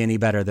answers would be any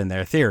better than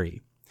their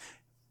theory.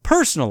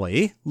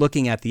 Personally,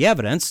 looking at the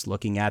evidence,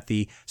 looking at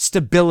the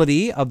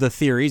stability of the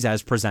theories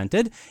as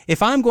presented,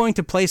 if I'm going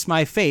to place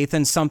my faith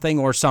in something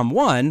or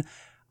someone,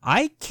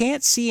 I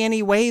can't see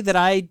any way that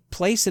I'd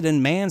place it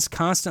in man's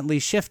constantly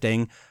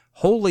shifting,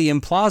 wholly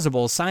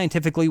implausible,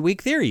 scientifically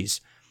weak theories.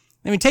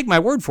 Take my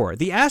word for it.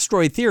 The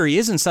asteroid theory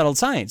isn't settled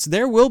science.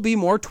 There will be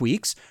more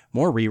tweaks,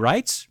 more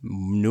rewrites,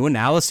 new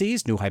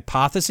analyses, new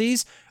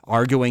hypotheses,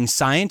 arguing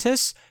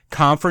scientists,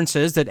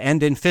 conferences that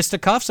end in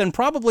fisticuffs, and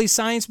probably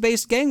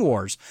science-based gang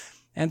wars.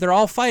 And they're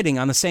all fighting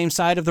on the same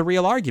side of the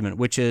real argument,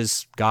 which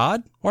is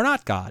God or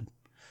not God.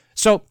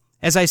 So,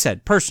 as I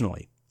said,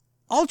 personally,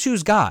 I'll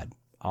choose God.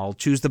 I'll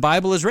choose the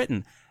Bible as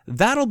written.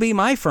 That'll be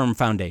my firm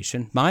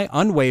foundation, my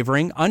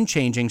unwavering,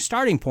 unchanging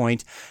starting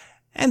point,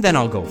 and then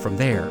I'll go from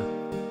there.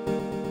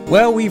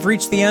 Well, we've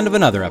reached the end of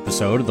another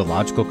episode of the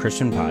Logical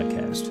Christian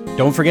Podcast.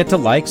 Don't forget to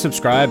like,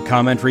 subscribe,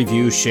 comment,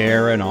 review,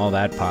 share, and all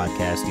that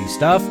podcasty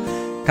stuff.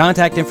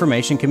 Contact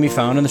information can be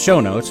found in the show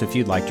notes if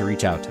you'd like to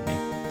reach out to me.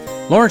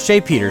 Lawrence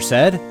J. Peters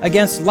said,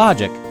 "Against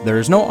logic, there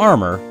is no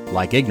armor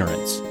like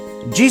ignorance."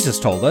 Jesus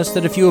told us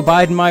that if you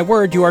abide in my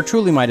word, you are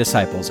truly my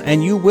disciples,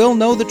 and you will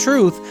know the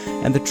truth,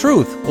 and the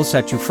truth will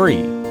set you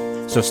free.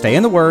 So stay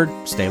in the word,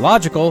 stay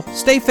logical,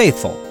 stay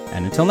faithful,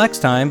 and until next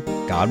time,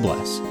 God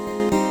bless.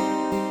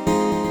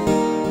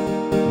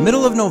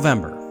 Middle of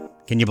November.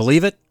 Can you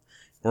believe it?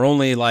 We're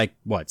only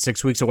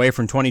 6 weeks away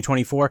from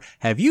 2024.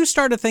 Have you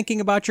started thinking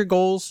about your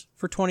goals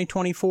for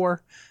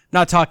 2024?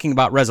 Not talking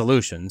about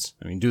resolutions.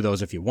 I mean, do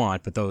those if you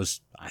want, but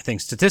those, I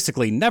think,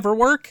 statistically never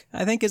work,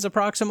 I think is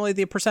approximately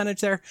the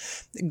percentage there.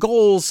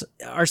 Goals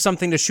are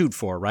something to shoot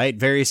for, right?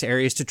 Various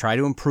areas to try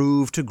to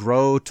improve, to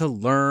grow, to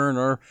learn,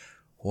 or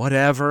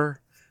whatever.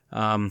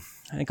 I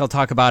think I'll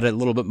talk about it a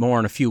little bit more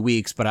in a few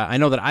weeks, but I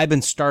know that I've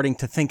been starting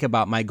to think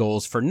about my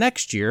goals for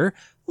next year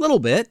a little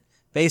bit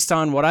based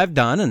on what I've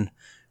done and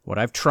what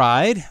I've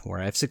tried, where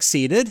I've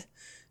succeeded,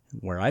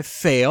 where I've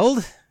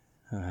failed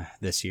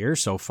this year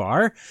so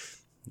far.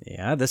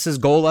 Yeah, this is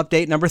goal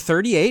update number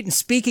 38. And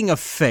speaking of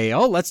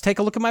fail, let's take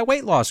a look at my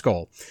weight loss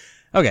goal.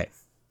 Okay,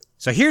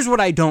 so here's what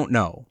I don't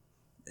know,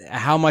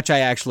 how much I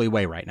actually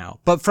weigh right now.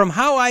 But from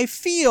how I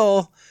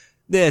feel,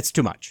 it's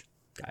too much.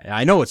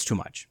 I know it's too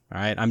much, all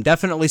right? I'm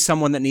definitely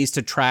someone that needs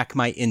to track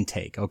my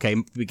intake, okay?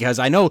 Because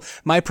I know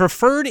my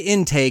preferred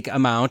intake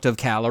amount of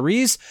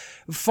calories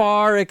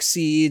far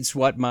exceeds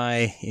what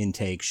my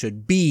intake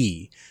should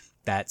be.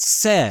 That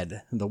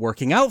said, the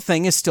working out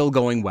thing is still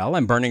going well.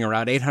 I'm burning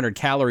around 800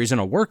 calories in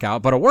a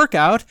workout, but a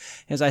workout,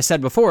 as I said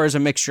before, is a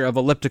mixture of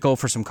elliptical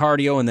for some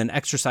cardio and then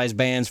exercise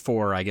bands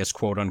for, I guess,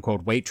 quote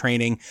unquote, weight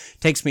training.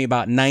 Takes me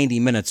about 90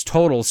 minutes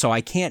total, so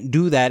I can't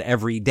do that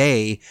every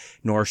day,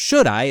 nor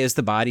should I, as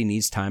the body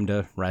needs time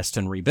to rest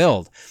and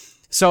rebuild.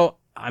 So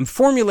I'm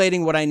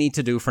formulating what I need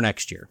to do for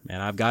next year,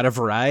 and I've got a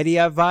variety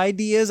of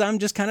ideas I'm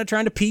just kind of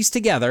trying to piece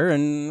together,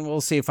 and we'll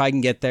see if I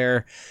can get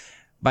there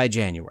by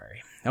January.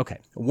 Okay,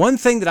 one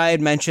thing that I had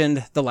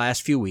mentioned the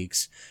last few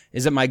weeks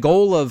is that my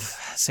goal of,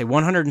 say,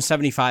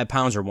 175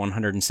 pounds or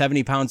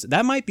 170 pounds,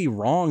 that might be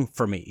wrong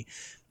for me.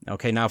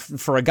 Okay, now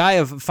for a guy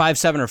of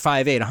 5'7" or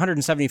 5'8",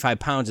 175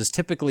 pounds is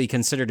typically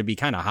considered to be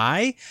kind of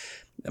high,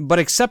 but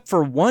except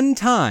for one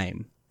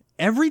time,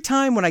 every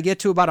time when I get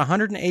to about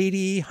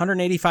 180,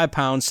 185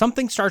 pounds,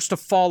 something starts to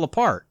fall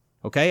apart.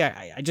 Okay,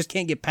 I just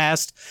can't get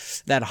past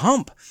that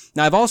hump.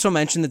 Now, I've also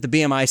mentioned that the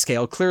BMI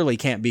scale clearly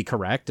can't be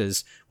correct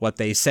as what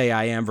they say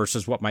I am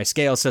versus what my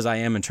scale says I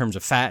am in terms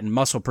of fat and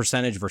muscle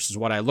percentage versus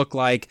what I look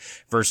like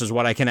versus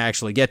what I can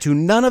actually get to.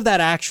 None of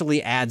that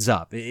actually adds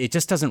up. It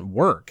just doesn't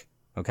work.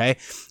 Okay,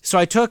 so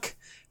I took,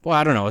 well,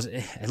 I don't know,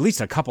 at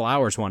least a couple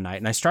hours one night,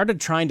 and I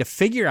started trying to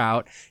figure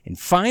out and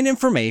find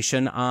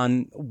information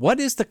on what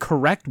is the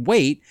correct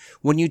weight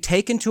when you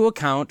take into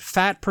account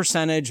fat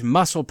percentage,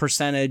 muscle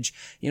percentage,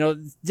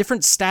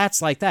 different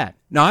stats like that.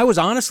 Now, I was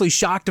honestly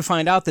shocked to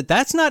find out that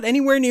that's not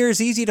anywhere near as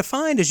easy to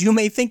find as you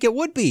may think it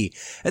would be.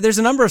 There's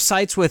a number of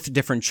sites with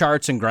different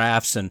charts and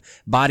graphs and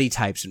body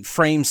types and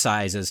frame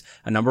sizes,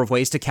 a number of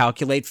ways to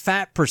calculate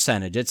fat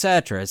percentage,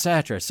 etc.,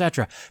 etc.,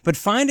 etc. But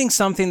finding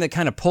something that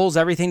kind of pulls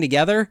everything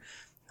together,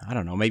 I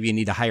don't know, maybe you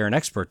need to hire an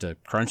expert to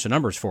crunch the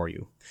numbers for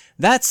you.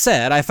 That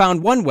said, I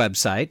found one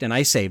website and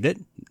I saved it.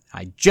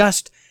 I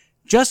just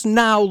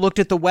now looked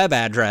at the web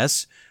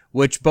address,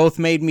 which both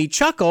made me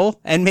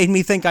chuckle and made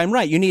me think I'm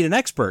right. You need an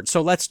expert.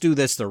 So let's do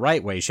this the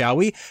right way, shall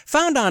we?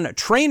 Found on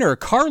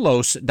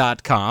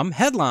trainercarlos.com,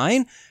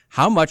 headline,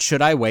 "How much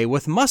should I weigh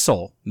with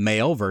muscle,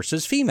 male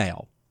versus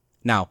female?"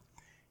 Now,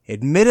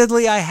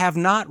 admittedly, I have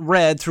not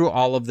read through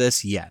all of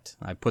this yet.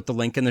 I put the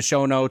link in the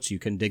show notes. You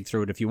can dig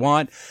through it if you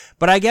want.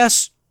 But I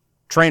guess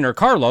Trainer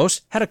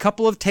Carlos had a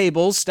couple of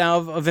tables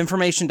of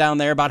information down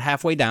there, about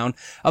halfway down,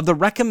 of the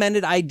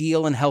recommended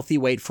ideal and healthy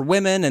weight for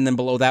women, and then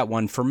below that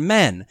one for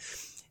men.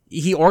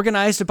 He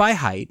organized it by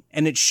height,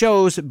 and it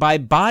shows by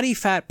body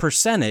fat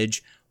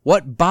percentage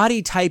what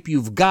body type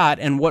you've got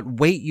and what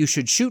weight you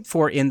should shoot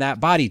for in that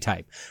body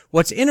type.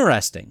 What's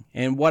interesting,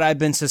 and what I've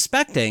been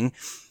suspecting,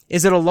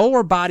 is that a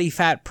lower body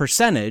fat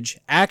percentage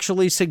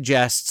actually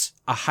suggests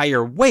a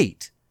higher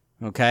weight,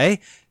 okay?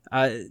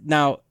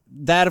 Now,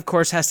 that, of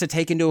course, has to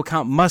take into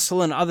account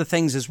muscle and other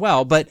things as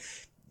well, but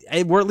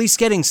we're at least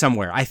getting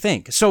somewhere, I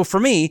think. So for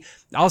me,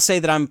 I'll say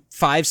that I'm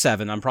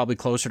 5'7". I'm probably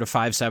closer to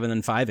 5'7"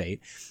 than 5'8".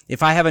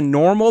 If I have a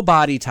normal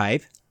body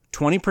type,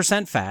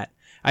 20% fat,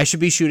 I should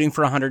be shooting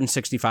for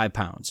 165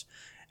 pounds.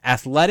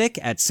 Athletic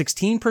at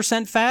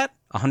 16% fat,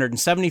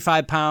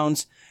 175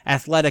 pounds.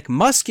 Athletic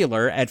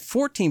muscular at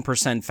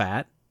 14%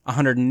 fat,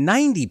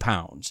 190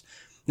 pounds.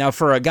 Now,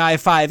 for a guy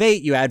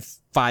 5'8", you add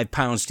 5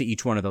 pounds to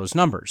each one of those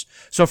numbers.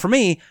 So for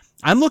me,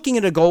 I'm looking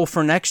at a goal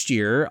for next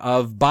year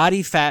of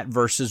body fat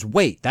versus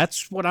weight.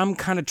 That's what I'm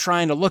kind of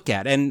trying to look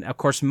at. And, of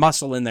course,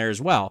 muscle in there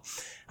as well.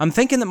 I'm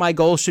thinking that my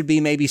goal should be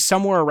maybe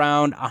somewhere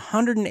around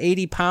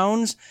 180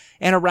 pounds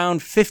and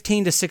around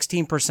 15 to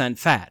 16%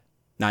 fat.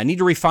 Now, I need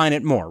to refine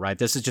it more, right?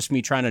 This is just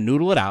me trying to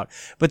noodle it out.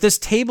 But this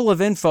table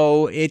of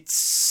info, it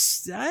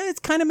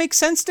kind of makes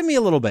sense to me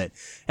a little bit.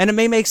 And it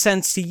may make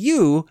sense to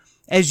you,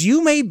 as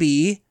you may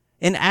be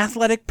an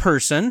athletic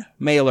person,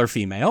 male or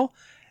female.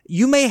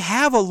 You may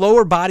have a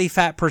lower body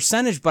fat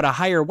percentage but a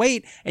higher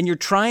weight, and you're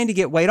trying to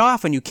get weight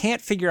off and you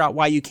can't figure out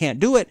why you can't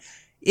do it.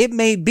 It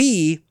may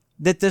be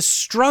that this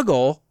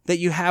struggle that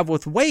you have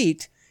with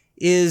weight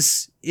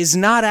is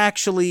not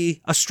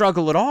actually a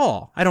struggle at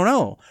all. I don't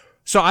know.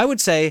 So I would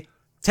say,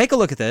 take a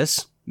look at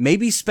this.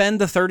 Maybe spend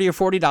the $30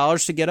 or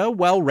 $40 to get a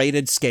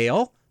well-rated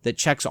scale that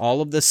checks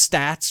all of the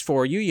stats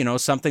for you,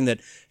 something that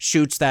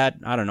shoots that,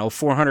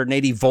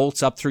 480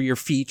 volts up through your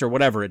feet or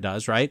whatever it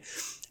does, right?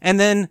 And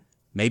then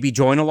maybe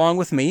join along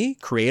with me,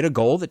 create a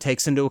goal that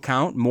takes into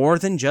account more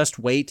than just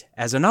weight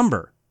as a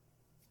number.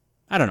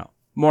 I don't know.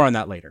 More on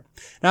that later.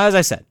 Now, as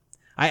I said,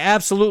 I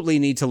absolutely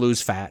need to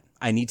lose fat.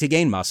 I need to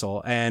gain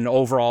muscle, and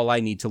overall I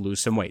need to lose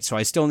some weight. So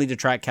I still need to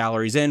track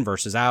calories in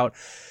versus out.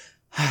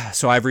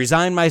 So I've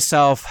resigned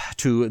myself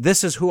to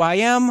this is who I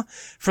am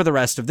for the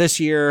rest of this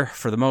year,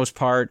 for the most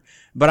part.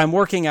 But I'm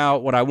working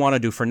out what I want to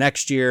do for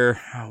next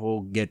year.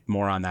 We'll get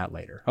more on that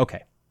later.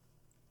 Okay.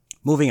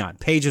 Moving on.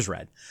 Pages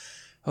read.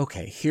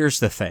 Okay,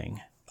 here's the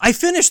thing. I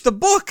finished the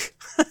book.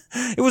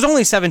 It was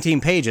only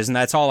 17 pages, and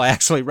that's all I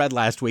actually read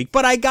last week,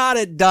 but I got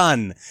it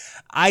done.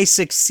 I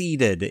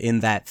succeeded in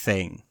that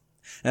thing.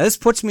 Now, this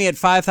puts me at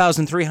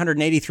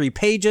 5,383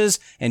 pages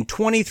and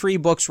 23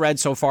 books read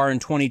so far in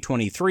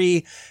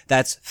 2023.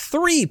 That's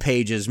 3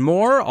 pages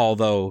more,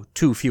 although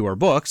 2 fewer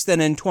books, than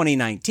in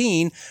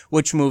 2019,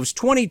 which moves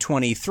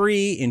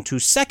 2023 into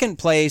second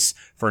place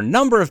for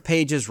number of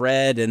pages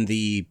read in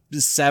the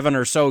 7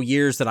 or so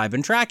years that I've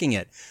been tracking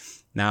it.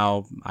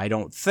 Now, I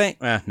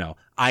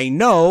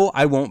know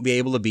I won't be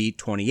able to beat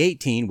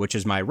 2018, which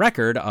is my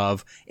record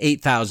of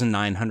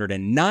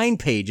 8,909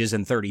 pages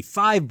and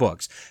 35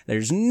 books.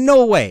 There's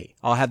no way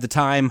I'll have the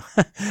time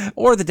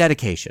or the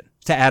dedication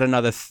to add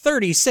another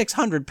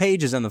 3,600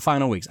 pages in the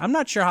final weeks. I'm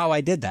not sure how I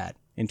did that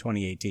in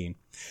 2018.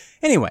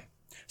 Anyway,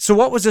 so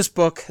what was this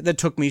book that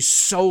took me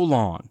so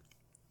long?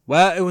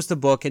 Well, it was the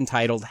book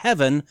entitled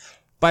Heaven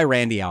by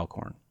Randy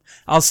Alcorn.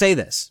 I'll say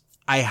this.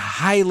 I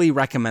highly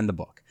recommend the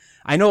book.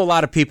 I know a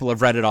lot of people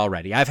have read it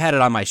already. I've had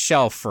it on my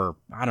shelf for,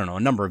 a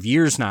number of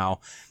years now.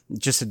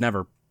 Just had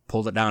never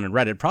pulled it down and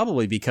read it,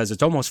 probably because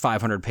it's almost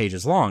 500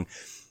 pages long.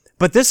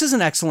 But this is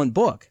an excellent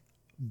book.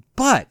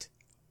 But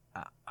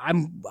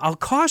I'll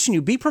caution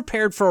you, be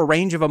prepared for a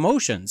range of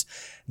emotions.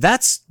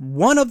 That's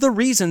one of the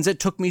reasons it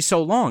took me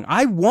so long.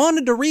 I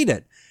wanted to read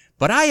it,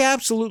 but I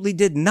absolutely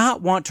did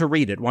not want to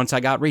read it once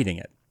I got reading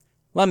it.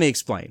 Let me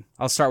explain.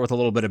 I'll start with a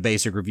little bit of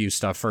basic review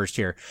stuff first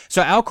here.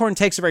 So Alcorn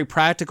takes a very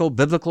practical,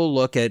 biblical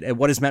look at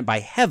what is meant by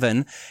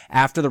heaven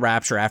after the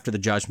rapture, after the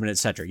judgment,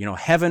 etc.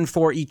 Heaven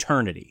for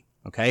eternity.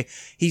 Okay?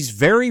 He's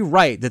very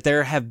right that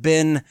there have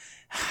been,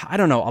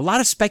 a lot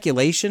of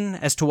speculation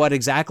as to what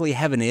exactly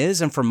heaven is.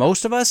 And for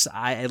most of us,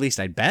 at least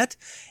I bet,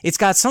 it's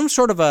got some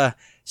sort of a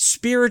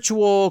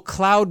spiritual,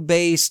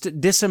 cloud-based,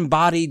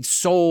 disembodied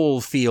soul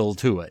feel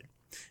to it.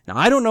 Now,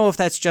 I don't know if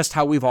that's just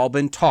how we've all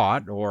been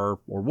taught or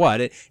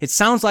what. It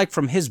sounds like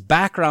from his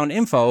background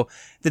info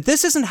that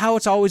this isn't how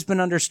it's always been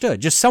understood.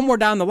 Just somewhere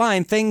down the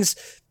line, things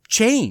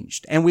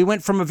changed. And we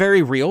went from a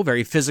very real,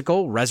 very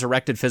physical,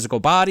 resurrected physical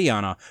body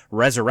on a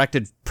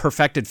resurrected,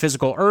 perfected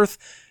physical earth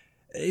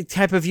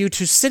type of view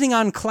to sitting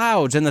on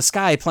clouds in the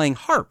sky playing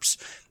harps.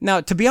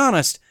 Now, to be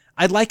honest,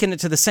 I'd liken it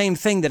to the same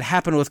thing that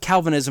happened with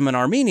Calvinism and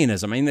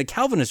Arminianism. I mean, the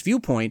Calvinist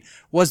viewpoint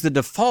was the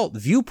default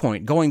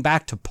viewpoint going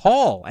back to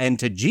Paul and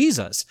to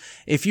Jesus.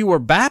 If you were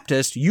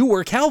Baptist, you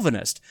were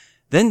Calvinist.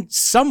 Then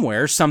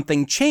somewhere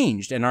something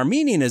changed and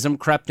Arminianism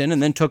crept in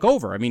and then took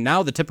over. I mean,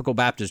 now the typical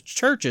Baptist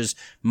church is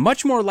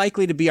much more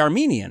likely to be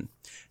Arminian.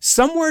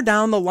 Somewhere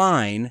down the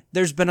line,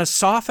 there's been a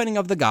softening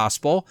of the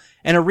gospel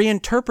and a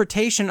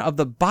reinterpretation of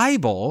the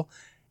Bible,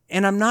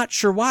 and I'm not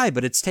sure why,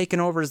 but it's taken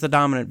over as the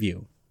dominant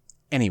view.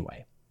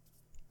 Anyway.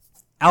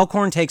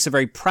 Alcorn takes a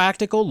very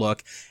practical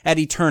look at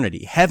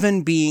eternity,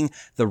 heaven being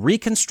the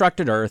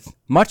reconstructed earth,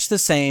 much the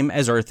same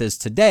as earth is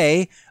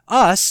today,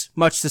 us,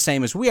 much the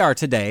same as we are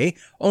today,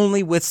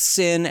 only with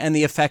sin and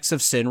the effects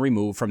of sin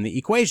removed from the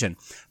equation.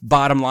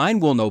 Bottom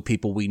line, we'll know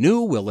people we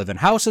knew, we'll live in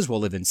houses,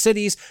 we'll live in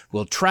cities,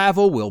 we'll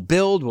travel, we'll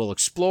build, we'll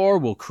explore,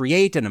 we'll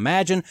create and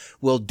imagine,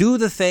 we'll do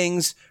the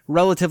things,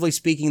 relatively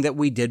speaking, that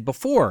we did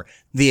before.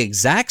 The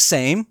exact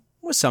same,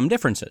 with some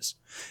differences.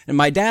 And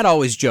my dad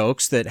always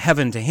jokes that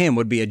heaven to him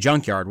would be a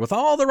junkyard with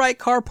all the right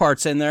car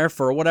parts in there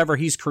for whatever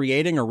he's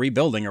creating or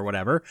rebuilding or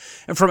whatever.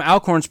 And from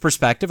Alcorn's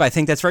perspective, I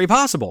think that's very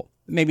possible.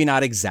 Maybe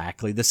not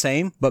exactly the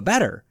same, but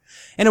better.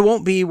 And it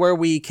won't be where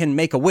we can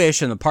make a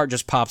wish and the part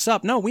just pops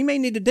up. No, we may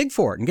need to dig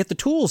for it and get the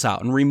tools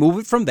out and remove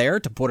it from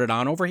there to put it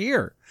on over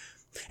here.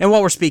 And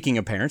while we're speaking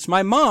of parents,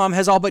 my mom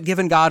has all but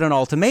given God an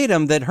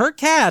ultimatum that her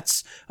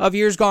cats of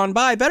years gone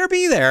by better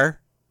be there.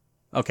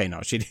 Okay,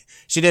 no, she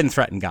didn't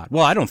threaten God.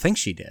 Well, I don't think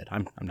she did.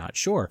 I'm not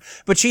sure.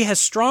 But she has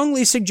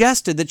strongly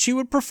suggested that she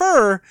would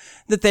prefer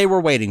that they were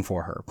waiting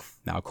for her.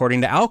 Now, according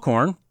to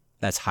Alcorn,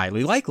 that's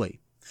highly likely.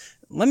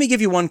 Let me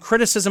give you one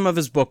criticism of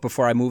his book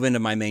before I move into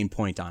my main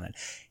point on it.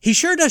 He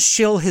sure does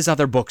shill his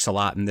other books a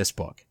lot in this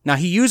book. Now,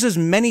 he uses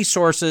many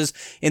sources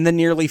in the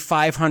nearly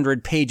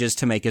 500 pages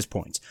to make his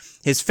points.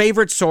 His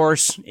favorite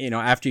source,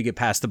 after you get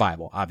past the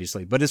Bible,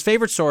 obviously, but his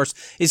favorite source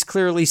is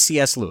clearly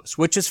C.S. Lewis,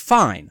 which is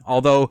fine,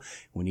 although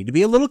we need to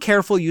be a little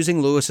careful using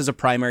Lewis as a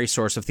primary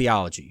source of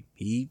theology.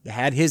 He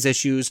had his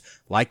issues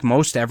like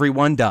most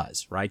everyone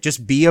does, right?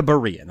 Just be a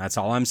Berean, that's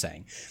all I'm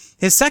saying.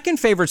 His second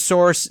favorite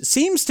source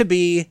seems to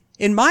be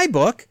in my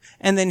book,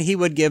 and then he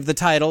would give the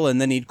title and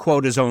then he'd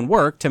quote his own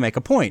work to make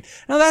a point.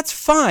 Now that's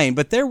fine,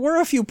 but there were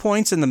a few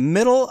points in the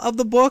middle of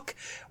the book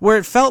where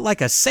it felt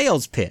like a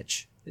sales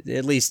pitch,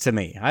 at least to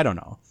me. I don't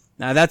know.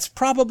 Now, that's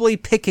probably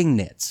picking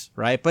nits,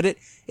 right? But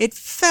it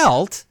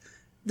felt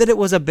that it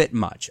was a bit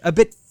much, a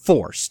bit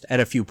forced at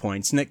a few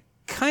points, and it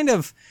kind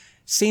of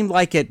seemed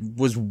like it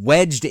was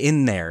wedged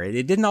in there.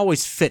 It didn't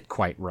always fit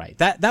quite right.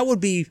 That would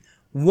be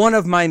one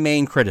of my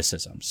main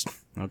criticisms,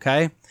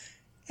 okay?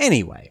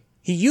 Anyway,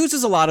 he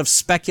uses a lot of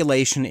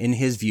speculation in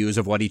his views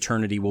of what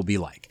eternity will be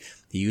like.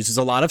 He uses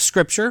a lot of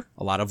scripture,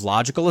 a lot of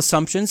logical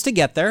assumptions to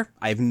get there.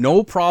 I have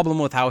no problem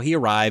with how he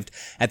arrived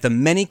at the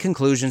many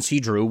conclusions he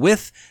drew,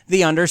 with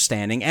the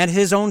understanding and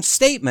his own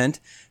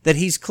statement that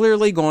he's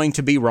clearly going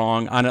to be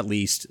wrong on at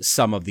least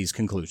some of these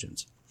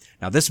conclusions.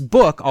 Now, this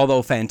book,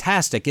 although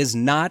fantastic, is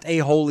not a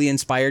wholly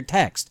inspired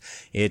text.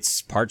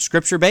 It's part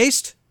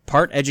scripture-based,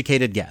 part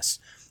educated guess.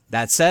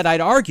 That said,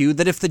 I'd argue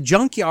that if the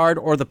junkyard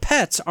or the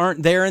pets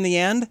aren't there in the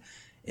end,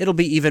 it'll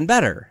be even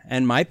better,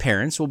 and my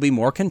parents will be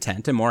more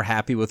content and more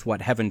happy with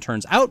what heaven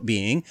turns out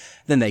being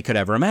than they could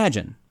ever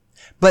imagine.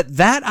 But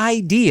that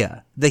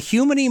idea, the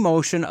human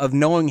emotion of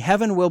knowing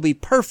heaven will be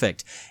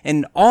perfect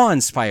and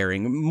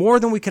awe-inspiring, more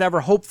than we could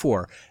ever hope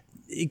for,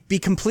 be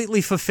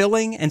completely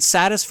fulfilling and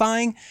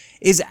satisfying,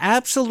 is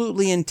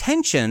absolutely in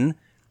tension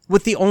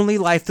with the only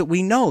life that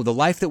we know, the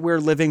life that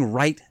we're living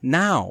right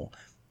now.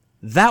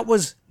 That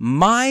was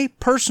my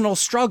personal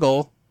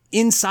struggle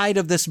inside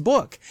of this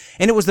book.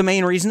 And it was the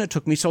main reason it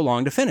took me so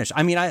long to finish.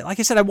 I mean, like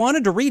I said, I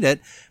wanted to read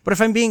it, but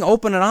if I'm being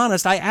open and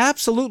honest, I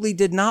absolutely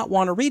did not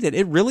want to read it.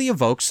 It really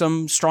evoked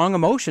some strong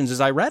emotions as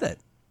I read it.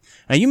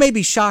 Now, you may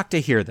be shocked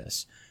to hear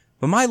this,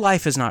 but my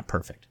life is not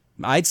perfect.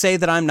 I'd say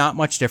that I'm not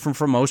much different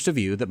from most of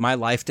you, that my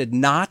life did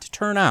not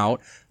turn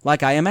out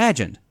like I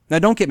imagined. Now,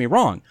 don't get me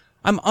wrong.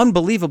 I'm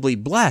unbelievably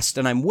blessed,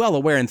 and I'm well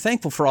aware and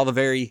thankful for all the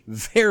very,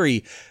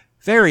 very,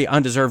 very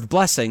undeserved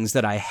blessings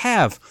that I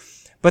have.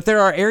 But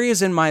there are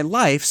areas in my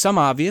life, some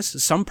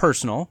obvious, some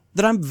personal,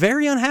 that I'm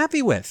very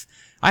unhappy with.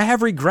 I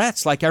have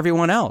regrets like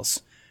everyone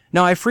else.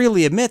 Now, I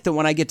freely admit that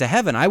when I get to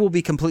heaven, I will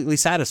be completely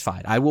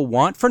satisfied. I will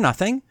want for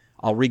nothing.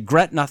 I'll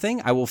regret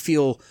nothing. I will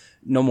feel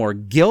no more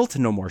guilt,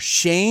 no more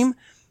shame.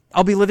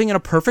 I'll be living in a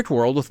perfect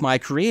world with my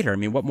Creator. I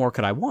mean, what more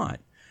could I want?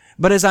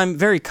 But as I'm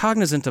very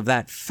cognizant of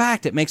that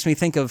fact, it makes me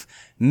think of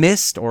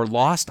missed or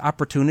lost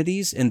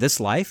opportunities in this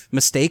life,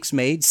 mistakes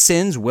made,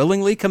 sins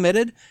willingly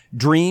committed,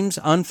 dreams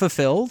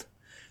unfulfilled.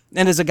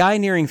 And as a guy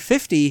nearing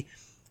 50,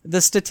 the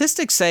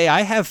statistics say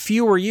I have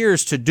fewer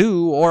years to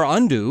do or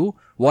undo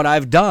what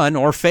I've done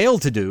or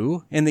failed to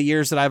do in the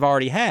years that I've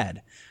already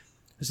had.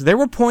 So there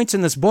were points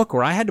in this book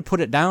where I had to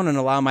put it down and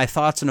allow my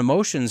thoughts and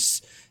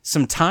emotions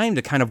some time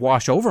to kind of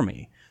wash over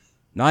me.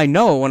 Now, I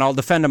know, and I'll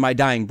defend to my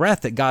dying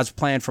breath, that God's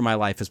plan for my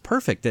life is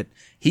perfect, that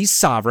He's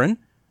sovereign.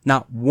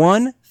 Not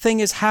one thing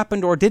has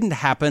happened or didn't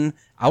happen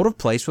out of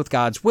place with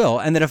God's will,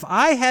 and that if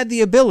I had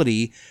the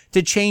ability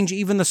to change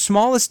even the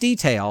smallest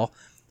detail,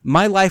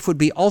 my life would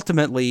be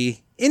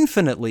ultimately,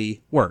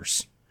 infinitely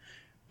worse.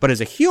 But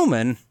as a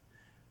human,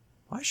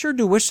 I sure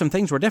do wish some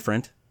things were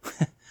different.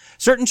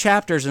 Certain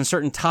chapters and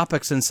certain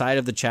topics inside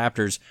of the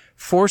chapters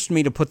forced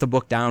me to put the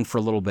book down for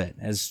a little bit,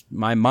 as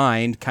my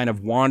mind kind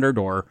of wandered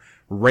or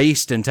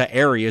raced into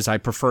areas I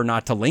prefer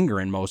not to linger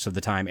in most of the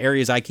time,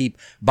 areas I keep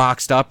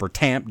boxed up or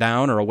tamped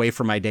down or away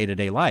from my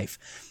day-to-day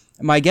life.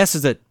 My guess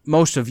is that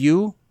most of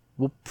you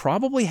will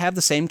probably have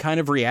the same kind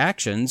of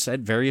reactions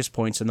at various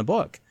points in the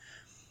book.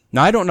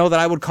 Now, I don't know that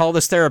I would call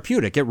this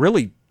therapeutic. It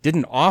really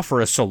didn't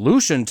offer a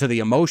solution to the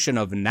emotion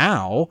of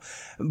now,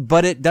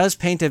 but it does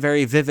paint a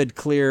very vivid,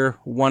 clear,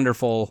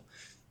 wonderful,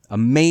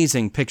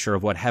 amazing picture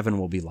of what heaven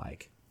will be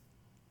like.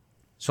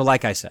 So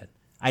like I said,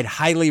 I'd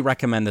highly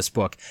recommend this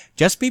book.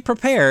 Just be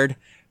prepared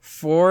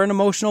for an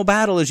emotional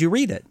battle as you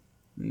read it.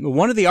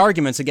 One of the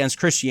arguments against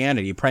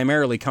Christianity,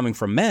 primarily coming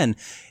from men,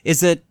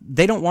 is that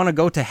they don't want to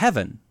go to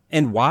heaven.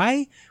 And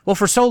why? Well,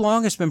 for so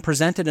long it's been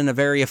presented in a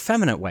very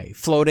effeminate way.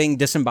 Floating,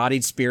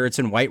 disembodied spirits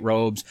in white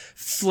robes,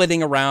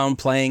 flitting around,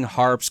 playing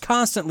harps,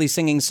 constantly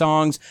singing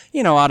songs,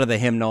 out of the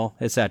hymnal,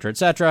 etc.,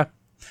 etc.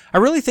 I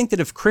really think that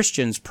if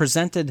Christians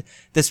presented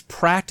this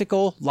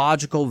practical,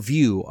 logical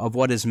view of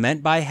what is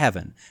meant by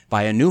heaven,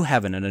 by a new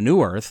heaven and a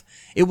new earth,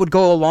 it would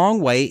go a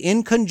long way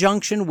in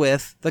conjunction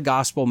with the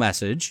gospel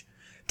message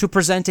to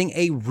presenting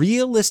a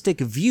realistic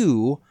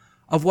view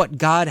of what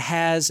God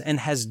has and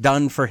has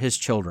done for His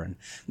children.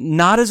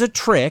 Not as a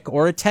trick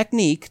or a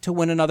technique to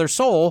win another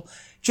soul,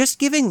 just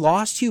giving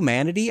lost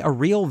humanity a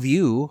real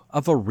view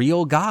of a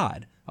real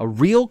God, a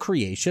real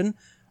creation,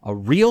 a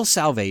real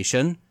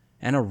salvation,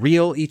 and a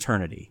real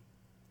eternity.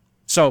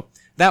 So,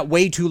 that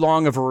way too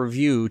long of a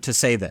review to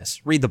say this.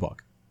 Read the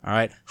book. All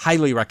right?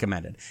 Highly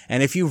recommended.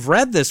 And if you've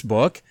read this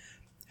book,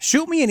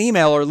 shoot me an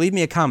email or leave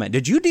me a comment.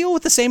 Did you deal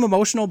with the same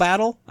emotional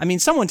battle? I mean,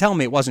 someone tell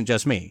me it wasn't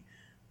just me.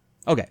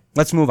 Okay,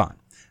 let's move on.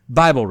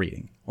 Bible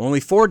reading.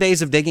 Only 4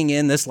 days of digging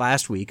in this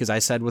last week. As I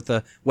said with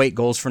the weight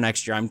goals for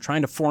next year, I'm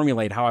trying to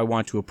formulate how I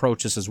want to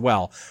approach this as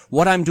well.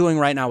 What I'm doing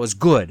right now is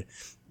good,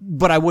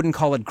 but I wouldn't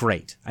call it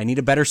great. I need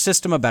a better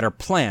system, a better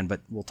plan,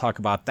 but we'll talk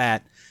about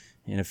that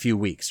in a few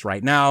weeks.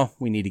 Right now,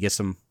 we need to get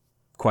some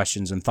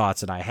questions and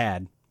thoughts that I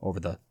had over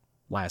the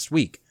last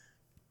week.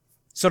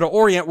 So to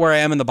orient where I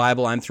am in the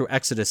Bible, I'm through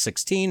Exodus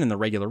 16 in the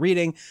regular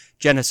reading,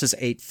 Genesis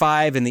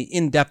 8:5 in the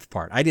in-depth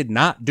part. I did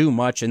not do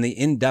much in the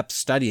in-depth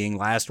studying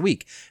last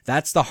week.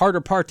 That's the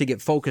harder part to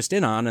get focused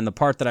in on and the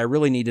part that I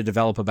really need to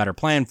develop a better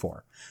plan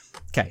for.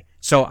 Okay,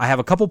 so I have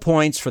a couple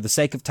points for the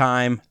sake of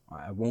time.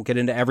 I won't get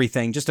into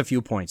everything, just a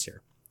few points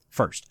here.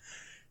 First,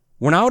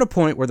 we're now at a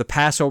point where the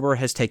Passover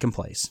has taken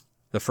place.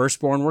 The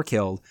firstborn were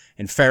killed,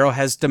 and Pharaoh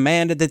has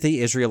demanded that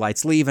the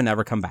Israelites leave and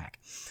never come back.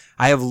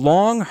 I have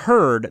long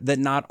heard that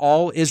not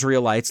all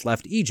Israelites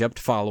left Egypt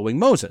following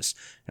Moses.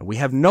 And we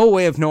have no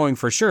way of knowing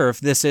for sure if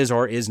this is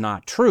or is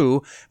not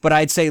true, but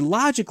I'd say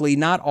logically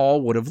not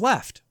all would have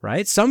left,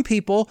 right? Some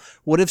people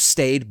would have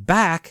stayed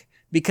back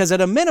because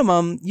at a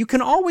minimum, you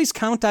can always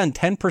count on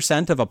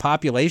 10% of a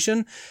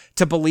population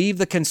to believe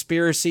the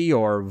conspiracy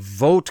or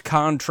vote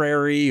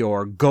contrary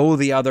or go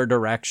the other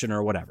direction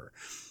or whatever.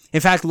 In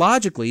fact,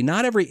 logically,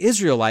 not every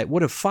Israelite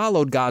would have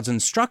followed God's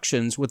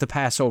instructions with the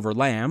Passover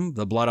lamb,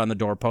 the blood on the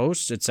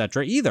doorposts,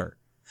 etc. either.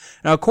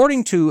 Now,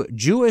 according to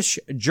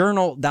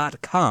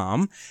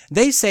JewishJournal.com,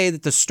 they say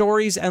that the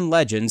stories and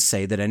legends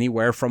say that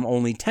anywhere from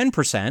only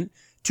 10%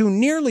 to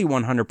nearly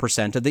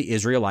 100% of the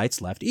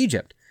Israelites left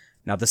Egypt.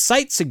 Now, the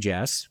site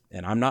suggests,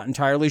 and I'm not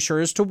entirely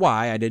sure as to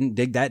why, I didn't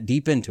dig that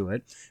deep into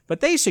it, but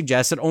they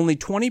suggest that only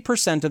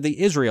 20% of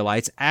the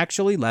Israelites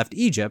actually left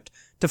Egypt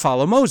to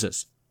follow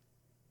Moses.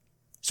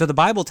 So the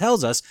Bible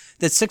tells us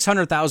that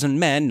 600,000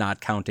 men,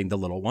 not counting the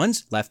little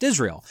ones, left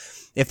Israel.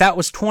 If that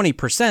was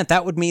 20%,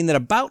 that would mean that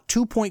about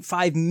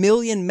 2.5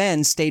 million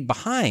men stayed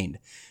behind.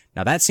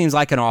 Now that seems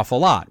like an awful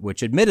lot,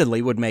 which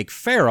admittedly would make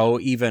Pharaoh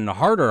even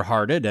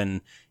harder-hearted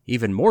and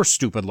even more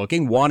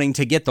stupid-looking, wanting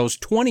to get those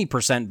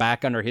 20%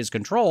 back under his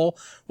control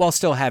while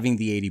still having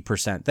the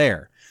 80%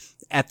 there.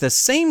 At the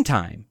same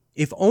time,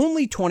 if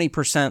only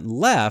 20%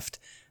 left,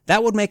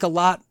 that would make a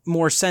lot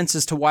more sense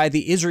as to why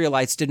the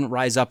Israelites didn't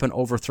rise up and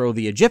overthrow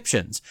the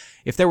Egyptians.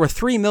 If there were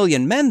 3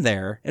 million men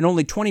there and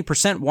only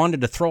 20% wanted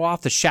to throw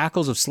off the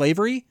shackles of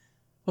slavery,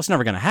 well, it's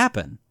never going to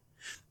happen.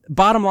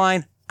 Bottom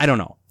line, I don't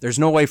know. There's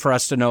no way for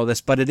us to know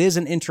this, but it is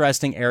an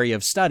interesting area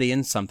of study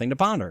and something to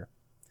ponder.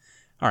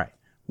 All right,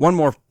 one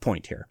more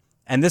point here,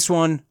 and this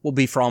one will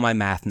be for all my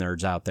math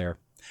nerds out there.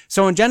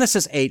 So in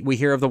Genesis 8, we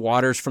hear of the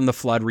waters from the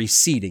flood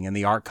receding and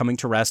the ark coming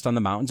to rest on the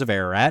mountains of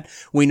Ararat.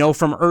 We know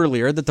from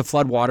earlier that the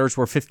flood waters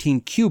were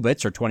 15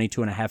 cubits, or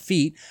 22.5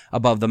 feet,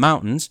 above the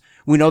mountains.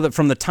 We know that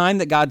from the time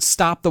that God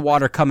stopped the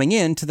water coming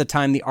in to the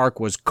time the ark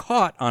was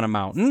caught on a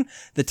mountain,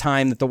 the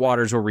time that the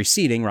waters were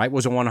receding, right,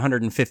 was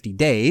 150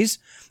 days.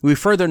 We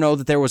further know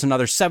that there was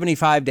another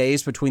 75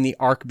 days between the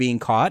ark being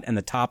caught and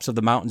the tops of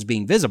the mountains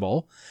being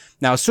visible.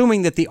 Now,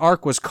 assuming that the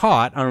ark was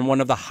caught on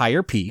one of the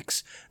higher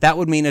peaks, that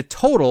would mean a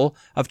total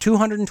of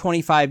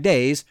 225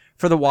 days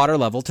for the water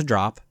level to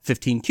drop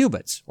 15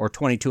 cubits, or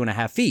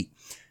 22.5 feet.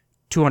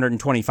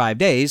 225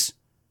 days,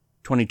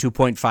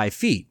 22.5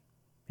 feet.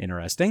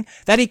 Interesting.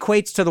 That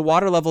equates to the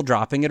water level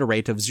dropping at a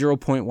rate of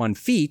 0.1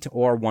 feet,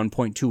 or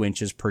 1.2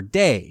 inches per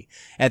day.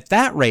 At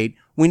that rate,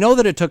 we know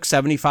that it took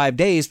 75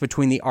 days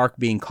between the ark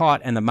being caught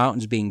and the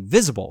mountains being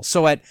visible.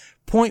 So at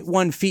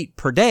 0.1 feet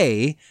per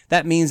day,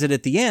 that means that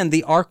at the end,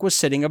 the ark was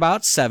sitting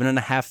about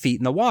 7.5 feet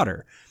in the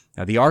water.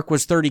 Now, the ark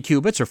was 30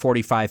 cubits or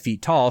 45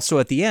 feet tall, so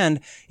at the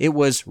end, it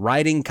was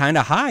riding kind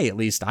of high, at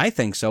least I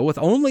think so, with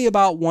only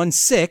about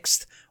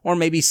 1/6 or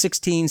maybe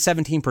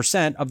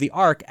 17% of the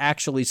ark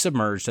actually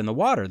submerged in the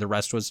water. The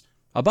rest was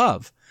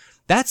above.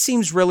 That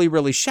seems really,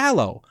 really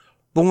shallow.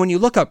 But when you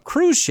look up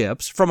cruise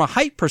ships, from a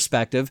height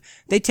perspective,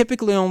 they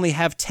typically only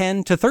have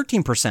 10 to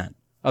 13%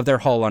 of their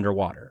hull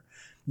underwater.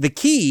 The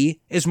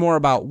key is more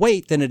about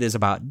weight than it is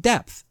about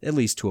depth, at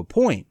least to a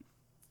point.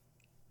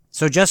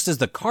 So just as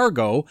the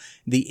cargo,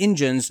 the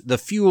engines, the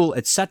fuel,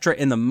 etc.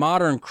 in the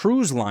modern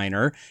cruise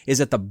liner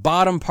is at the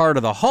bottom part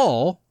of the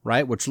hull,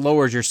 right, which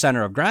lowers your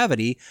center of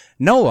gravity,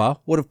 Noah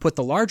would have put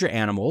the larger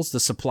animals, the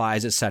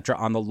supplies, etc.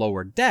 on the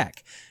lower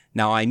deck.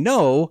 Now I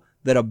know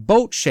that a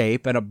boat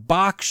shape and a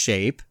box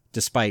shape,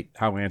 despite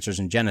how Answers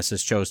in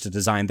Genesis chose to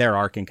design their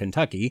ark in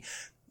Kentucky,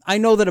 I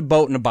know that a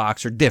boat and a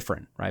box are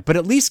different, right? But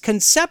at least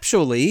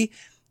conceptually,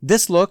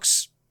 this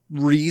looks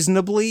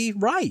reasonably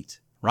right?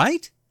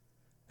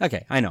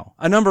 Okay, I know.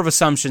 A number of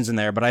assumptions in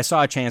there, but I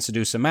saw a chance to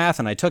do some math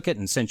and I took it,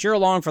 and since you're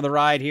along for the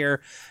ride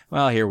here,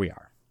 well, here we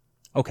are.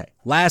 Okay,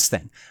 last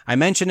thing. I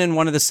mentioned in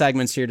one of the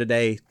segments here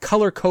today,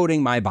 color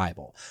coding my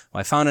Bible. Well,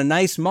 I found a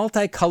nice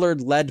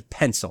multicolored lead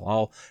pencil.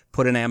 I'll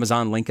put an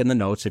Amazon link in the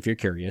notes if you're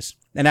curious.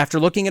 And after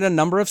looking at a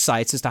number of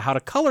sites as to how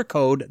to color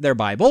code their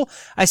Bible,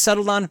 I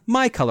settled on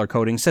my color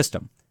coding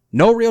system.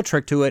 No real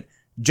trick to it,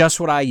 just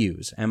what I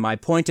use. And my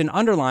point in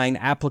underlying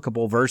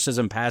applicable verses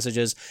and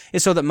passages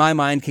is so that my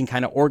mind can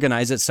kind of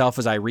organize itself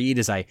as I read,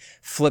 as I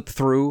flip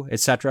through,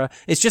 etc.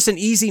 It's just an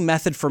easy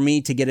method for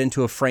me to get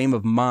into a frame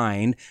of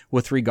mind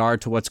with regard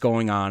to what's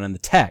going on in the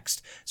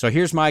text. So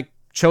here's my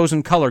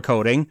chosen color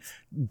coding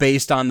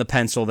based on the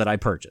pencil that I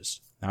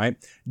purchased. All right.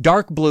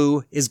 Dark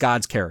blue is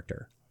God's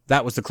character.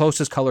 That was the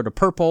closest color to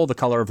purple, the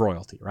color of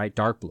royalty, right?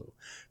 Dark blue.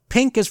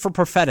 Pink is for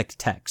prophetic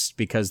texts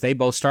because they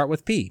both start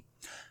with P.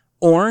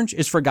 Orange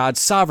is for God's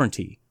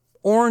sovereignty.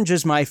 Orange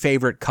is my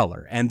favorite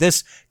color, and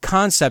this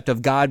concept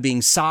of God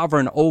being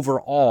sovereign over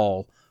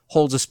all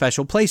holds a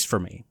special place for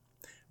me.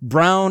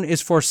 Brown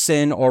is for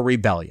sin or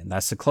rebellion.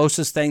 That's the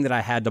closest thing that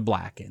I had to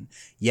black. And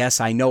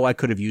yes, I know I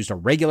could have used a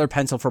regular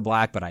pencil for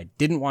black, but I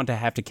didn't want to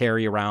have to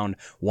carry around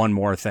one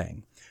more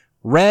thing.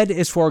 Red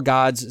is for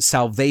God's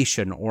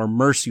salvation or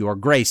mercy or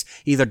grace,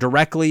 either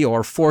directly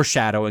or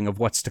foreshadowing of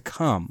what's to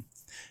come.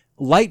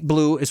 Light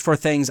blue is for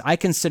things I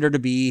consider to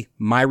be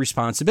my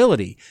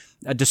responsibility,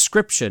 a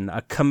description,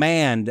 a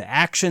command,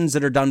 actions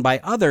that are done by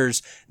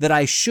others that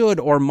I should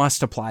or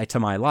must apply to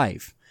my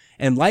life.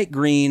 And light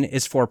green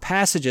is for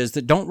passages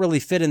that don't really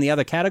fit in the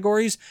other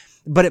categories,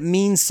 but it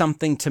means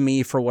something to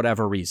me for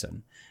whatever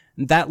reason.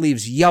 That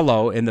leaves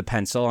yellow in the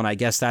pencil, and I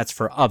guess that's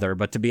for other,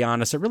 but to be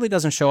honest, it really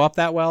doesn't show up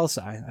that well,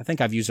 so I think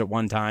I've used it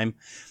one time.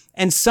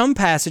 And some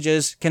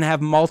passages can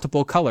have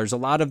multiple colors. A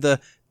lot of the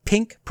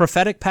pink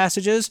prophetic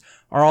passages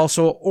are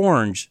also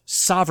orange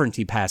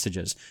sovereignty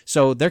passages,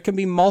 so there can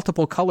be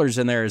multiple colors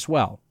in there as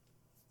well.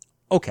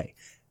 Okay.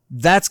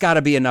 That's got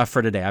to be enough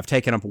for today. I've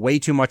taken up way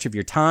too much of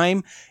your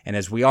time, and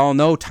as we all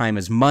know, time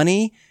is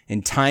money,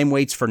 and time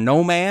waits for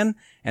no man,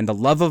 and the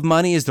love of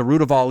money is the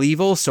root of all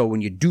evil, so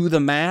when you do the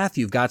math,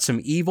 you've got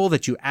some evil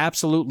that you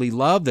absolutely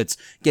love that's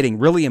getting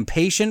really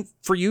impatient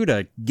for you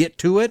to get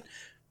to it,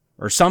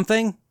 or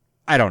something.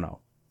 I don't know.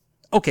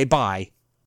 Okay, bye.